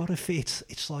 it's got to fit.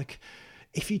 It's like,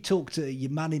 if you talk to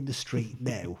your man in the street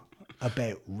now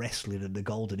about wrestling and the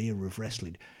golden era of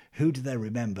wrestling, who do they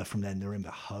remember from then? They remember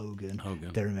Hogan.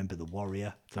 They remember the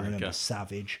Warrior. They remember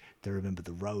Savage. They remember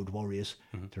the Road Warriors.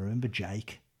 They remember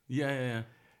Jake. Yeah.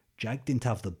 Jake didn't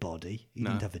have the body. He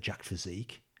didn't have the Jack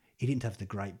physique. He didn't have the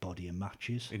great body and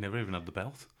matches. He never even had the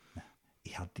belt.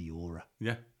 He had the aura.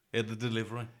 Yeah, he had the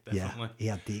delivery, definitely. Yeah, he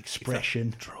had the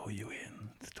expression. Draw you in,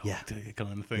 to talk Yeah. to you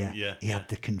kind of thing. Yeah, he had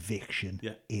the conviction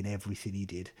Yeah. in everything he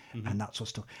did, and that's what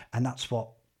stuck. And that's what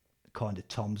kind of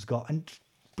Tom's got. And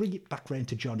bring it back round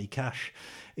to Johnny Cash.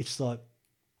 It's like,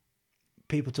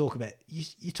 people talk about,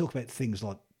 you talk about things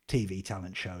like TV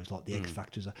talent shows like the X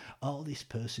Factors. Oh, this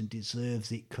person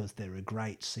deserves it because they're a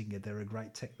great singer, they're a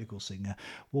great technical singer.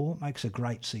 Well, what makes a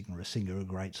great singer of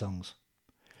great songs?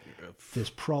 There's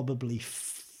probably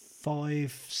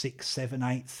 5, 6, 7,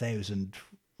 8,000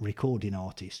 recording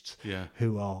artists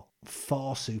who are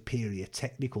far superior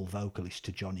technical vocalists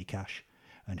to Johnny Cash.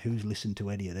 And who's listened to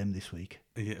any of them this week?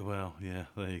 Yeah, well, yeah,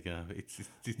 there you go. It's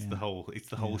the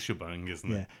whole shebang, isn't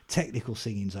it? Yeah, technical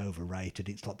singing's overrated.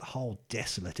 It's like the whole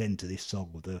desolate end to this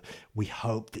song with the "We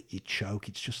hope that you choke."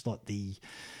 It's just like the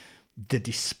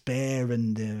despair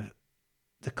and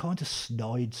the kind of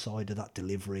snide side of that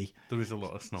delivery. There is a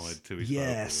lot of snide to his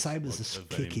vocals, same as the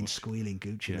kicking, squealing,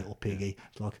 Gucci little piggy.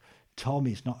 It's like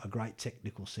Tommy's not a great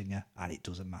technical singer, and it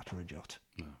doesn't matter a jot.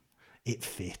 No, it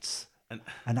fits, and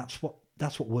that's what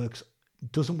works.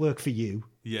 Doesn't work for you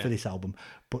for this album,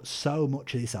 but so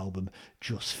much of this album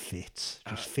just fits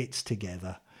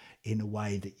together in a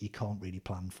way that you can't really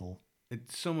plan for.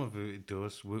 Some of it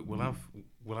does. We'll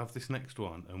have this next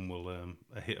one, and we'll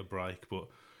hit a break. But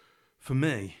for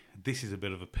me, this is a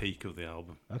bit of a peak of the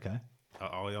album. Okay,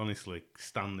 I honestly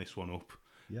stand this one up.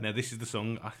 Yeah. Now, this is the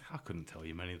song. I couldn't tell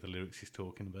you many of the lyrics he's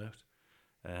talking about,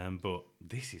 but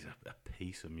this is a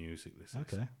piece of music. This is.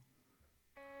 Okay.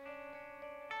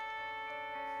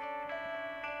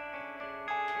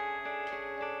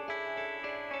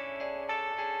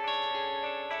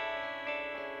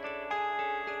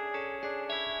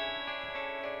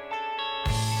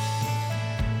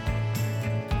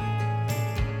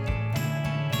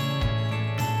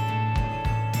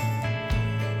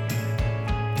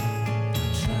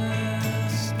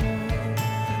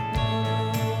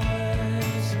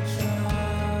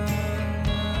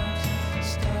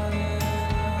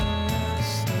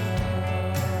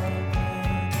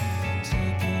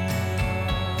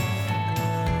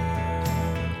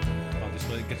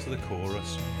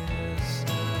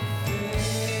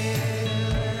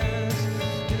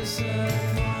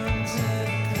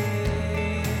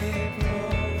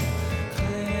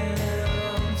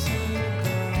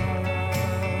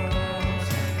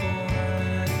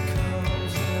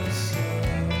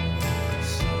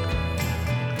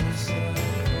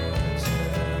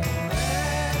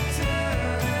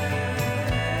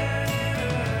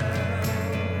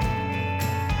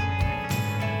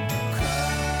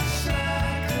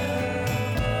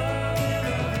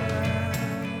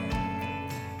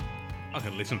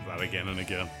 Listen to that again and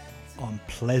again. I'm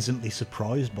pleasantly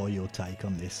surprised by your take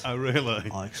on this. Oh, really?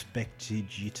 I expected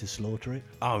you to slaughter it.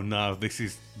 Oh, no, this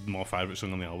is my favourite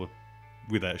song on the album,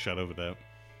 without a shadow of a doubt.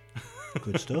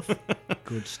 Good stuff.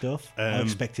 Good stuff. I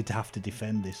expected to have to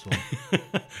defend this one.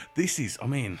 This is, I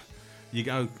mean, you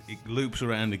go, it loops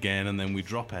around again, and then we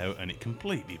drop out, and it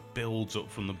completely builds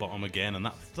up from the bottom again. And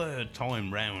that third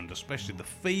time round, especially the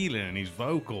feeling in his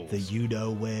vocals. The "You Know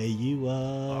Where You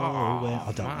Are."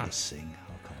 I don't want to sing.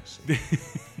 I can't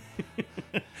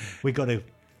sing. We got to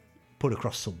put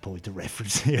across some point a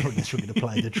reference here, unless we're going to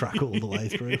play the track all the way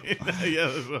through. Yeah,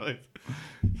 that's right.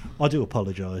 I do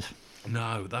apologise.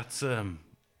 No, that's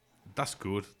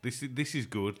good. This is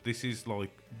good. This is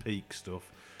like peak stuff.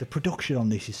 The production on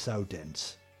this is so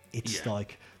dense. It's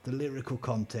like the lyrical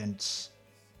content's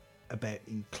about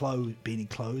being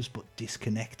enclosed but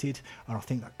disconnected, and I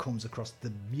think that comes across.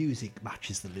 The music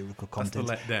matches the lyrical content.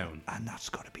 That's the letdown, and that's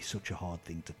got to be such a hard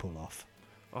thing to pull off.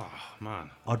 Oh man,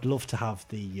 I'd love to have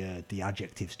the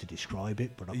adjectives to describe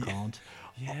it, but I can't.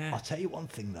 Yeah. I'll tell you one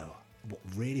thing though. What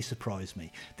really surprised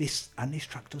me, this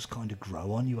track does kind of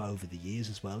grow on you over the years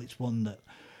as well. It's one that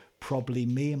probably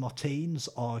me in my teens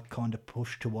I kind of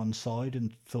pushed to one side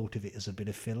and thought of it as a bit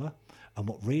of filler. And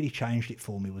what really changed it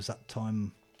for me was that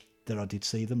time that I did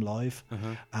see them live,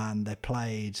 and they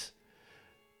played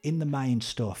in the main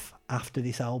stuff after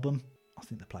this album. I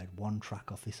think they played one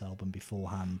track off this album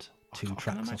beforehand, two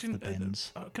tracks off the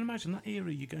Bends. I can imagine that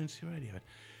era you going to see radio.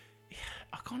 Yeah,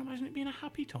 I can't imagine it being a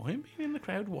happy time, being in the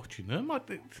crowd watching them.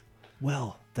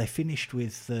 Well, they finished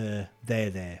with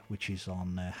There, which is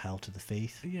on Hell to the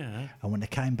Thief. Yeah. And when they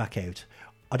came back out,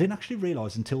 I didn't actually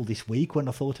realise until this week when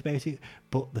I thought about it,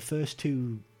 but the first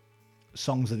two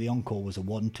songs of the encore was a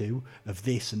 1-2 of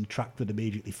this and the track that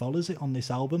immediately follows it on this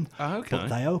album. Oh, okay. But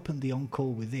they opened the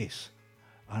encore with this,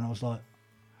 and I was like,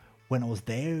 when I was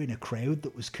there in a crowd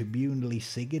that was communally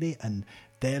singing it and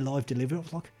their live delivery, I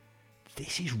was like,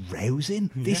 this is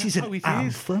rousing. This is an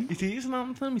anthem. It is an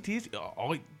anthem. It is.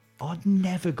 I'd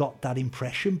never got that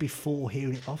impression before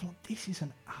hearing it. I was like, this is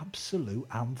an absolute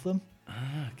anthem.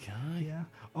 Okay. Yeah.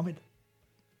 I mean,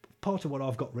 part of what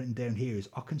I've got written down here is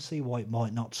I can see why it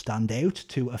might not stand out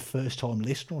to a first-time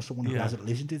listener or someone who Yeah. hasn't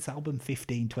listened to this album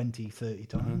 15, 20, 30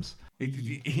 times.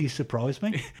 It- You surprise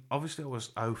me. Obviously, I was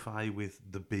au fait with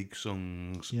the big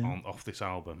songs Yeah. off this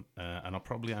album, and I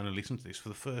probably only listened to this for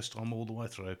the first time all the way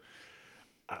through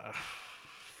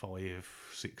 5,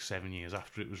 6, 7 years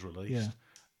after it was released. Yeah.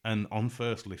 And on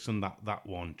first listen, that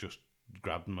one just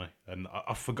grabbed me, and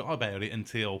I forgot about it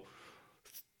until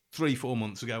 3-4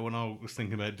 months ago when I was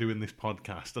thinking about doing this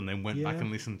podcast, and then went back Yeah.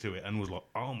 and listened to it and was like,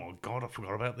 "Oh my god, I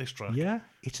forgot about this track." Yeah,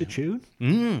 it's a tune.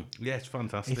 Yeah, it's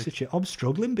fantastic. It's a tune. I'm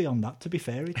struggling beyond that, to be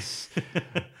fair. It's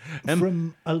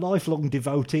from a lifelong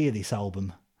devotee of this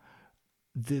album.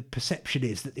 The perception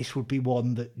is that this would be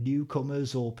one that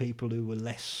newcomers or people who were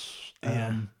less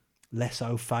less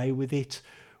au fait with it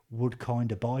would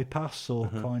kind of bypass or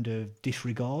kind of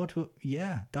disregard. But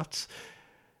yeah, that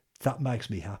makes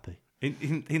me happy.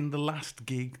 In the last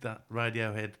gig that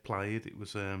Radiohead played, it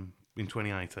was in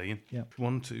 2018. Yeah.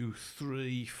 1, 2,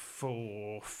 3,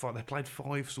 4, 5. They played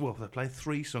 5. Well, they played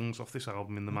 3 songs off this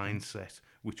album in the main set,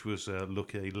 which was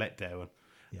Lucky, Let Down,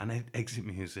 and Exit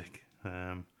Music.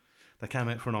 They came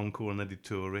out for an encore and they did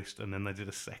Tourist, and then they did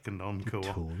a second encore.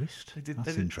 Tourist? They did, That's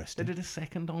they did, interesting. They did a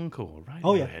second encore, Radiohead.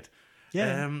 Oh, yeah.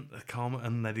 Yeah. Karma,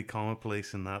 and they did Karma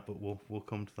Police and that, but we'll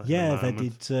come to that. Yeah, in a they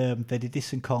moment. did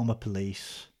this in Karma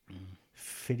Police.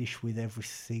 Finish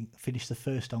the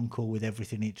first encore with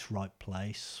Everything in Its Right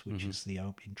Place, which is the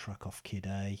opening track off Kid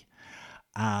A.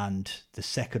 And the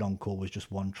second encore was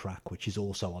just one track, which is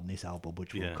also on this album,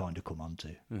 which we'll kind of come on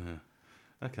to.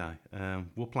 Okay,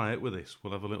 we'll play it with this.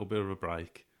 We'll have a little bit of a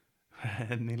break.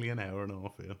 Nearly an hour and a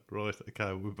half here. Right,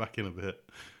 okay, we'll be back in a bit.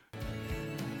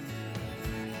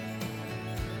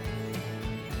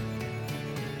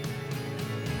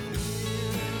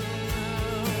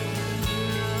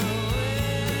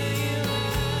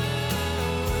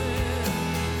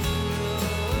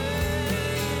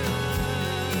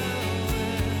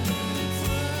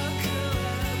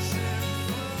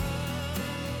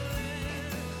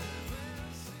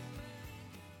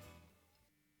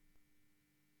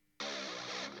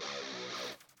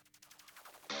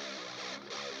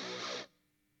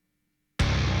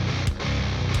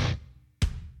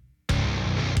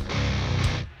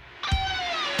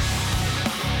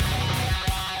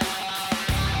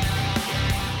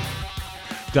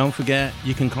 Don't forget,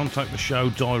 you can contact the show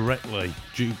directly,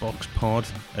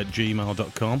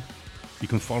 jukeboxpod@gmail.com. You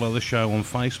can follow the show on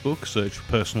Facebook, search for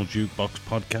Personal Jukebox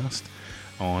Podcast.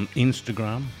 On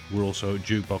Instagram, we're also at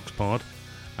Jukebox Pod.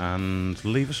 And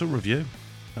leave us a review.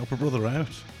 Help a brother out.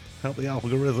 Help the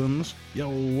algorithms.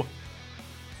 Yo!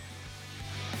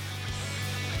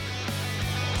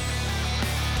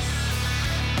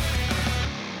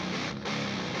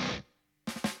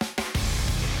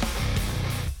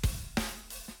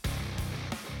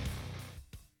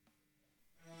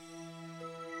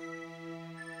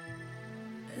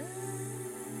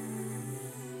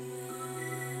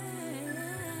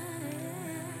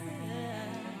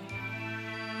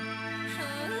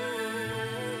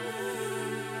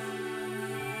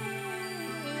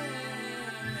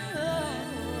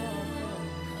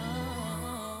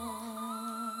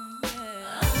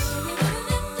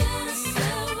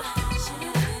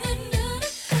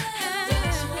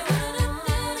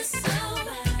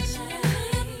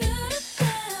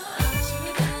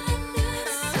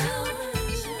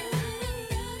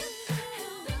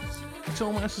 It's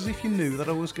almost as if you knew that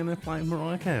I was going to play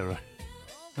Mariah Carey.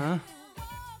 Huh?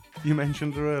 You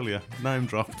mentioned her earlier. Name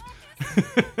dropped.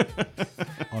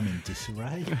 I'm in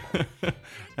disarray.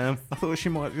 I thought she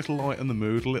might just lighten the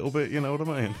mood a little bit, you know what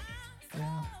I mean?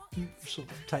 Yeah, you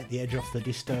sort of take the edge off the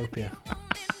dystopia.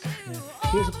 Yeah.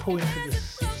 Here's a point for the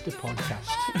sister podcast.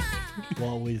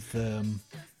 while we've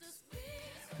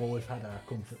had our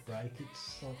comfort break,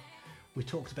 it's we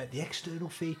talked about the external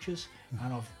features,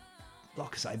 and I've,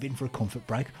 like I say, been for a comfort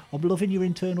break. I'm loving your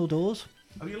internal doors.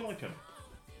 Oh, you like them?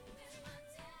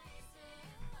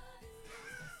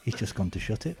 He's just gone to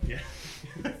shut it. Yeah.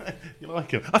 You like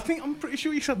them? I'm pretty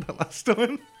sure you said that last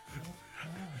time.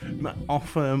 No,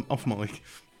 off mic.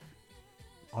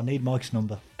 I need Mike's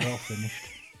number. Well finished.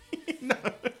 No.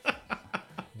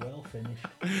 Well finished.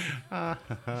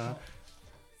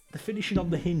 The finishing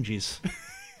on the hinges.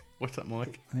 What's that,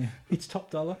 Mike? Yeah. It's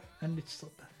top dollar, and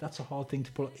that's a hard thing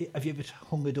to pull. Have you ever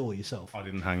hung a door yourself? I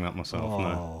didn't hang that myself,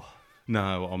 no.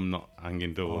 No, I'm not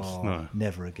hanging doors, no.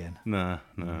 Never again. No.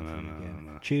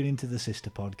 Tune into the sister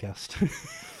podcast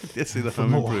Yes, see the for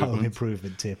home more home improvement.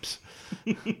 improvement tips.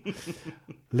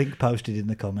 Link posted in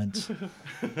the comments.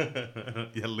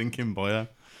 Yeah, link in bio.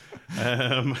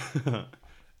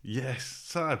 Yes,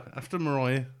 so after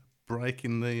Mariah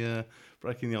breaking the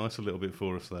ice a little bit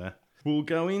for us there. We'll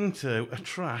go into a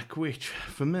track which,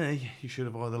 for me, you should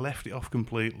have either left it off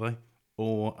completely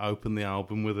or opened the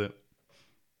album with it.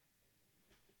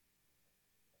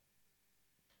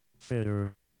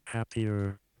 Better,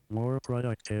 happier, more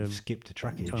productive, Skipped a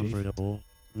track here, Chief. comfortable,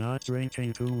 not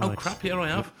drinking too much. Oh crap! Here I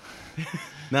have.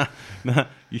 nah.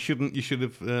 You shouldn't. You should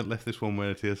have left this one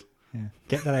where it is. Yeah.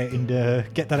 Get that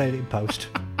out in post,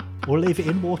 or leave it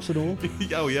in, warts and all.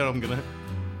 Oh yeah, I'm gonna.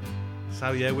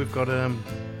 So yeah, we've got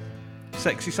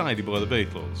 "Sexy Sadie" by the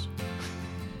Beatles.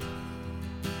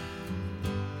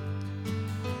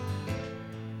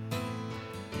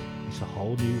 It's a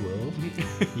whole new world.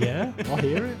 Yeah, I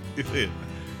hear it. Is it?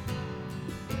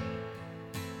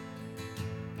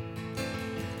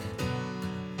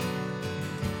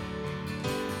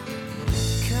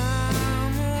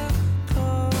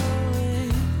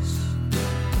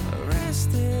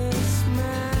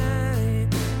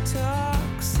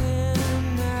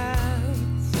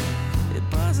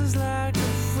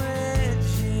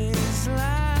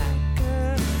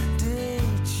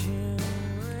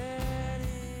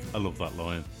 I love that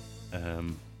line.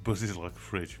 Buzzes like a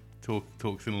fridge.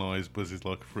 Talks and lies, buzzes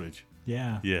like a fridge.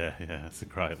 Yeah. Yeah, that's a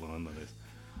great line, that is.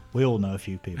 We all know a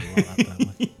few people like that,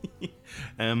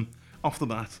 don't we? Off the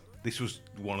bat, this was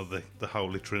one of the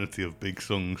holy trinity of big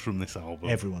songs from this album.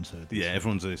 Everyone's heard this. Yeah,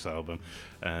 everyone's heard this album.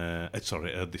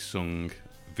 Heard this song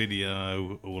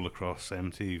video all across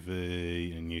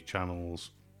MTV and new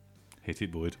channels. Hit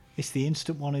it, Boyd. It's the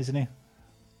instant one, isn't it?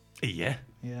 Yeah.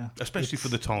 Yeah. Especially for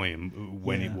the time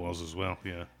when it Yeah. was as well,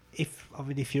 yeah.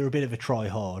 If you're a bit of a try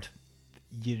hard,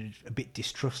 you're a bit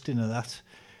distrusting of that.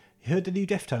 You heard the new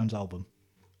Deftones album?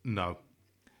 No.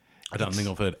 I don't think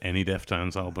I've heard any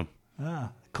Deftones album. It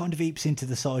kind of eeps into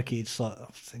the psyche. It's like, I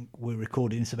think we're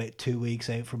recording this about 2 weeks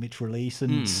out from its release,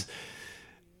 and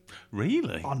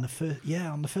Really? on the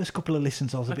first couple of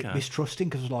listens, I was a bit Okay. mistrusting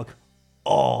because I was like,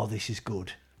 "Oh, this is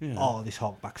good. Yeah. Oh, this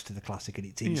harkbacks to the classic, and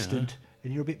it's instant."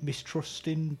 And you're a bit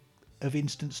mistrusting of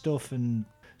instant stuff, and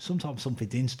sometimes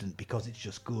something's instant because it's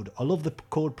just good. I love the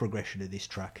chord progression of this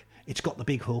track. It's got the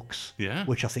big hooks, Yeah.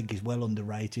 which I think is well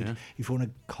underrated. Yeah. If you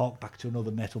want to hark back to another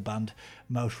metal band,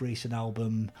 most recent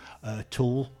album,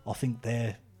 Tool, I think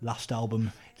their last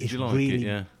album is you like it? really,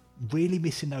 Yeah. really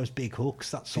missing those big hooks.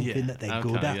 That's something Yeah. that they're Okay.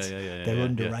 good at. Yeah, They're yeah.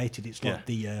 underrated. It's like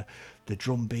the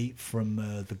drum beat from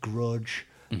The Grudge,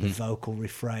 Mm-hmm. the vocal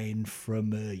refrain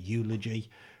from Eulogy.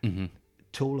 Mm-hmm.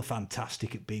 Tool are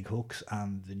fantastic at big hooks,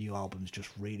 and the new album's just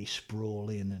really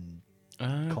sprawling and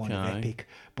kind of Okay. epic.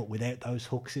 But without those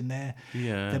hooks in there,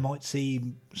 Yeah. they might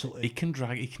seem sort of It can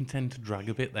tend to drag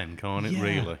a bit then, can't it,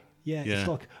 really? Yeah, it's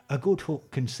like a good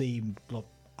hook can seem like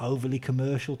overly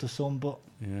commercial to some, but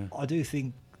Yeah. I do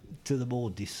think to the more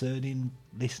discerning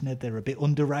listener, they're a bit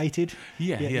underrated.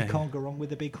 Yeah, You yeah. can't go wrong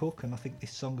with a big hook, and I think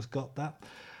this song's got that.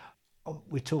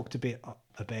 We talked a bit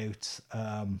about,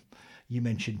 you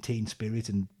mentioned Teen Spirit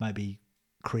and maybe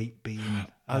Creep being...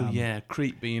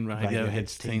 Creep being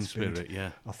Radiohead's Teen Spirit,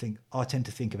 yeah. I tend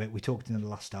to think about, we talked in the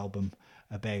last album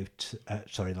about,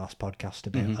 the last podcast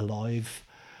about Alive.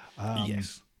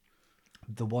 Yes.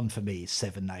 The one for me is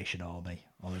Seven Nation Army.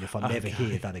 I mean, if I never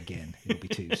hear that again, it'll be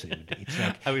too soon. It's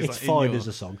like, I was it's like, in fine your- as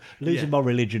a song. Losing Yeah. My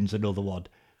Religion's another one.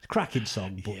 It's a cracking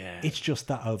song, but Yeah. it's just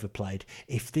that overplayed.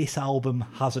 If this album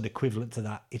has an equivalent to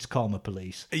that, it's Karma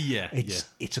Police. Yeah,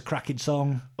 It's a cracking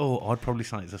song. Oh, I'd probably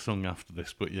say it's a song after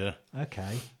this, but yeah.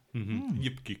 Okay.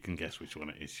 You can guess which one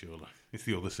it is, surely. It's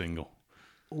the other single.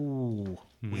 Ooh,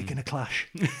 we're gonna clash.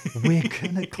 We're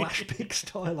gonna clash big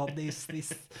style on this.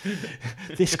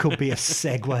 This could be a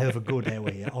segue of a good hour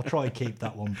here. I'll try and keep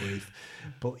that one brief.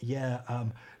 But yeah,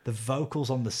 the vocals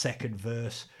on the second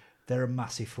verse, they're a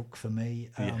massive hook for me.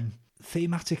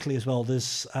 Thematically as well,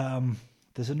 there's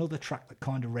another track that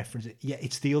kind of references it. Yeah,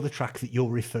 it's the other track that you're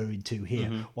referring to here.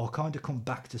 Well, I'll kind of come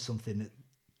back to something that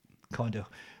kind of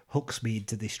hooks me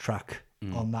into this track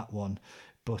on that one.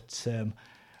 But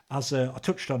as I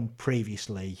touched on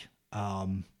previously,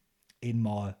 in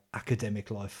my academic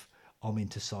life, I'm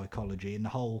into psychology, and the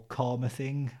whole karma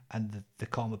thing and the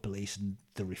Karma Police and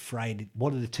the refrain,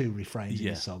 one of the two refrains in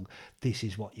the song, this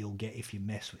is what you'll get if you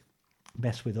mess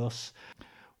with us.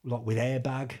 Like with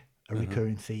Airbag, a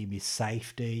recurring theme is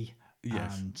safety,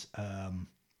 and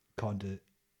kind of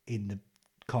in the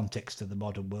context of the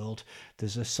modern world,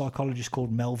 there's a psychologist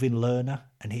called Melvin Lerner,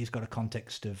 and he's got a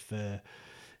concept,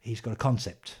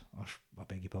 I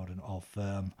beg your pardon, of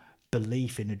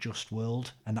belief in a just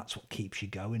world, and that's what keeps you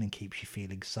going and keeps you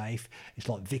feeling safe. It's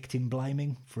like victim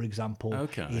blaming, for example.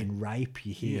 Okay. In rape,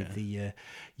 you hear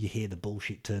Yeah. the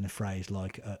bullshit turn of phrase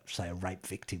like, say, a rape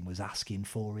victim was asking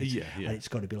for it, Yeah, yeah. and it's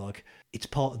got to be like, it's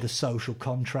part of the social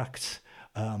contract.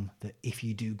 That if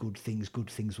you do good things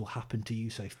will happen to you.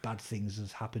 So if bad things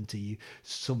has happened to you,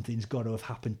 something's got to have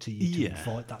happened to you to Yeah.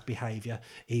 invite that behaviour,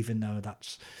 even though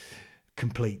that's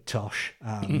complete tosh,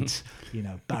 and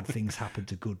bad things happen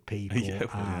to good people, Yeah, well,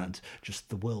 yeah. and just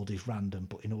the world is random.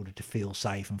 But in order to feel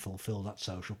safe and fulfil that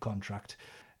social contract,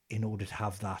 in order to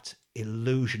have that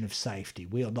illusion of safety,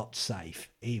 we are not safe.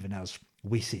 Even as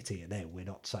we sit here now, we're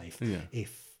not safe. Yeah.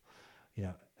 If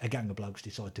a gang of blokes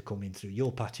decide to come in through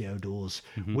your patio doors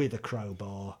Mm-hmm. with a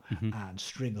crowbar and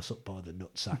string us up by the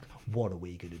nutsack, what are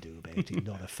we going to do about it?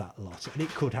 Not a fat lot. And it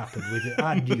could happen with it,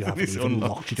 and you haven't It's even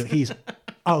unlocked. locked it. He's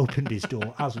opened his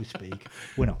door as we speak.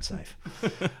 We're not safe.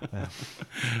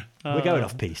 We're going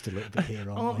off piste a little bit here,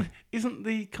 aren't we? Isn't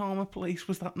the Karma Police,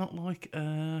 was that not like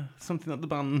something that the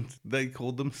band, they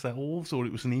called themselves, or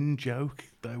it was an in-joke?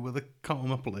 They were the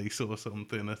Karma Police or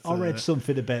something. I read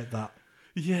something about that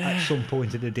Yeah. at some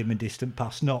point in a dim and distant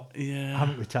past. I Yeah.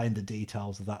 haven't retained the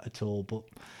details of that at all, but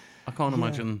I can't yeah,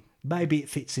 imagine. maybe it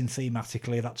fits in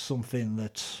thematically. That's something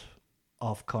that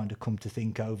I've kind of come to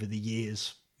think over the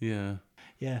years. Yeah.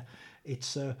 Yeah,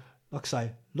 it's like I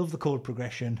say, love the chord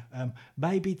progression.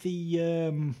 Maybe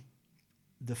the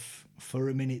for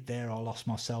a minute there, I lost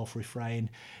myself refrain.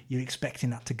 You're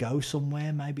expecting that to go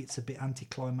somewhere. Maybe it's a bit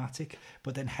anticlimactic,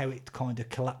 but then how it kind of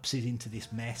collapses into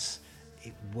this mess,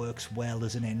 it works well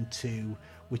as an end to.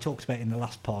 We talked about in the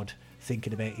last pod,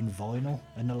 thinking about in vinyl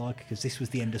and the like, because this was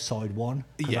the end of side one.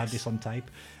 'Cause I had Yes. this on tape.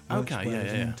 Works Okay, well yeah,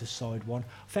 as an yeah. end to side one.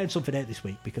 I found something out this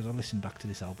week because I listened back to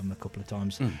this album a couple of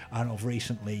times, Hmm. and I've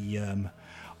recently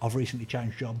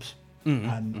changed jobs.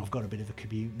 And I've got a bit of a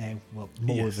commute now, well,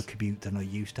 more Hmm, Yes. of a commute than I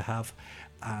used to have.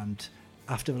 And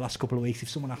after the last couple of weeks, if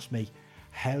someone asks me,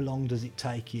 how long does it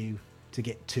take you to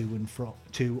get to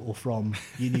or from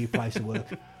your new place of work?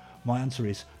 My answer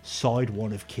is side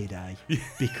one of Kid A.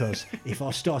 Because if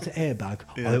I start at Airbag,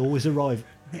 I always arrive,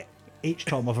 each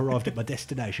time I've arrived at my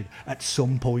destination, at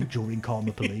some point during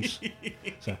Karma Police.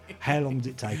 So how long does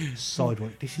it take? Side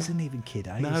one. This isn't even Kid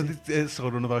A, No, is it? it's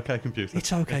sort of OK Computer.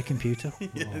 It's okay, computer.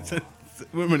 Yeah,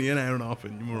 we're only an hour and a half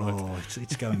in, you're right. Oh,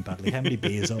 it's going badly. How many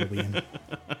beers are we in?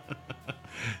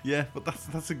 Yeah, but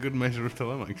that's a good measure of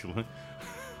time, actually.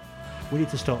 We need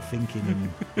to start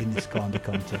thinking in this kind of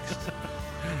context.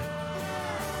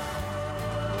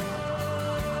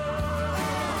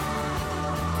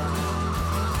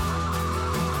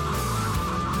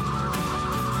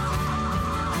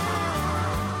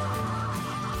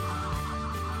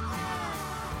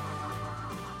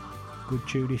 Good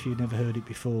tune if you've never heard it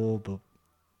before, but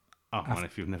Oh, man,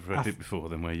 if you've never heard it before,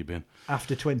 then where you been?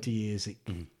 after 20 years, it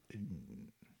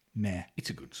meh. It's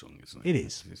a good song, isn't it? It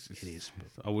is. It's- It is.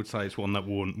 I would say it's one that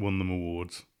won them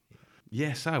awards.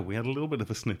 Yeah, so we had a little bit of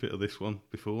a snippet of this one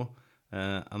before,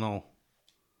 and I'll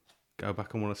go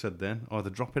back on what I said then. Either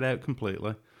drop it out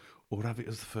completely, or have it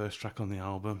as the first track on the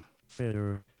album.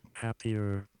 Fitter,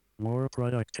 happier, more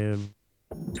productive,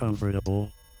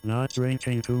 comfortable, not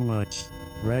drinking too much,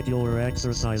 regular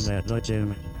exercise at the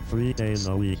gym, 3 days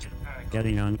a week,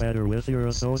 getting on better with your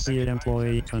associate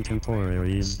employee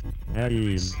contemporaries, at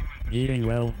ease, eating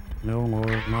well, no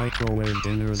more microwave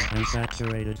dinners and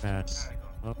saturated fats,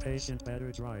 a patient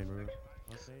better driver.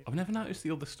 a safe- I've never noticed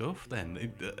the other stuff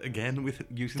then, again, with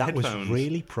using That was headphones.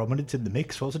 really prominent in the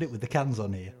mix, wasn't it, with the cans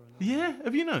on here? Yeah,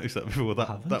 have you noticed that before,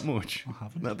 haven't. that much? I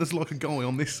haven't. No, there's like a guy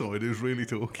on this side who's really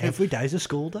talking. Every day's a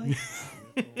school day.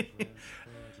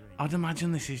 I'd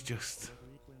imagine this is just...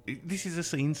 This is a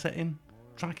scene-setting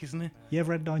track, isn't it? You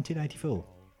ever read 1984?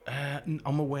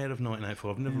 I'm aware of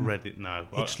 1984. I've never read it, no.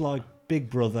 It's like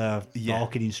Big Brother Yeah.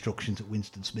 barking instructions at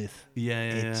Winston Smith.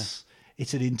 Yeah.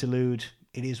 It's an interlude.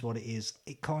 It is what it is.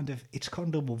 It's kind of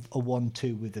a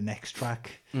 1-2 with the next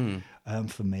track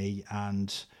for me,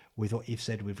 and with what you've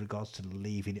said with regards to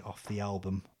leaving it off the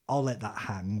album, I'll let that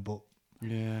hang. But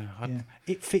Yeah, yeah,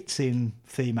 it fits in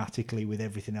thematically with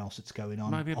everything else that's going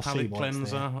on. maybe a I'll see palate why it's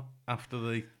there. cleanser after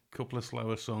the couple of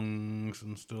slower songs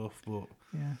and stuff, but...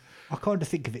 Yeah, I kind of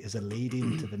think of it as a lead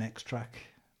in to the next track.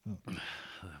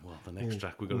 Well, the next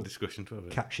track, we've got a we'll discussion to have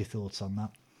it. Catch your thoughts on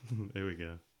that. Here we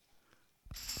go.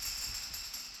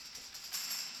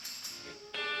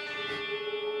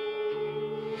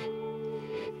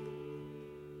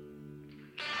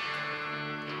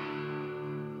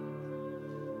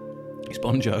 It's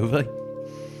Bon Jovi.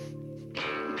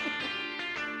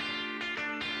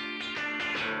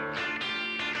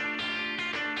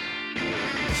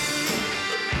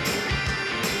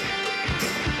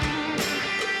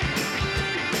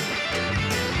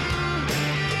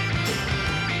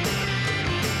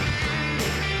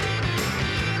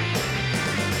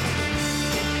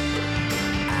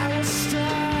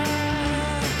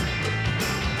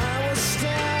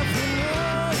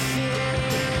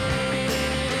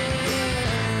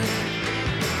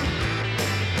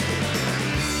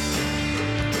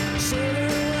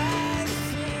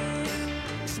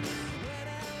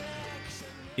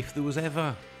 if there was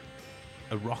ever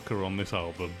a rocker on this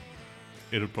album,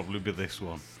 it would probably be this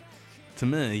one. To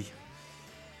me,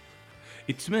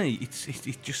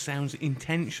 it just sounds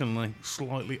intentionally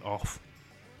slightly off.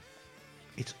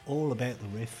 It's all about the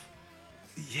riff.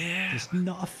 Yeah, There's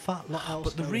not a fat lot else.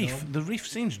 but the going riff, on. the riff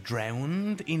seems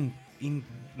drowned in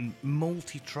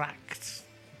multi-tracked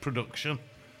production.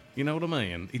 You know what I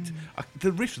mean?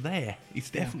 The riff's there. It's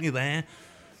definitely there,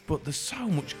 but there's so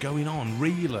much going on,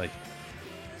 really.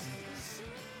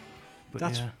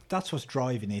 But That's what's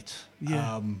driving it.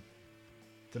 Yeah.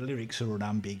 The lyrics are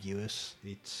unambiguous.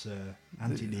 It's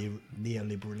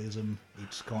anti-neoliberalism.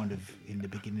 It's kind of in the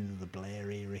beginning of the Blair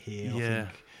era here. Yeah. I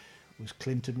think. Was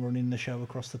Clinton running the show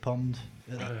across the pond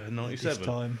at 97. this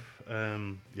time?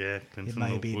 Yeah, It Clinton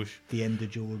may or be Bush. the end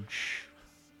of George.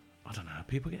 I don't know.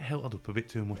 People get held up a bit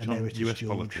too much on Emeritus US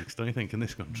George. politics, don't you think, in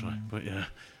this country? But yeah.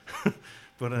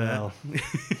 But Well,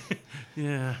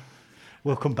 yeah.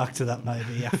 we'll come back to that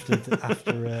maybe after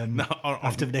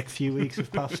the next few weeks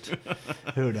have passed.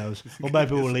 Who knows? Or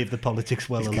maybe we'll leave the politics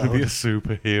well He's going to be a alone.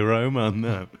 superhero, man,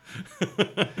 now.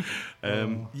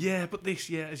 Yeah, but this,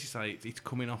 as you say, it's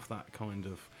coming off that kind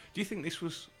of... Do you think this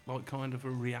was like kind of a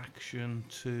reaction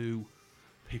to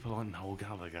people like Noel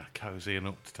Gallagher cozying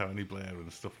up to Tony Blair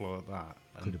and stuff like that?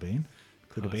 Could have been.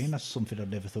 Could have been. That's something I'd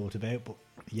never thought about. But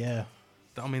yeah,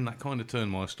 I mean, that kind of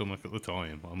turned my stomach at the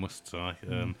time, I must say.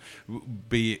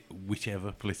 Be it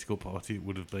whichever political party it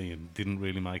would have been, didn't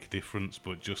really make a difference,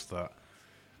 but just that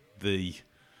the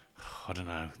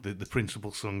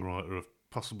principal songwriter of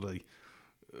possibly,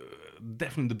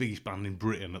 definitely the biggest band in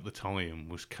Britain at the time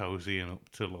was cozying up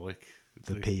to, like...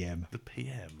 the PM. The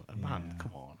PM. Man,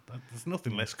 come on. There's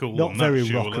nothing less cool Not than very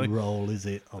that, rock surely. and roll, is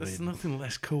it? There's nothing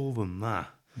less cool than that.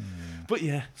 But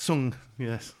yeah, sung,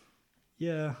 yes.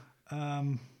 Yeah.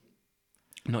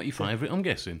 Not your favourite, I'm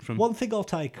guessing. From One thing I'll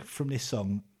take from this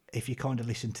song, if you kind of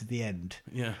listen to the end,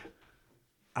 Yeah.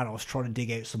 and I was trying to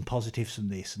dig out some positives from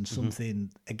this and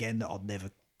something, again, that I'd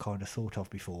never kind of thought of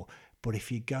before. But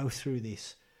if you go through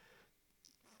this,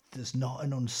 there's not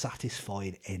an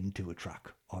unsatisfied end to a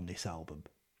track on this album.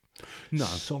 No.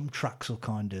 Some tracks will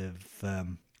kind of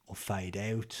will fade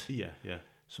out. Yeah.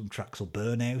 Some tracks will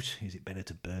burn out. Is it better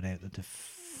to burn out than to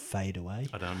fade away?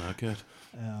 I don't know, good.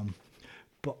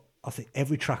 But I think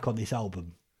every track on this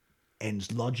album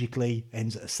ends logically,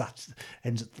 ends at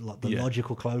like the Yeah.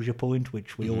 logical closure point,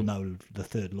 which we all know the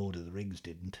third Lord of the Rings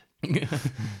didn't.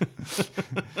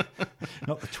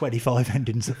 Not the 25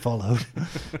 endings that followed.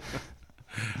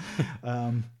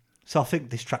 So I think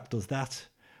this track does that.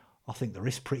 I think the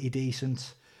riff's pretty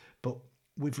decent. But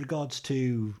with regards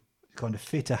to kind of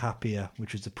Fitter Happier,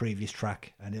 which was the previous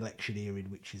track, and Electioneering,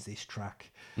 which is this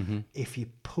track, if you're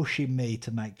pushing me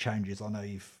to make changes, I know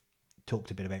you've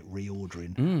talked a bit about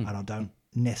reordering, and I don't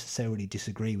necessarily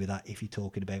disagree with that. If you're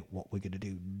talking about what we're going to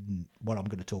do, what I'm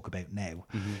going to talk about now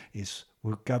is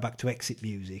we'll go back to Exit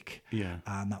Music,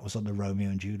 and that was on the Romeo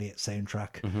and Juliet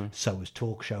soundtrack. So was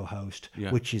Talk Show Host,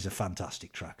 which is a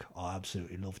fantastic track. I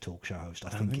absolutely love Talk Show Host. I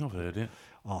think I've heard it.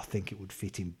 I think it would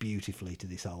fit in beautifully to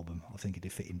this album. I think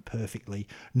it'd fit in perfectly.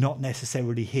 Not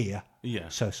necessarily here. Yeah.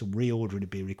 So some reordering would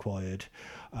be required.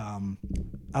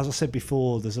 As I said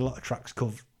before, there's a lot of tracks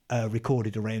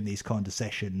recorded around these kind of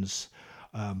sessions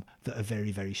that are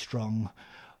very, very strong.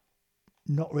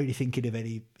 Not really thinking of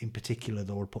any in particular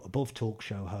that I would put above Talk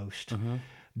Show Host.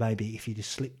 Maybe if you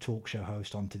just slip Talk Show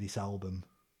Host onto this album,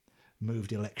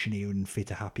 moved Electioneering and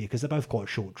Fitter Happier, because they're both quite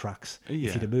short tracks. Yeah.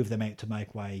 If you'd have moved them out to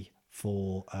make way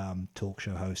for Talk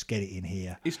Show Host, get it in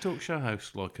here. Is Talk Show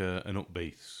House like an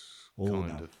upbeat kind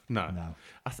no. of? No. No.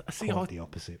 I see. Quite the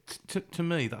opposite. To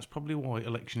me, that's probably why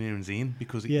Electioneering's in,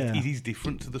 because Yeah. it is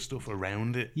different to the stuff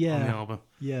around it on Yeah. the album.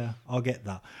 Yeah, I'll get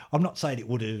that. I'm not saying it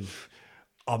would have.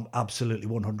 I'm absolutely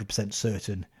 100%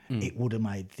 certain it would have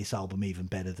made this album even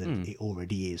better than it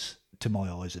already is to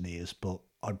my eyes and ears. But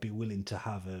I'd be willing to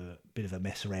have a bit of a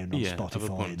mess around on Yeah, have a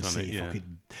Spotify punt and on see it, if yeah. I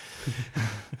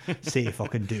can see if I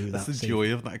can do that. That's the see,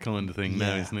 joy of that kind of thing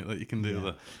now, Yeah. isn't it? That you can do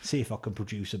that. see if I can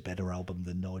produce a better album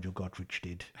than Nigel Godrich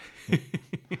did.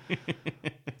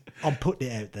 I'm putting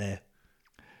it out there.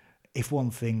 If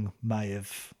one thing may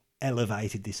have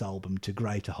elevated this album to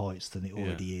greater heights than it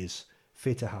already is,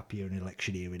 Fitter Happier and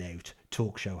Electioneering out,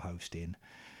 Talk Show Hosting,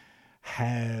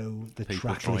 how the People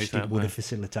track try it listing out would there. have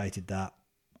facilitated that,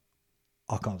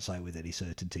 I can't say with any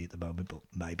certainty at the moment, but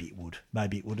maybe it would.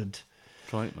 Maybe it wouldn't.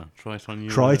 Try it, man. Try it on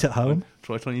your. Try it at home.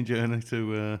 Try it on your journey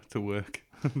to work.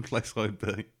 Place I'd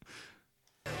be.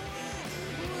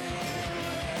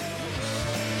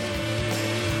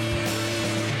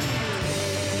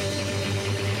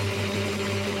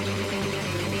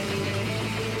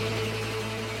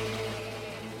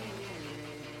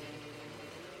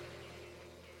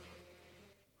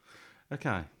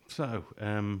 Okay, so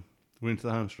we're into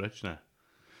the home stretch now.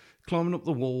 Climbing Up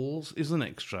the Walls is the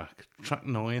next track, track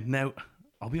 9. Now,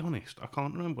 I'll be honest, I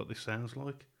can't remember what this sounds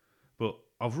like, but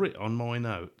I've written on my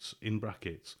notes in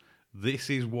brackets, this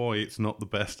is why it's not the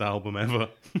best album ever.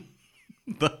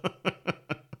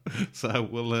 So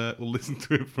we'll listen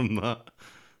to it from that.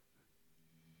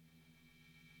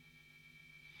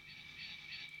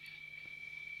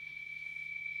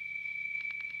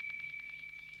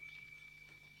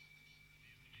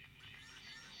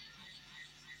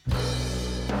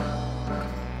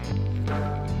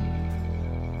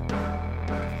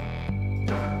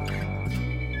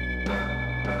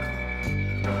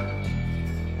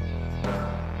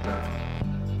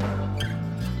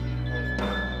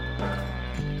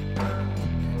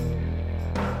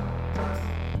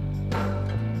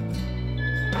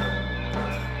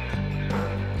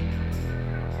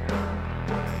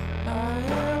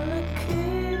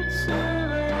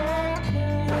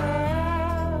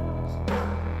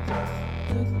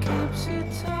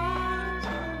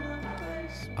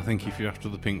 I think if you're after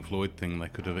the Pink Floyd thing, they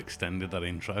could have extended that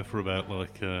intro for about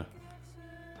like a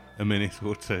minute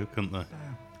or two, couldn't they?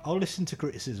 I'll listen to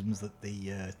criticisms that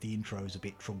the intro is a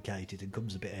bit truncated and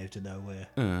comes a bit out of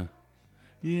nowhere.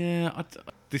 Yeah,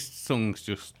 this song's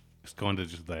it's kind of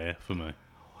just there for me.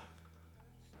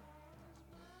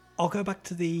 I'll go back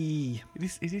to the...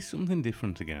 It is something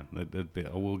different again. A bit,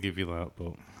 I will give you that,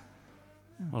 but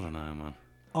I don't know, man.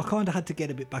 I kind of had to get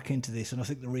a bit back into this, and I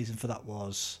think the reason for that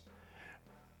was,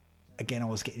 again, I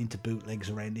was getting into bootlegs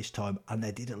around this time, and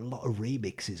they did a lot of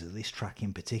remixes of this track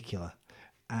in particular.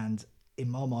 And in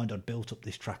my mind, I'd built up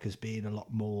this track as being a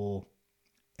lot more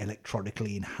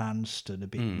electronically enhanced and a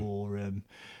bit more...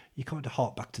 you kind of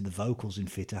hark back to the vocals in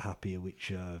Fitter Happier,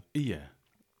 which... Yeah.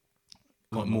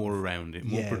 Like more around it,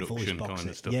 more voice production box kind it.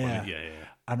 of stuff. Yeah. Yeah.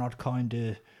 And I'd kind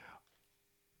of...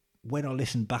 When I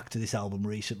listened back to this album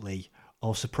recently, I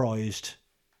was surprised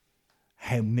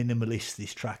how minimalist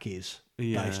this track is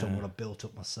based on what I've built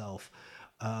up myself.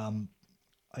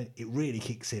 It really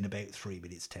kicks in about 3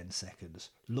 minutes, 10 seconds.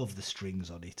 Love the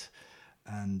strings on it.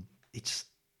 And it's...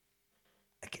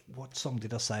 What song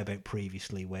did I say about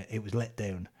previously where it was Let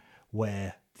Down,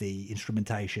 where the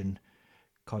instrumentation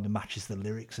kind of matches the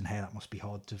lyrics and how that must be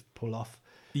hard to pull off?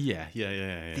 Yeah.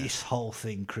 This whole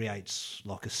thing creates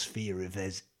like a sphere of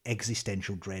there's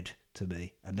existential dread to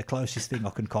me, and the closest thing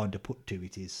I can kind of put to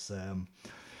it is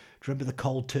do you remember the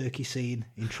cold turkey scene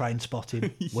in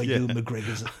Trainspotting where Ewan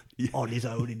McGregor's on his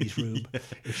own in his room?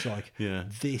 It's like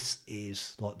this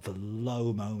is like the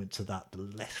low moments of that, the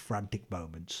less frantic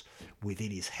moments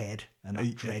within his head, and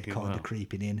that dread kind of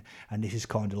creeping in, and this is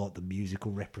kind of like the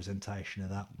musical representation of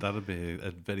that. That'd be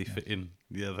a very fitting,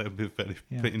 that'd be a very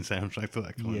fitting soundtrack to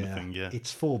that kind of thing. Yeah,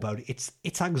 it's foreboding.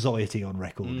 It's anxiety on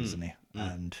record, isn't it?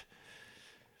 And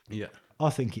I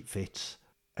think it fits.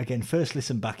 Again, first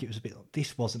listen back, it was a bit like,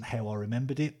 this wasn't how I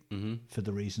remembered it for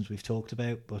the reasons we've talked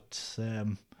about, but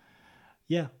I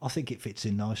think it fits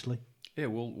in nicely. Yeah,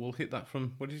 we'll hit that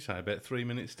from, what did you say, about 3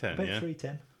 minutes 10? About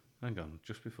 3:10. Hang on,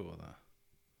 just before that.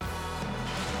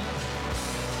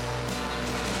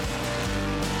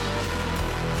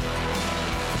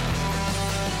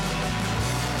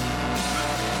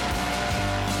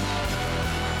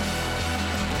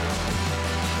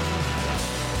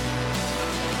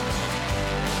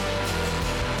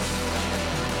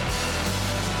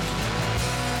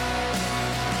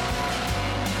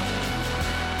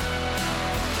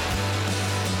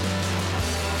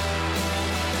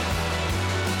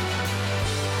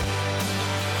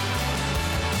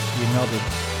 Nodded.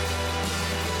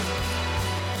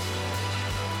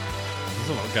 There's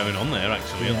a lot going on there,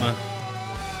 actually, isn't there?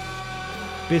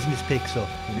 Business picks up.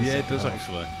 Yeah, it does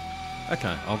actually.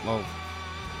 Okay, I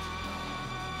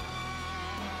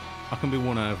can be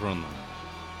won over on that.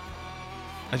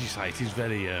 As you say, it is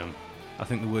very. I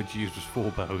think the word you used was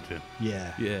foreboding.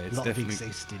 Yeah, it's a lot definitely of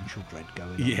existential dread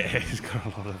going on. Yeah, it's got a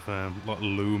lot of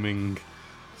looming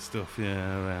stuff.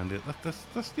 Yeah, around it. That's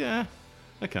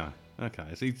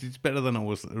Okay, so it's better than I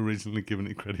was originally giving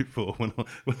it credit for when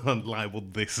I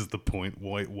labelled this as the point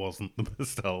why it wasn't the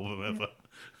best album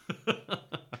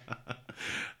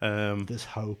ever. There's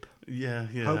hope. Yeah.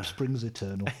 Hope springs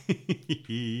eternal.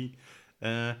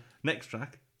 Next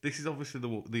track. This is obviously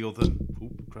the other. Oh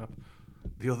crap!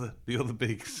 The other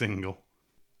big single.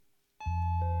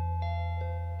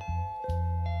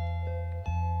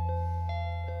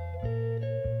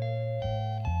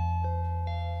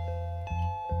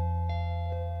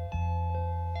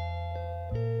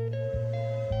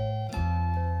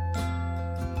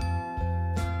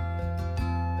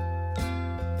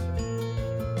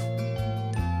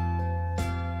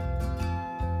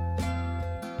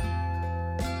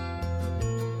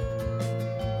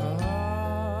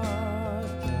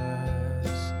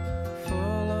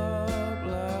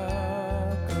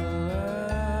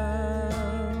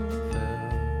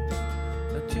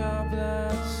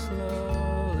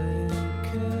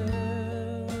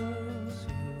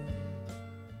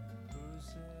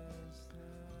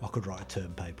 I could write a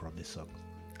term paper on this song.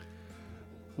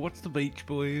 What's the Beach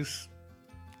Boys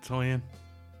tie-in?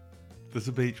 There's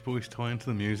a Beach Boys tie-in to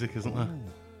the music, isn't there?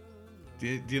 Do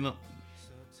you not?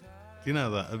 Do you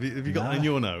know that? Have you got that in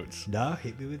No. your notes? No,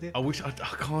 hit me with it. I wish I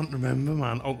can't remember,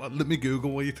 man. Let me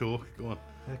Google while you talk. Go on.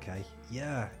 Okay,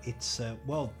 yeah, it's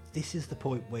well, this is the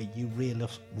point where you reel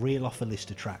off a list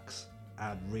of tracks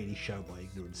and really show my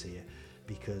ignorance here,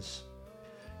 because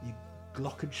you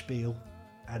glockenspiel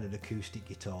and an acoustic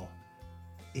guitar.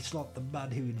 It's like the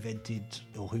man who invented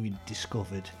or who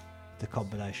discovered the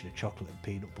combination of chocolate and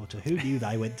peanut butter. Who knew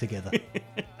they went together?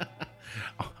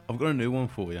 I've got a new one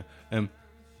for you.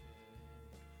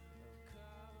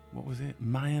 What was it?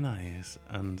 Mayonnaise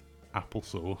and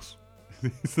applesauce.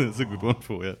 That's a good one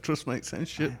for you. Trust me, it sounds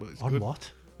shit, but it's On good.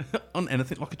 what? On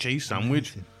anything, like a cheese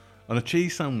sandwich. anything. On a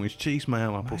cheese sandwich, cheese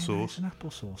mayo, Mayonnaise applesauce. and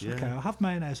applesauce. Yeah. Okay, I'll have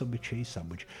mayonnaise on my cheese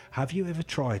sandwich. Have you ever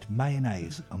tried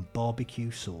mayonnaise and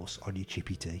barbecue sauce on your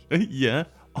chippy tea? Yeah.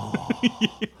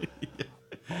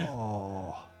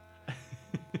 Oh.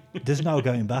 There's no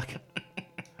going back.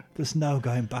 There's no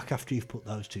going back after you've put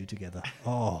those two together.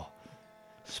 Oh,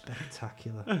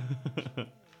 spectacular.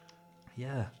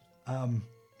 Yeah.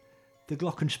 The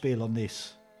glockenspiel on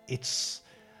this, it's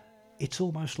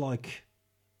almost like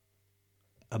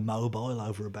a mobile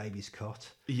over a baby's cot.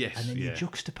 Yes, And then yeah. you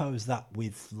juxtapose that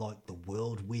with like the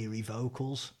world-weary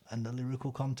vocals and the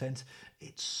lyrical content.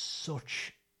 It's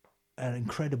such an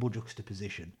incredible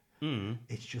juxtaposition.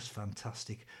 It's just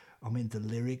fantastic. I mean, the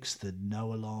lyrics, the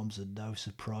no alarms and no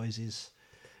surprises.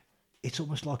 It's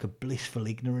almost like a blissful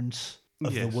ignorance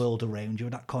of Yes. the world around you,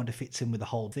 and that kind of fits in with the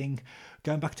whole thing.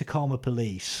 Going back to Karma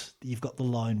Police, you've got the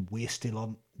line, "We're still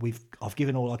on. I've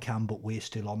given all I can, but we're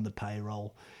still on the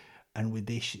payroll." And with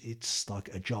this, it's like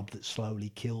a job that slowly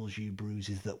kills you,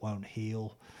 bruises that won't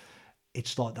heal.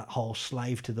 It's like that whole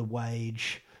slave to the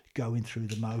wage, going through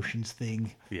the motions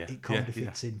thing. Yeah, It kind yeah, of yeah.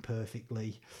 fits in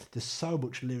perfectly. There's so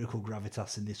much lyrical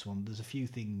gravitas in this one. There's a few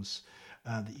things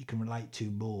that you can relate to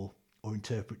more or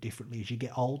interpret differently as you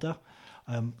get older.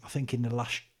 I think in the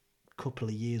last couple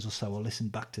of years or so, I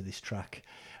listened back to this track,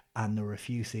 and there were a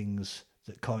few things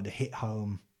that kind of hit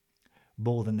home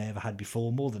more than they ever had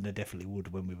before, more than they definitely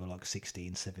would when we were like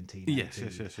 16, 17, 18. Yes.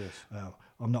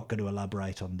 I'm not going to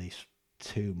elaborate on this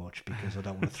too much because I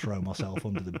don't want to throw myself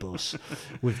under the bus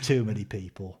with too many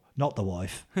people. Not the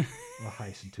wife, I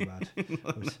hasten to add.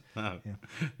 But, No. yeah.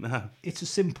 No. It's a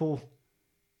simple,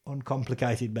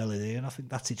 uncomplicated melody, and I think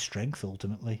that's its strength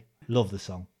ultimately. Love the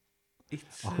song.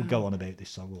 It's, I could go on about this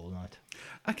song all night.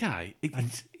 okay.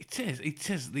 It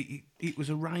says that it was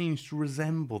arranged to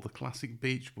resemble the classic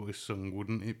Beach Boys song.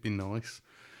 Wouldn't it be nice?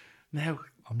 Now,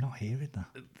 I'm not hearing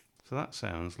that. so that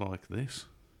sounds like this.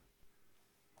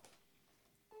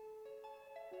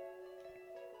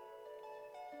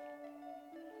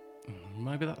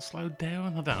 Maybe that slowed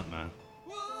down. I don't know.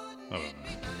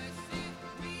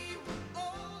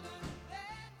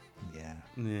 Yeah.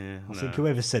 Yeah. I no. think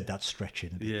whoever said that's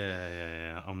stretching a bit.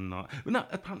 Yeah. I'm not. But no,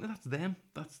 apparently that's them.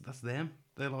 That's them.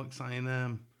 They're like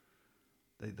saying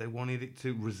they wanted it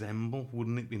to resemble.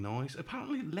 Wouldn't it be nice?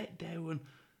 Apparently, Let Down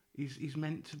is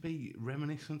meant to be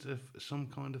reminiscent of some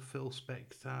kind of Phil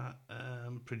Spector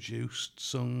produced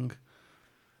song.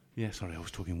 Yeah, sorry, I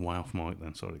was talking way off mic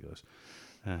then. Sorry, guys.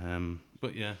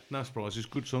 But yeah, no surprises.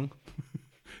 Good song.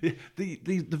 Yeah,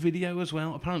 the video as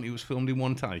well. Apparently, it was filmed in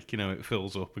one take. You know, it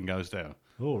fills up and goes down.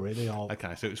 Oh, really?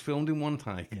 Okay, so it's filmed in one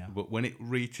take, Yeah. but when it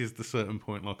reaches the certain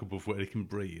point, like above where it can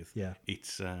breathe, Yeah.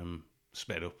 it's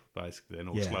sped up basically, and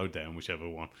or Yeah. slowed down, whichever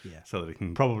one. Yeah. So that it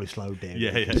can. Probably slowed down.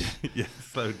 Yeah,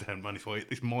 slowed down, man. If I hit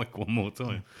this mic one more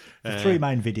time. The three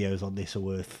main videos on this are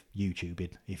worth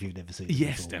YouTubing if you've never seen them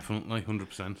Yes, before. definitely,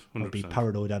 100%. It'd be 100%.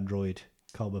 Paranoid Android,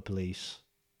 Karma Police,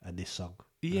 and this song.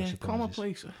 No Yeah, Karma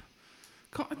surprises. Police.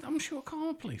 I'm sure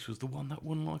Karma Police was the one that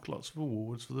won like lots of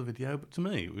awards for the video, but to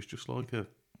me, it was just like a.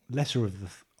 Lesser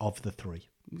of the three.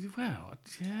 Well,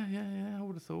 yeah, I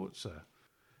would have thought so.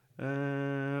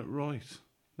 Right,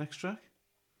 next track.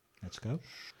 Let's go.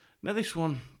 Now this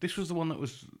was the one that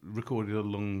was recorded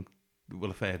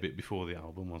a fair bit before the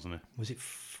album, wasn't it? Was it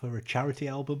for a charity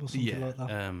album or something like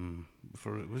that?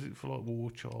 Was it for like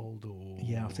War Child or?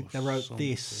 Yeah, I think they wrote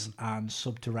this and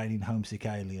Subterranean Homesick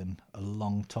Alien a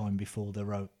long time before they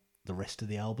wrote the rest of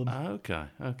the album. Okay.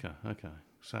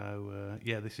 So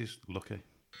yeah, this is Lucky.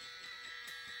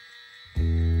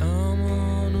 I'm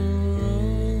on a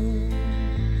roll.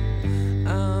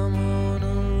 I'm on a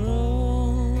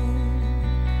roll.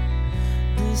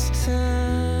 This time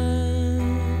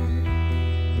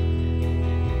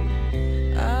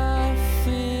I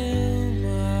feel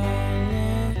my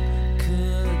luck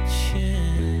could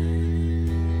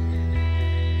change.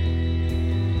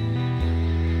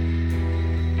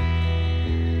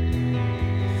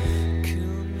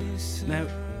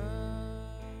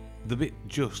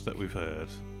 Just that we've heard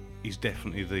is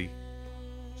definitely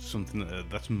something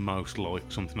that's most like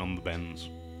something on the bends.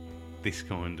 This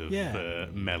kind of Yeah.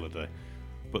 melody.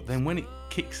 But then when it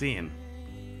kicks in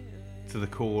to the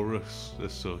chorus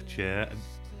as such, yeah,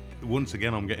 once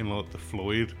again I'm getting like the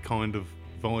Floyd kind of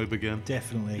vibe again.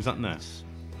 Definitely. Is that now? It's-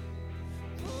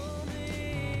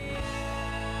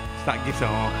 It's that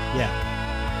guitar.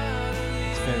 Yeah.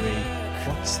 It's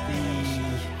very. What's the.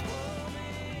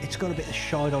 It's got a bit of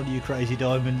Shine On You Crazy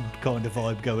Diamond kind of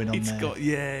vibe going on It's there. got,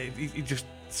 yeah, it just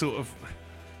sort of.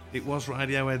 It was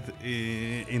Radiohead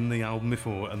in the album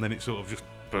before, and then it sort of just,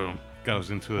 boom, goes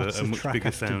into What's a the much track bigger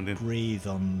after sounding. Breathe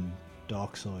on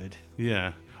Dark Side.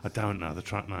 Yeah, I don't know the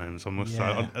track names, I must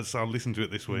Yeah. say. I'll listen to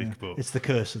it this week, Yeah. but. It's the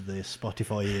curse of the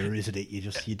Spotify era, isn't it?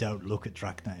 You don't look at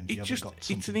track names. You haven't got It's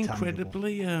something an tangible.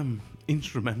 incredibly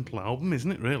instrumental album,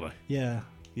 isn't it? Really? Yeah.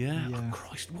 Yeah. Yeah. Oh,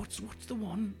 Christ, what's the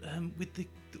one with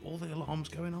all the alarms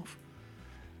going off?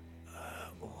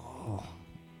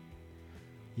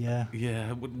 Yeah.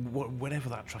 Yeah, whatever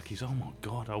that track is. Oh my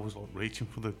God, I was like reaching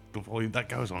for the volume. That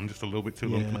goes on just a little bit too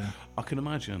long. Yeah. I can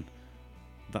imagine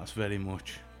that's very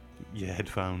much your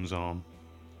headphones on,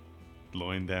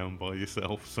 lying down by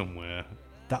yourself somewhere.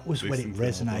 That was when it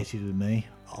Listen to the album. resonated with me.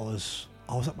 I was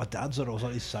at my dad's or I was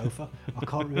on his sofa. I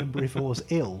can't remember if I was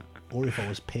ill or if I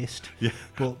was pissed. Yeah,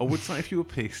 But I would say if you were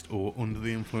pissed or under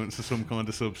the influence of some kind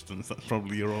of substance, that's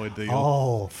probably your ideal.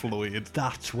 Oh, Floyd.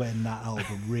 that's when that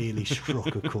album really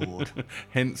struck a chord.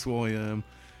 Hence why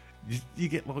you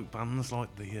get like bands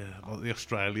like the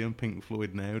Australian Pink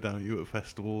Floyd now, don't you, at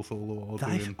festivals all the while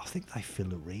doing. I think they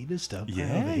fill arenas, don't they?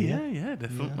 Yeah, over yeah, here? yeah,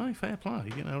 definitely. Fair play,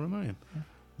 you know what I mean?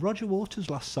 Roger Waters'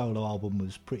 last solo album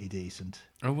was pretty decent.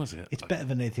 Oh, was it? It's better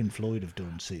than anything Floyd have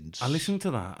done since. I listened to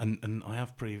that, and I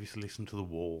have previously listened to The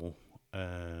Wall,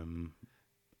 and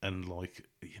like,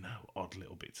 you know, odd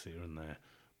little bits here and there.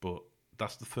 But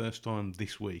that's the first time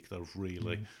this week that I've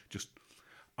really just.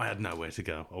 I had nowhere to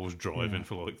go. I was driving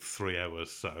for like 3 hours,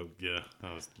 so yeah,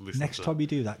 I was listening. Next time you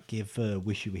do that, give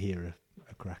Wish You Were Here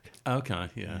a crack. Okay,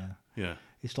 yeah.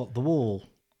 It's like The Wall,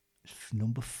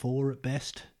 number 4 at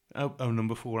best Oh,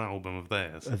 number 4 album of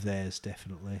theirs. of theirs,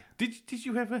 definitely. Did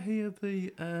you ever hear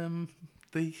the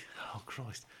oh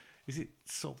Christ, is it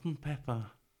Salt and Pepper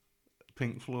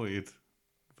Pink Floyd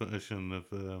version of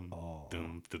dum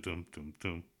dum dum dum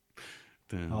dum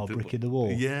Oh, Brick in the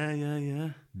Wall?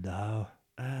 Yeah. No.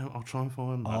 I'll try and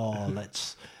find that. Oh,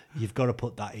 you've got to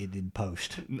put that in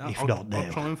post. No, if I'll, not now.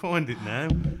 I'll try and find it now.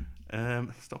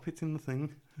 Stop hitting the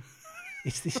thing.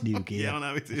 It's this new gear. Yeah, I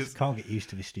know it is. Can't get used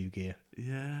to this new gear.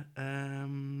 Yeah,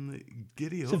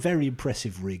 giddy It's up. a very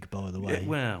impressive rig, by the way, Yeah,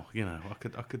 well, you know, I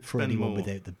could for spend anyone more.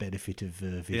 without the benefit of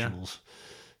visuals.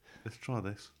 Let's try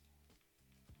this.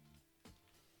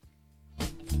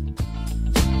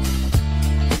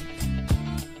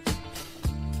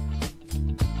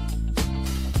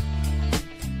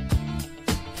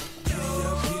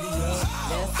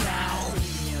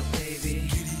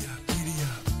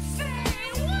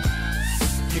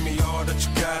 Give me all that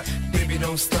you got, baby,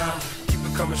 don't stop. Keep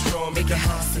it coming strong, make Make it it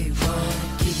hot. hot, say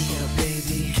one, giddy up,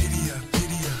 baby. Giddy up,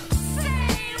 giddy up.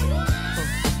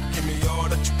 Give me all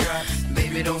that you got,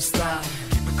 Baby, don't stop.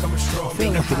 keep it coming strong. I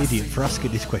feel like an idiot for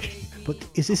asking this question, but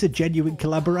is this a genuine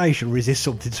collaboration or is this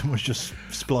something someone's just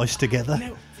spliced together?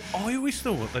 Now, I always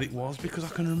thought that it was because I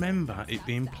can remember it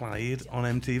being played on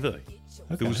MTV.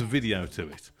 There was a video to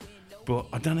it. But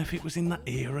I don't know if it was in that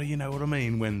era, you know what I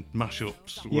mean, when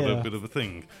mashups were Yeah. a bit of a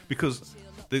thing. Because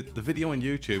the video on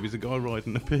YouTube is a guy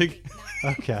riding a pig,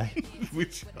 Okay.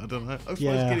 which, I don't know, I suppose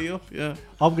Yeah. giddy up, yeah.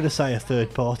 I'm going to say a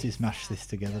third party's mashed this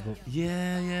together, but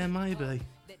Yeah, maybe.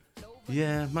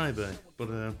 Yeah, maybe. But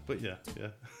yeah.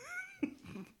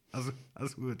 as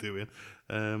we were doing.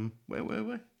 Where were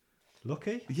we?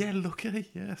 lucky. Yeah, lucky.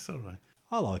 Yeah, sorry.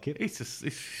 I like it. It's a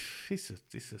 6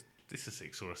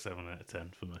 or a 7 out of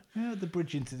 10 for me. Yeah, the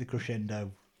bridge into the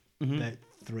crescendo, about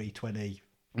 3:20,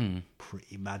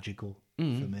 pretty magical for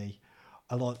me.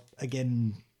 I like,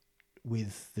 again,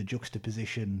 with the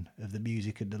juxtaposition of the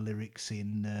music and the lyrics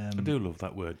in... I do love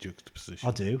that word, juxtaposition.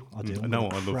 I do. I I'm know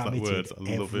gonna I love cram that it word. in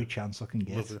I love every it. chance I can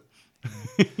get. Love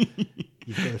it.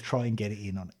 You've got to try and get it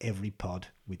in on every pod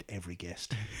with every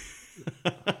guest.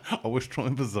 I was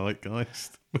trying for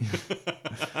Zeitgeist.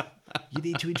 You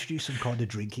need to introduce some kind of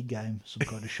drinking game, some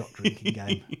kind of shot drinking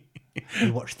game.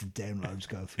 You watch the downloads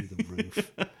go through the roof.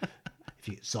 If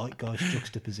you get Zeitgeist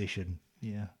juxtaposition,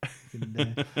 yeah. You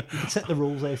can set the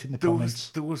rules out in the comments.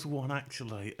 There was one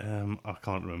actually. I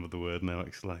can't remember the word now.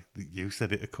 Actually, you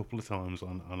said it a couple of times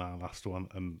on our last one,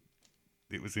 and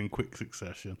It was in quick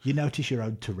succession. You notice your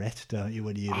own Tourette, don't you,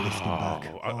 when you're listening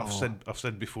back? I've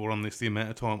said before on this the amount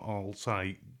of time I'll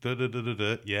say da da da da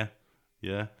da,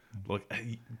 yeah, like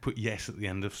put yes at the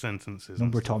end of sentences.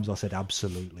 Number of times I said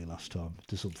absolutely last time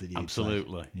to something you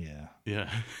Absolutely. Yeah, Yeah.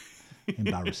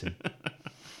 embarrassing.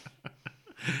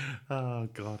 Oh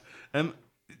God.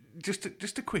 Just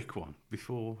a quick one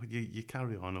before you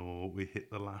carry on, or we hit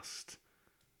the last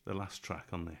track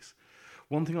on this.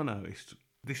 One thing I noticed,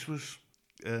 this was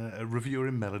a reviewer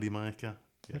in Melody Maker.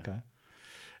 Yeah. Okay.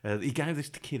 He gave this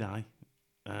to Kid A,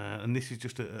 and this is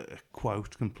just a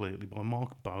quote completely by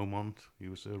Mark Beaumont. He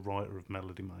was a writer of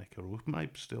Melody Maker, or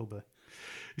maybe still be.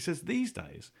 He says, these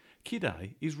days, Kid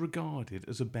A is regarded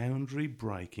as a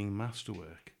boundary-breaking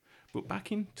masterwork, but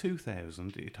back in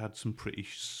 2000 it had some pretty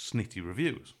snitty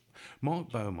reviews. Mark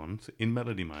Beaumont, in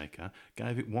Melody Maker,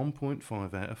 gave it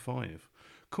 1.5 out of 5,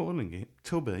 calling it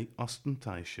to be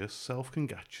ostentatious,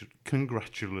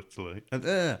 self-congratulatory,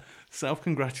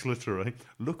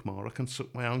 look, Mara, I can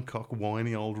suck my own cock,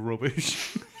 whiny old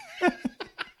rubbish.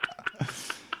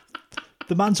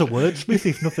 The man's a wordsmith,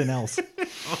 if nothing else.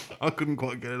 I couldn't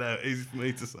quite get it out. Easy for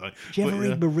me to say. Do you ever But,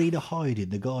 read Marina Hyde in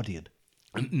The Guardian?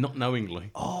 not knowingly.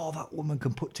 Oh, that woman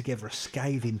can put together a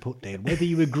scathing put down, whether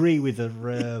you agree with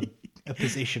her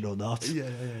position or not.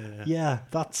 Yeah,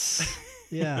 that's...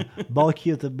 Yeah, Mike,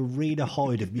 you're the Marina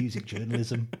Hyde of music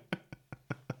journalism.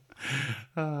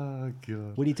 Oh,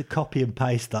 God. We need to copy and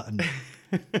paste that and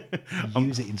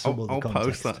use it in some other I'll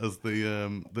context. post that as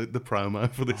the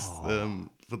promo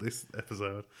for this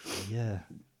episode. Yeah.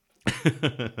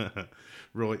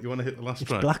 Right, you want to hit the last It's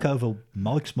track? Black Oval,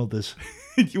 Mike's Mothers.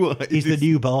 You are, He's the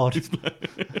new bard.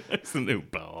 It's the new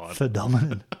bard.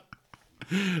 Phenomenon.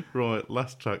 Right,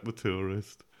 last track, The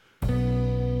Tourist.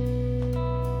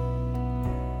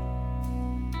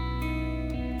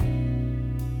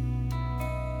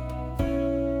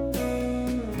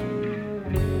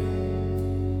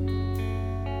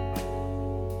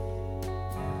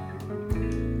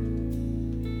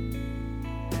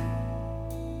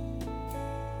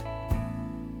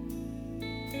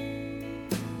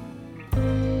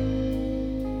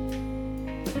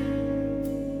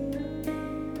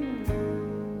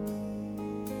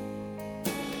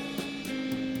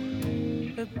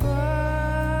 The black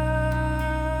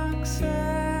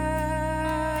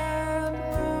sand,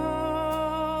 no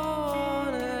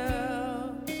one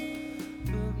else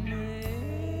but me.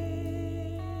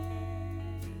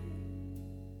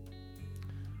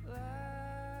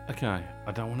 Okay,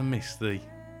 I don't want to miss the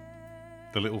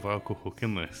little vocal hook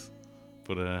in this,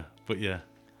 but yeah,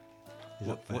 Is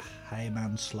that the hey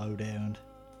man, slow down,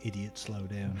 idiot, slow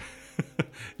down?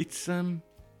 it's a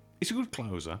good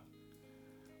closer.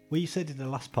 Well, you said in the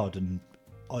last pod, and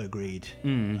I agreed,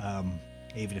 even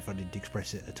if I didn't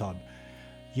express it at the time,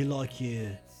 you like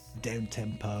your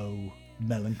down-tempo,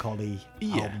 melancholy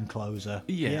album closer.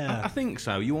 Yeah, I think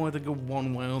so. You either go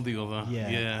one way or the other.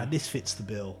 Yeah, and this fits the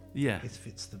bill. Yeah. It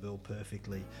fits the bill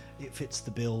perfectly. It fits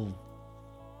the bill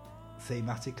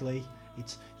thematically.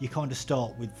 You kind of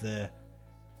start with the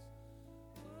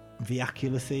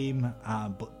vernacular theme,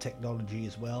 but technology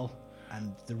as well.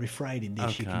 And the refrain in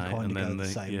this, you can Okay, kind and of then go the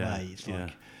same yeah, way. It's yeah.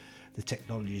 like the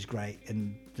technology is great,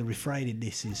 and the refrain in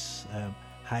this is,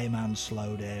 "Hey man,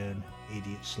 slow down,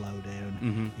 idiot, slow down."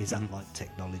 Mm-hmm, Is that like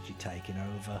technology taking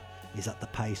over? Is that the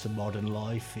pace of modern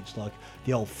life? It's like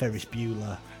the old Ferris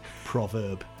Bueller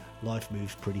proverb: "Life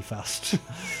moves pretty fast."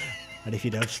 And if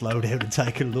you don't slow down and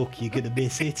take a look, you're going to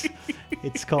miss it.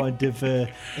 It's kind of it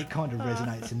kind of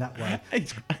resonates in that way.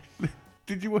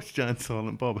 Did you watch Giant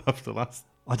Silent Bob after last?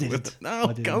 I didn't. No, I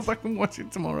didn't. go back and watch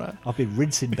it tomorrow. I've been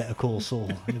rinsing Better Call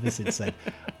Saul ever since then.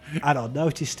 And I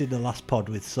noticed in the last pod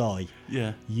with Si,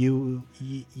 Yeah. you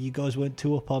guys weren't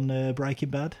too up on Breaking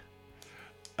Bad.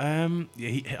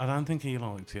 Yeah, I don't think he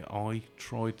liked it. I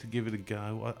tried to give it a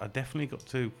go. I definitely got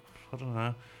to, I don't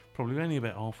know, probably only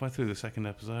about halfway through the second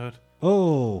episode,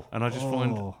 Oh, and I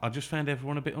just found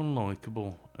everyone a bit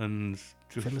unlikable and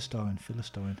just. Philistine.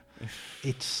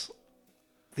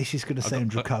 This is going to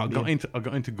sound I draconian.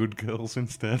 got into Good Girls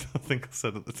instead. I think I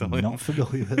said at the time. I'm not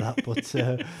familiar with that, but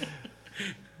I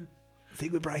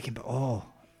think we're Breaking Bad.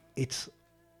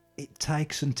 It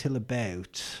takes until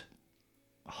about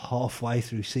halfway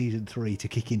through season 3 to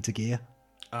kick into gear,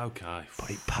 Okay,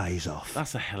 but it pays off.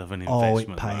 that's a hell of an Oh, it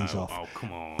investment. pays though. off. Oh,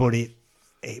 come on. But it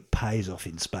pays off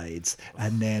in spades.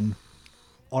 And then,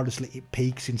 honestly, it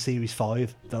peaks in series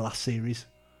 5, the last series.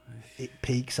 It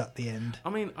peaks at the end. I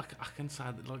mean, I can say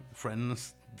that like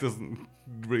Friends doesn't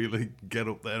really get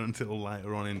up there until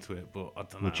later on into it, but I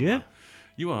don't know. Would you? man.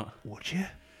 You are? Would you?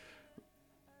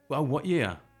 Well, what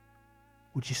year?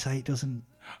 Would you say it doesn't?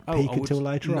 peak I would- until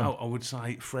later No, on? I would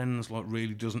say Friends like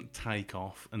really doesn't take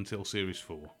off until series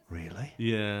 4. Really?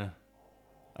 Yeah,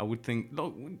 I would think.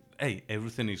 Like, hey,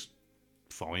 everything is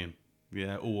fine.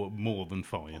 Yeah, or more than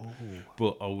fine.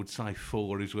 But I would say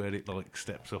 4 is where it like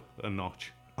steps up a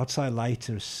notch. I'd say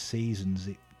later seasons,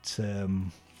 it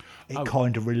Oh.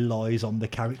 kind of relies on the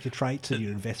character traits and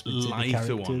your investment in the Later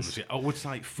characters. ones, yeah. I would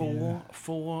say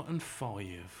 4 and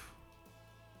 5.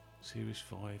 Series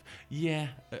 5. Yeah,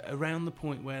 around the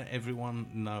point where everyone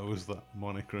knows that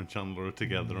Monica and Chandler are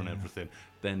together and everything,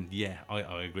 then yeah, I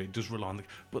agree. It does rely on the...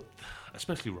 But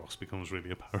especially Ross becomes really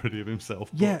a parody of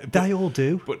himself. Yeah, but they all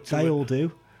do. but to They a- all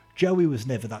do. Joey was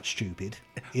never that stupid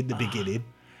in the beginning.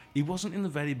 He wasn't in the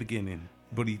very beginning,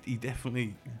 but he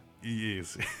definitely... He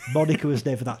is. Monica was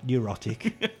never that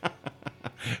neurotic.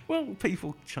 Well,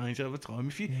 people change over time.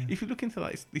 If you look into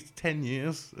that, it's 10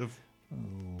 years of...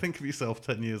 Think of yourself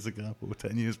 10 years ago or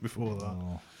 10 years before that.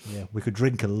 Oh, yeah, we could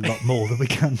drink a lot more than we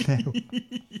can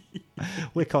now.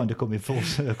 We're kind of coming full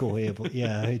circle here, but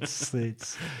yeah, it's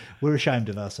we're ashamed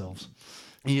of ourselves.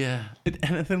 Yeah.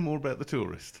 Anything more about The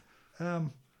Tourist?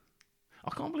 Um, I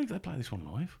can't believe they play this one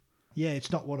live. yeah,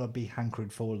 it's not what I'd be hankering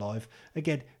for live.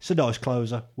 Again, it's a nice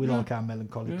closer. We like our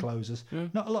melancholy closers. Yeah.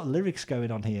 Not a lot of lyrics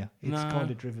going on here. It's No. kind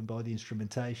of driven by the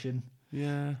instrumentation,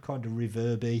 Yeah. kind of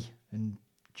reverby and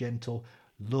gentle.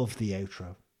 Love the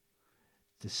outro.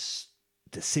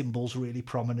 The cymbals really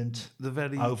prominent. The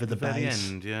very Over the very bass.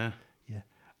 end, yeah. Yeah.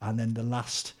 And then the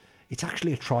last, it's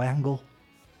actually a triangle.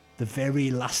 The very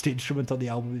last instrument on the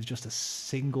album is just a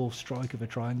single strike of a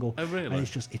triangle. Oh, really?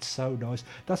 And it's so nice.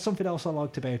 That's something else I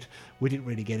liked about, we didn't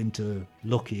really get into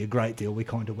Lucky a great deal. We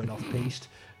kind of went off piste.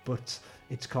 But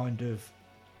it's kind of,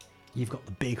 you've got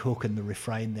the big hook and the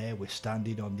refrain there. We're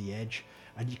standing on the edge.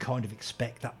 And you kind of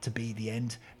expect that to be the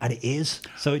end. And it is.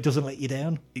 So it doesn't let you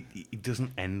down. It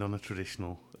doesn't end on a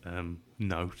traditional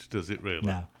note, does it really?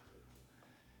 No.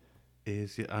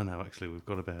 I know, actually, we've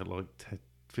got about like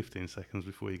 15 seconds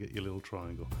before you get your little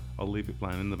triangle. I'll leave it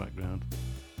playing in the background.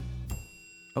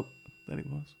 Oh, there it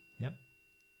was. Yep.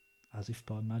 As if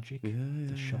by magic, Yeah,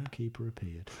 the yeah. shopkeeper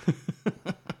appeared.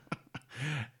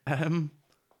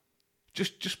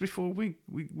 Just before we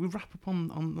wrap up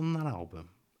on that album,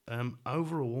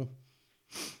 overall,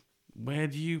 where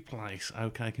do you place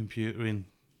OK Computer in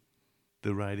the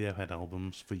Radiohead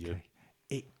albums for you? Okay.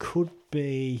 It could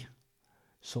be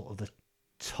sort of the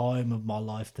time of my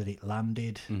life that it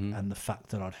landed and the fact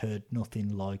that I'd heard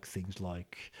nothing like things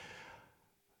like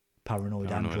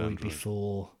Paranoid Android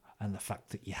before, and the fact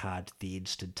that you had the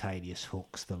instantaneous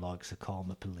hooks, the likes of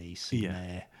Karma Police in Yeah.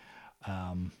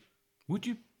 there. Would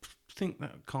you think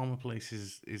that Karma Police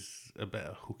is a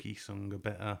better hooky song, a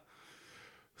better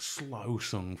slow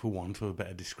song, for want of a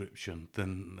better description,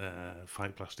 than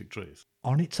Fake Plastic Trees?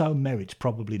 On its own merits,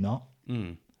 probably not.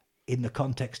 Mm. In the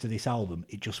context of this album,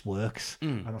 it just works.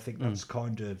 And I think that's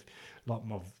kind of like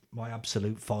my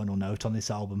absolute final note on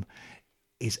this album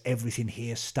is everything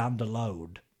here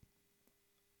standalone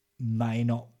may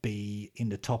not be in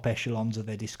the top echelons of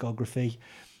their discography,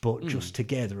 but just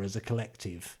together as a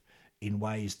collective in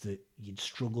ways that you'd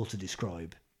struggle to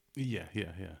describe. Yeah.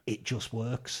 It just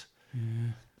works.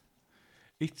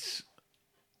 It's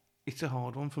a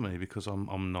hard one for me because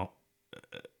I'm not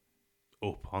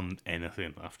up on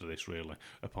anything after this really,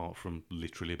 apart from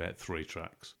literally about 3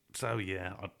 tracks. So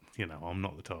yeah, I'm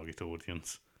not the target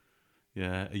audience.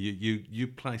 Yeah, you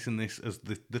placing this as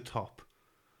the top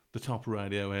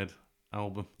Radiohead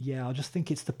album? Yeah, I just think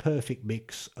it's the perfect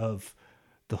mix of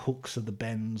the hooks of the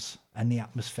bends and the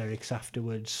atmospherics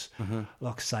afterwards.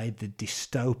 Like I say, the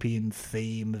dystopian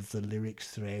theme of the lyrics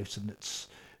throughout, and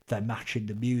they're matching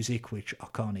the music, which I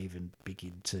can't even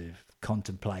begin to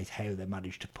contemplate how they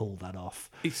managed to pull that off.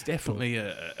 It's definitely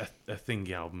a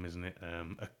thingy album, isn't it?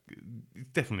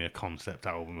 It's definitely a concept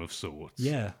album of sorts.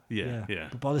 Yeah. Yeah.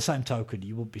 But by the same token,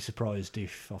 you wouldn't be surprised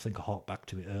if, I think I harked back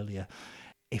to it earlier,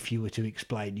 if you were to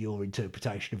explain your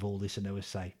interpretation of all this and they would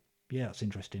say, yeah, that's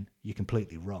interesting, you're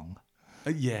completely wrong.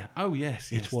 Yeah. Oh,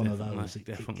 yes. It's one of definitely, those.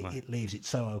 Definitely. It leaves it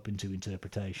so open to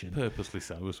interpretation. Purposely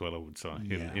so as well, I would say,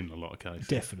 Yeah. in a lot of cases.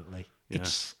 Definitely. Yeah.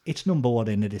 It's number one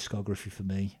in the discography for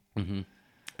me. It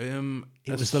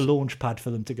was the launch pad for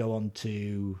them to go on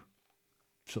to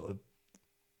sort of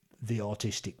the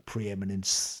artistic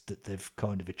preeminence that they've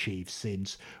kind of achieved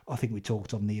since. I think we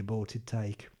talked on the Aborted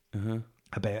Take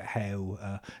about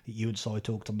how you and Si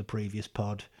talked on the previous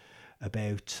pod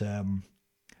about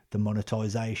the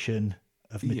monetization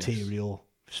of Yes. material,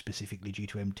 specifically due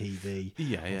to MTV.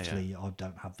 Yeah. Obviously, I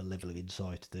don't have the level of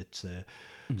insight that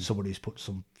someone who's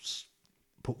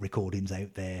put recordings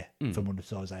out there for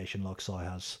monetization like Si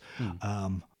has.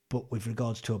 But with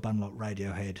regards to a band like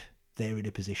Radiohead, they're in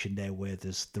a position now where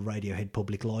there's the Radiohead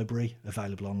Public Library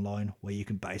available online, where you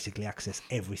can basically access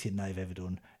everything they've ever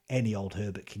done. Any old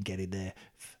Herbert can get in there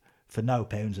for no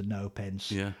pounds and no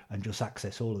pence, and just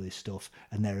access all of this stuff.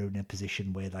 And they're in a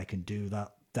position where they can do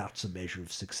that. That's a measure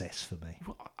of success for me.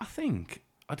 Well,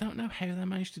 I don't know how they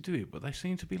managed to do it, but they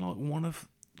seem to be like one of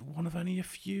only a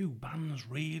few bands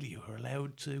really who are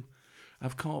allowed to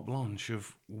have carte blanche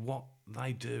of what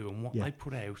they do and what they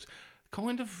put out.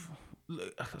 Kind of,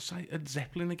 say, at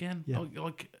Zeppelin again,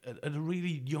 like at a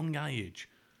really young age,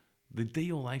 the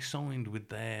deal they signed with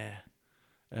their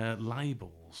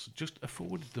labels just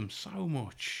afforded them so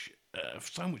much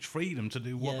freedom to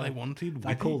do what they wanted.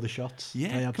 They call the shots.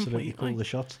 Yeah, they absolutely completely. call the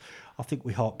shots. I think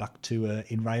we hark back to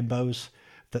In Rainbows,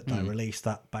 that they released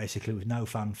that basically with no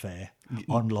fanfare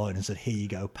online and said, here you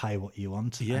go, pay what you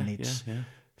want. And it's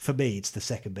for me, it's the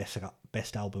second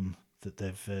best album that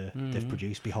they've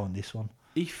produced behind this one.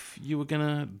 If you were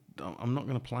gonna, I'm not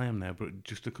gonna play them now, but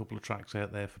just a couple of tracks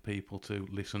out there for people to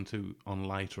listen to on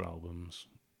later albums.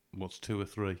 What's 2 or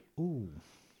 3? Ooh,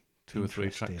 2 or 3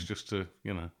 tracks, just to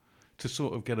to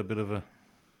sort of get a bit of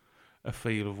a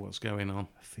feel of what's going on.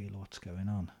 I feel what's going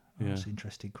on. Oh, Yeah. That's an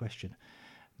interesting question.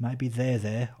 Maybe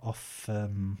There off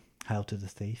Hail to the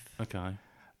Thief. Okay,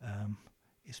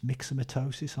 Is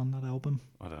Myxomatosis on that album?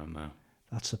 I don't know.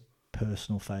 That's a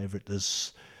personal favourite.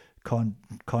 There's kind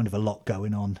of a lot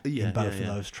going on in both of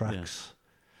those tracks.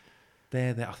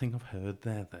 There. I think I've heard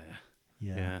there.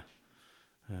 Yeah.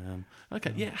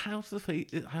 Okay. Yeah. Hail to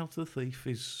the Thief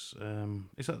is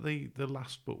that the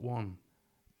last but one?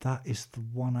 That is the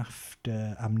one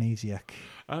after Amnesiac.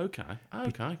 Okay.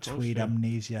 Between close, yeah.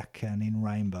 Amnesiac and In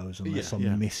Rainbows, unless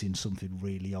I'm missing something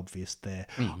really obvious there.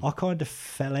 I kind of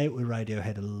fell out with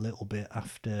Radiohead a little bit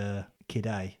after Kid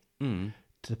A,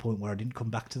 to the point where I didn't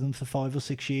come back to them for 5 or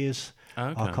 6 years.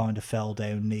 Okay. I kind of fell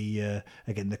down the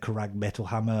Kerrang Metal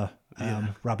Hammer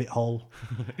rabbit hole.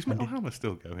 Is Metal Hammer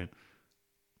still going?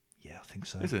 Yeah, I think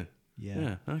so. Is it?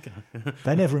 Yeah. Okay.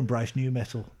 They never embraced new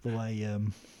metal the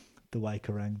way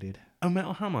Kerrang did. Oh,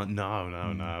 Metal Hammer?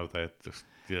 No. They're just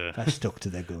They stuck to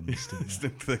their guns, didn't they?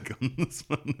 stick to their guns.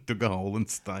 Dug a hole and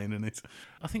stain in it.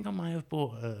 I think I may have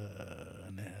bought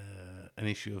an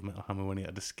issue of Metal Hammer when he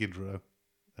had a Skid Row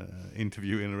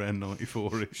interview in around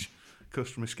 94-ish.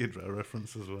 Customer Skid Row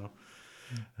reference as well.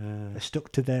 They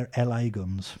stuck to their LA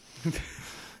guns.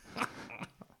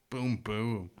 Boom,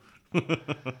 boom.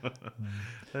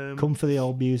 Come for the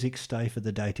old music, stay for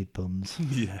the dated puns.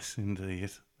 Yes,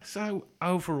 indeed. So,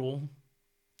 overall,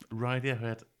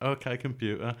 Radiohead, OK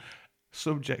Computer,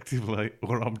 subjectively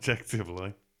or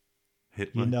objectively,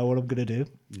 hit me. You know what I'm going to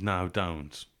do? No,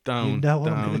 don't. You know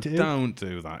what I'm gonna do? Don't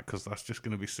do that, because that's just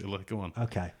going to be silly. Go on.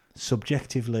 Okay.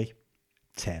 Subjectively,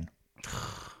 10.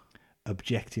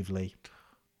 Objectively,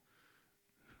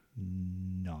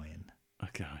 9.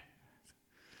 Okay.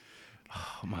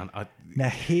 Oh, man. Now,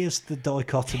 here's the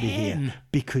dichotomy 10. here,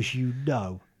 because you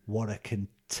know what a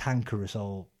cantankerous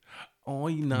old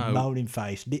I know. moaning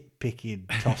face, nitpicking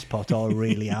tosspot I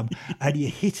really am, and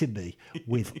you're hitting me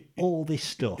with all this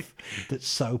stuff that's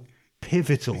so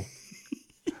pivotal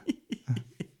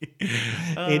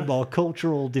in my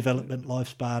cultural development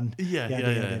lifespan.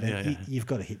 Yeah. You've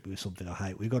got to hit me with something I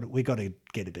hate. We've got to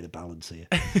get a bit of balance here.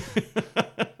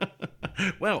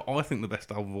 Well, I think the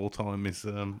best album of all time is...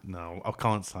 no, I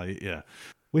can't say it, yeah.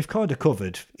 We've kind of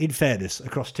covered, in fairness,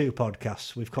 across 2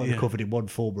 podcasts, we've kind of covered in one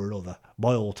form or another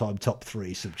my all-time top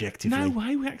 3 subjectively. No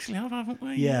way, we actually have, haven't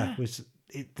we? Yeah,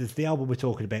 there's the album we're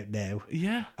talking about now.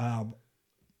 Yeah.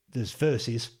 There's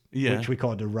Verses, which we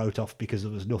kind of wrote off because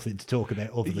there was nothing to talk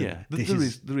about other than there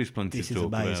is plenty this to is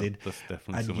talk amazing. about. That's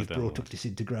definitely And some you've of brought that up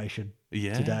Disintegration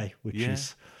Yeah. today, which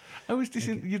is... Oh,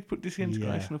 you'd put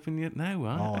Disintegration up in your... No,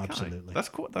 right? Oh, Okay. absolutely.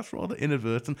 That's rather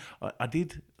inadvertent. I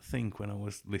did think when I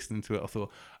was listening to it, I thought,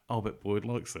 I'll bet Boyd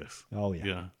likes this. Oh, yeah.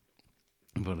 Yeah.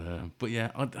 But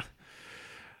yeah,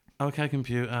 OK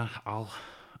Computer, I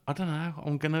don't know,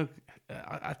 I'm going to...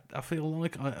 I feel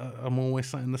like I'm always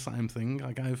saying the same thing.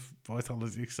 I gave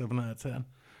Vitality 7 out of 10.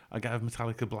 I gave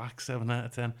Metallica Black 7 out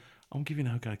of 10. I'm giving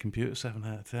OK Computer 7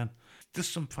 out of 10. There's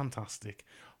some fantastic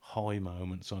high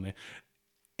moments on it.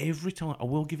 Every time, I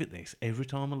will give it this, every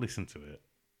time I listen to it,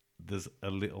 there's a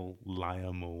little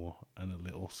layer more and a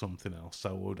little something else.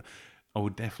 So I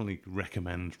would definitely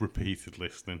recommend repeated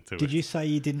listening to it. Did you say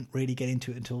you didn't really get into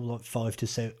it until like 5 to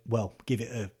 7... Well, give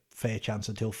it a fair chance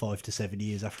until 5 to 7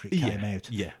 years after it came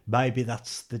out? Yeah. Maybe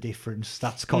that's the difference.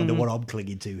 That's kind of what I'm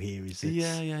clinging to here. Is it's,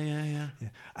 Yeah.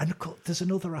 And of course, there's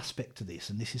another aspect to this,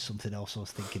 and this is something else I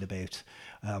was thinking about.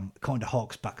 Kind of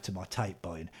harks back to my tape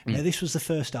buying. Now, this was the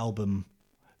first album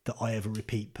that I ever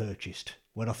repeat purchased.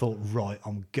 When I thought, right,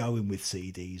 I'm going with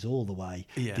CDs all the way.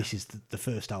 Yeah. This is the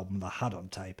first album that I had on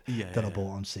tape that I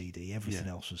bought on CD. Everything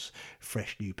else was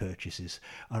fresh new purchases.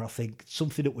 And I think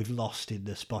something that we've lost in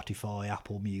the Spotify,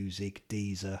 Apple Music,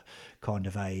 Deezer kind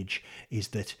of age is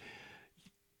that,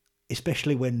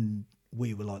 especially when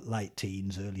we were like late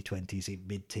teens, early 20s, in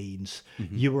mid-teens,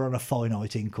 you were on a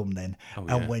finite income then.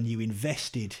 And when you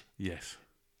invested Yes.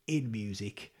 in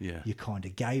music, you kind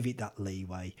of gave it that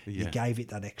leeway, you gave it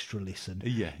that extra listen.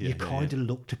 You kind of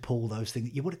looked to pull those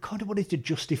things. You would kind of wanted to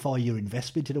justify your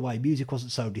investment in a way. Music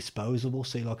wasn't so disposable,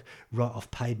 so you're like, right,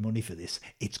 I've paid money for this,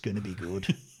 it's going to be good.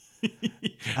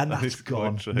 And That that's is quite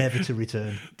gone, true. never to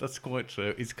return. That's quite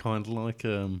true. It's kind of like,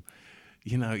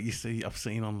 you know, I've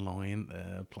seen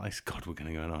online place. God, we're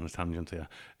going to go on a tangent here.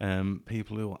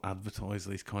 People who advertise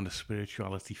these kind of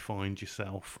spirituality, find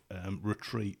yourself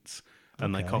retreats,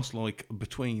 and they cost like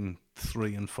between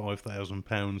 £3,000 and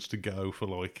 £5,000 to go for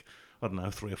like, I don't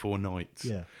know, 3 or 4 nights.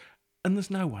 Yeah. And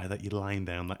there's no way that you're laying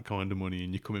down that kind of money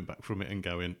and you're coming back from it and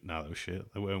going, no, that was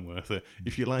shit. They weren't worth it.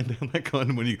 If you're laying down that kind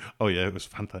of money, oh yeah, it was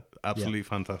absolutely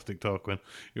fantastic talk when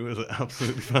it was an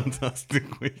absolutely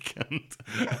fantastic weekend.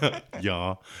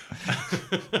 Yeah.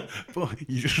 But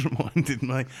you just reminded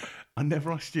me, I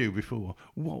never asked you before,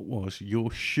 what was your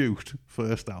shoot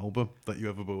first album that you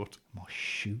ever bought? My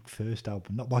shoot first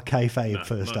album, not my kayfabe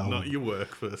first album. Not your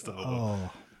work first album.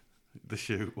 Oh, The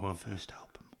shoot one. first album.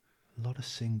 A lot of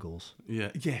singles.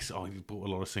 Yeah. Yes, I bought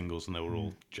a lot of singles and they were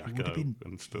all Jacko been-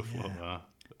 and stuff like that.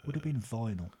 Would have been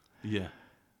vinyl. Yeah.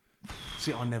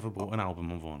 See, I never bought an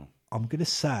album on vinyl. I'm going to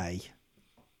say,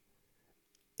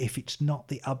 if it's not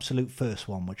the absolute first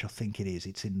one, which I think it is,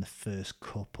 it's in the first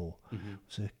couple.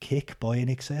 So Kick by In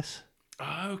Excess.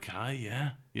 Okay,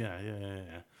 yeah.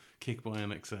 Yeah. Kick by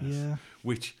NXS. Yeah.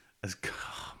 Which has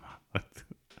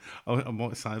I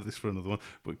might save this for another one,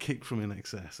 but Kick from In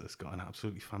Excess has got an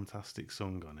absolutely fantastic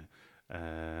song on it.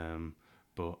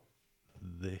 But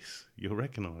this, you'll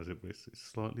recognise it, but it's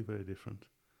slightly very different.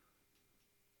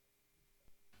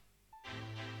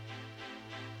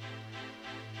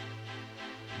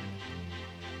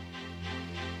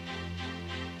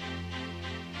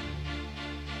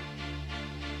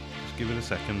 Just give it a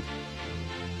second.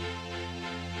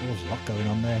 There's a lot going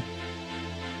on there.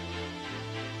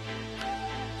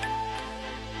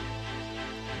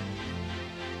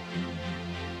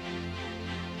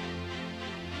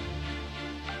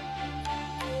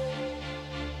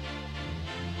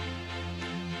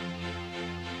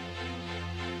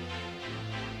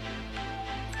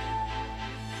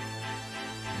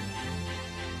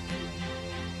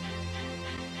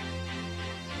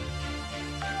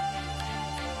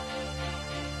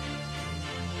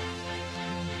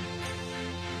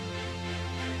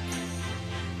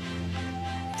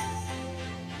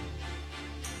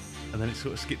 And then it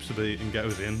sort of skips a beat and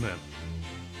goes in then.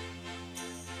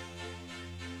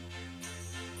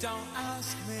 Don't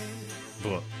ask me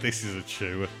But this is a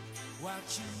chewer. what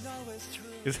you know is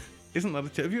true. Isn't that a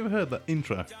chewer? Have you ever heard that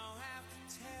intro?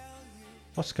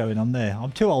 What's going on there?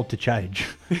 I'm too old to change.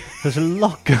 There's a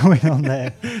lot going on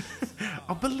there.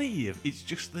 I believe it's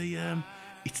just the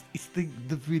it's the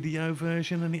video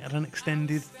version, and it had an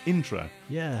extended intro.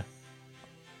 Yeah.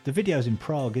 The video's in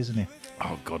Prague, isn't it?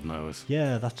 Oh, God knows.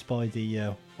 Yeah, that's by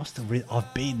the...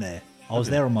 I've been there. I was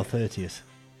there on my 30th.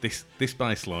 This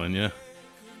bass line, yeah.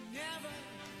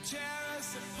 Tear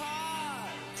us apart.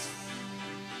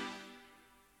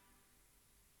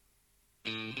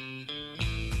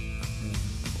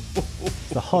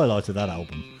 The highlight of that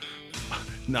album.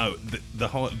 No, the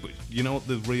high. You know what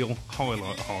the real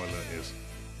highlight is?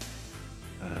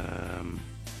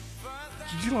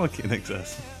 Did you like it in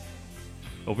excess?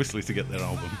 Obviously, to get their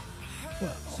album.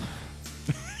 Well,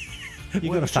 you've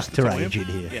Well, got to it's just the factor time. age in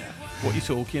here. Yeah. What are you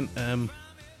talking?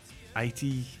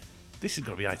 80. This has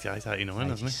got to be 88, 89,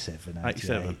 hasn't it? 87,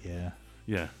 87. yeah.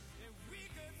 Yeah.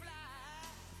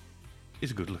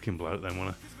 He's a good looking bloke then,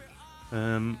 wasn't he?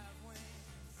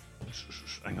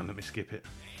 Hang on, let me skip it.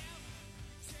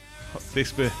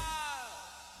 This bit.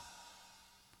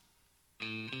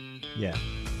 Yeah.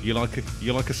 You like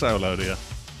a solo, do you?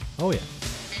 Oh, yeah.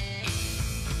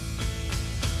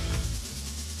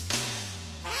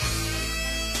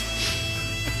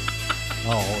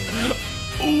 Oh,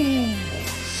 yeah. Ooh.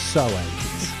 So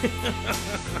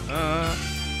 80s.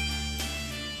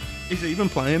 He's even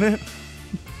playing it.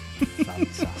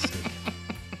 Fantastic.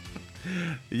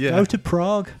 Yeah. Go to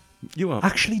Prague. You are.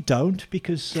 Actually, don't,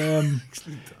 because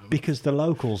because the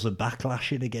locals are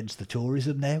backlashing against the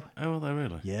tourism now. Oh, are they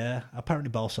really? Yeah, apparently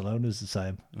Barcelona's the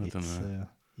same. I don't know.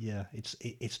 Yeah,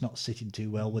 it's not sitting too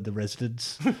well with the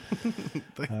residents.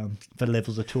 The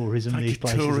levels of tourism these Take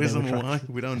places your are gonna tourism attract.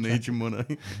 away. We don't need your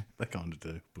money. They kind of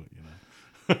do, but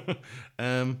you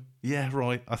know. Yeah,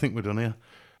 right. I think we're done here.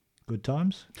 Good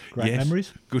times, great Yes.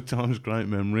 memories. Good times, great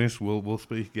memories. We'll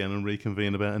speak again and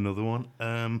reconvene about another one.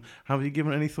 Have you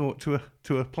given any thought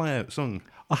to a play out song?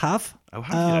 I have. Oh,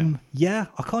 have you? Yeah,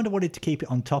 I kind of wanted to keep it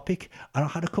on topic, and I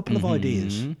had a couple of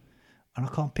ideas, and I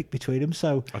can't pick between them.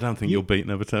 So, I don't think you'll beat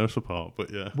Never Tear Us Apart,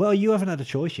 but yeah. well, you haven't had a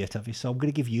choice yet, have you? So I'm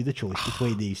going to give you the choice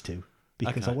between these two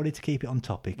because Okay. I wanted to keep it on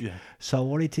topic. Yeah. So I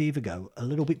wanted to either go a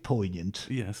little bit poignant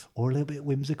Yes. or a little bit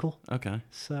whimsical. Okay.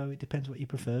 So it depends what you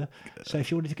prefer. So if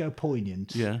you wanted to go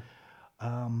poignant, Yeah.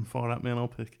 Fire at me and I'll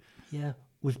pick. yeah,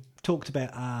 we've talked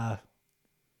about our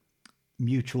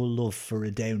mutual love for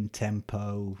a down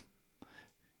tempo,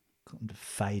 kind of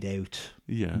fade out,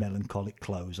 Yeah. melancholic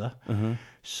closer.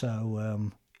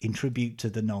 So, in tribute to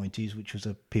the 90s, which was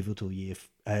a pivotal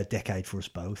decade for us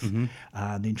both,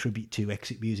 and in tribute to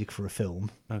exit music for a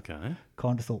film, Okay.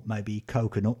 kind of thought maybe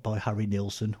Coconut by Harry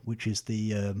Nilsson, which is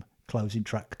the closing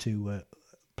track to,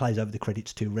 plays over the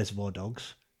credits to Reservoir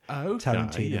Dogs. Okay.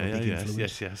 Tarantino, Yeah, a big yes,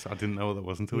 influence. yes. I didn't know what that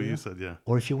was until you said, yeah.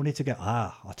 Or if you wanted to go,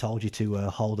 I told you to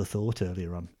hold a thought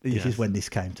earlier on. This Yes. is when this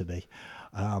came to be.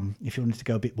 If you wanted to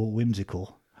go a bit more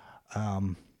whimsical,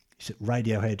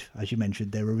 Radiohead, as you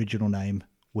mentioned, their original name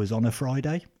was On a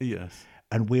Friday, Yes.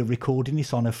 and we're recording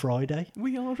this on a Friday,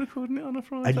 We are recording it on a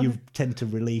Friday. and you tend to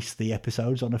release the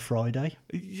episodes on a Friday.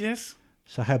 Yes.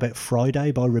 So how about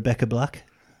Friday by Rebecca Black?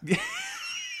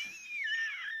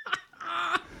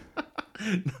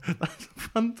 That's a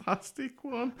fantastic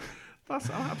one. That's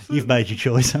absolutely... You've made your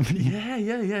choice, haven't you?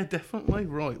 Yeah, definitely.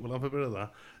 Right, we'll have a bit of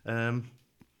that.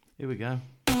 Here we go.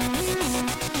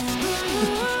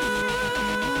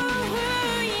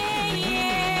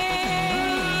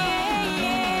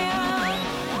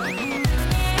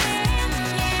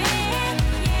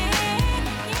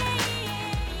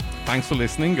 Thanks for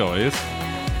listening, guys.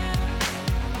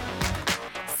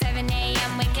 7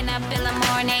 a.m. waking up in the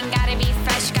morning. Gotta be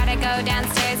fresh, gotta go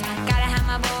downstairs. Gotta have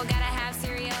my bowl, gotta have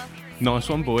cereal. Nice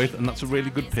one, Boyd, and that's a really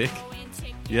good pick.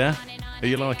 Yeah? Are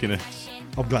you liking it?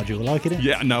 I'm glad you were liking it.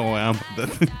 Yeah, no, I am.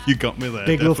 You got me there.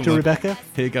 Big love to definitely. Rebecca.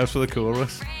 Here goes for the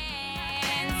chorus.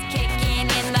 Kicking in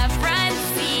the front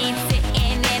seat,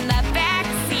 sitting in the back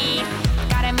seat.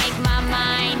 Gotta make my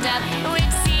mind up.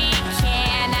 Which seat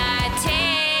can I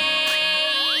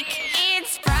take?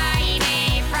 It's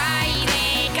Friday.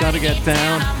 Gotta get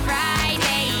down. on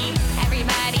Friday.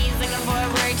 Everybody's looking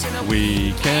forward to the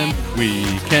Weekend.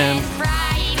 Friday.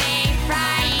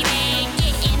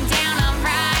 Getting down on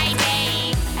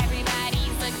Friday.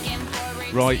 Everybody's looking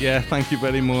forward. Right, yeah, thank you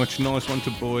very much. Nice one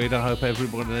to Boyd. I hope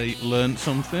everybody learned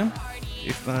something.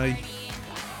 If they,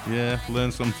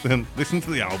 learn something, listen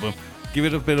to the album. Give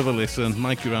it a bit of a listen.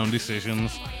 Make your own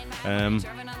decisions. And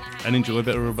enjoy a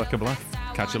bit of Rebecca Black.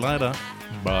 Catch you later.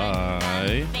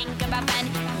 Bye. Think about fun.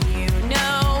 You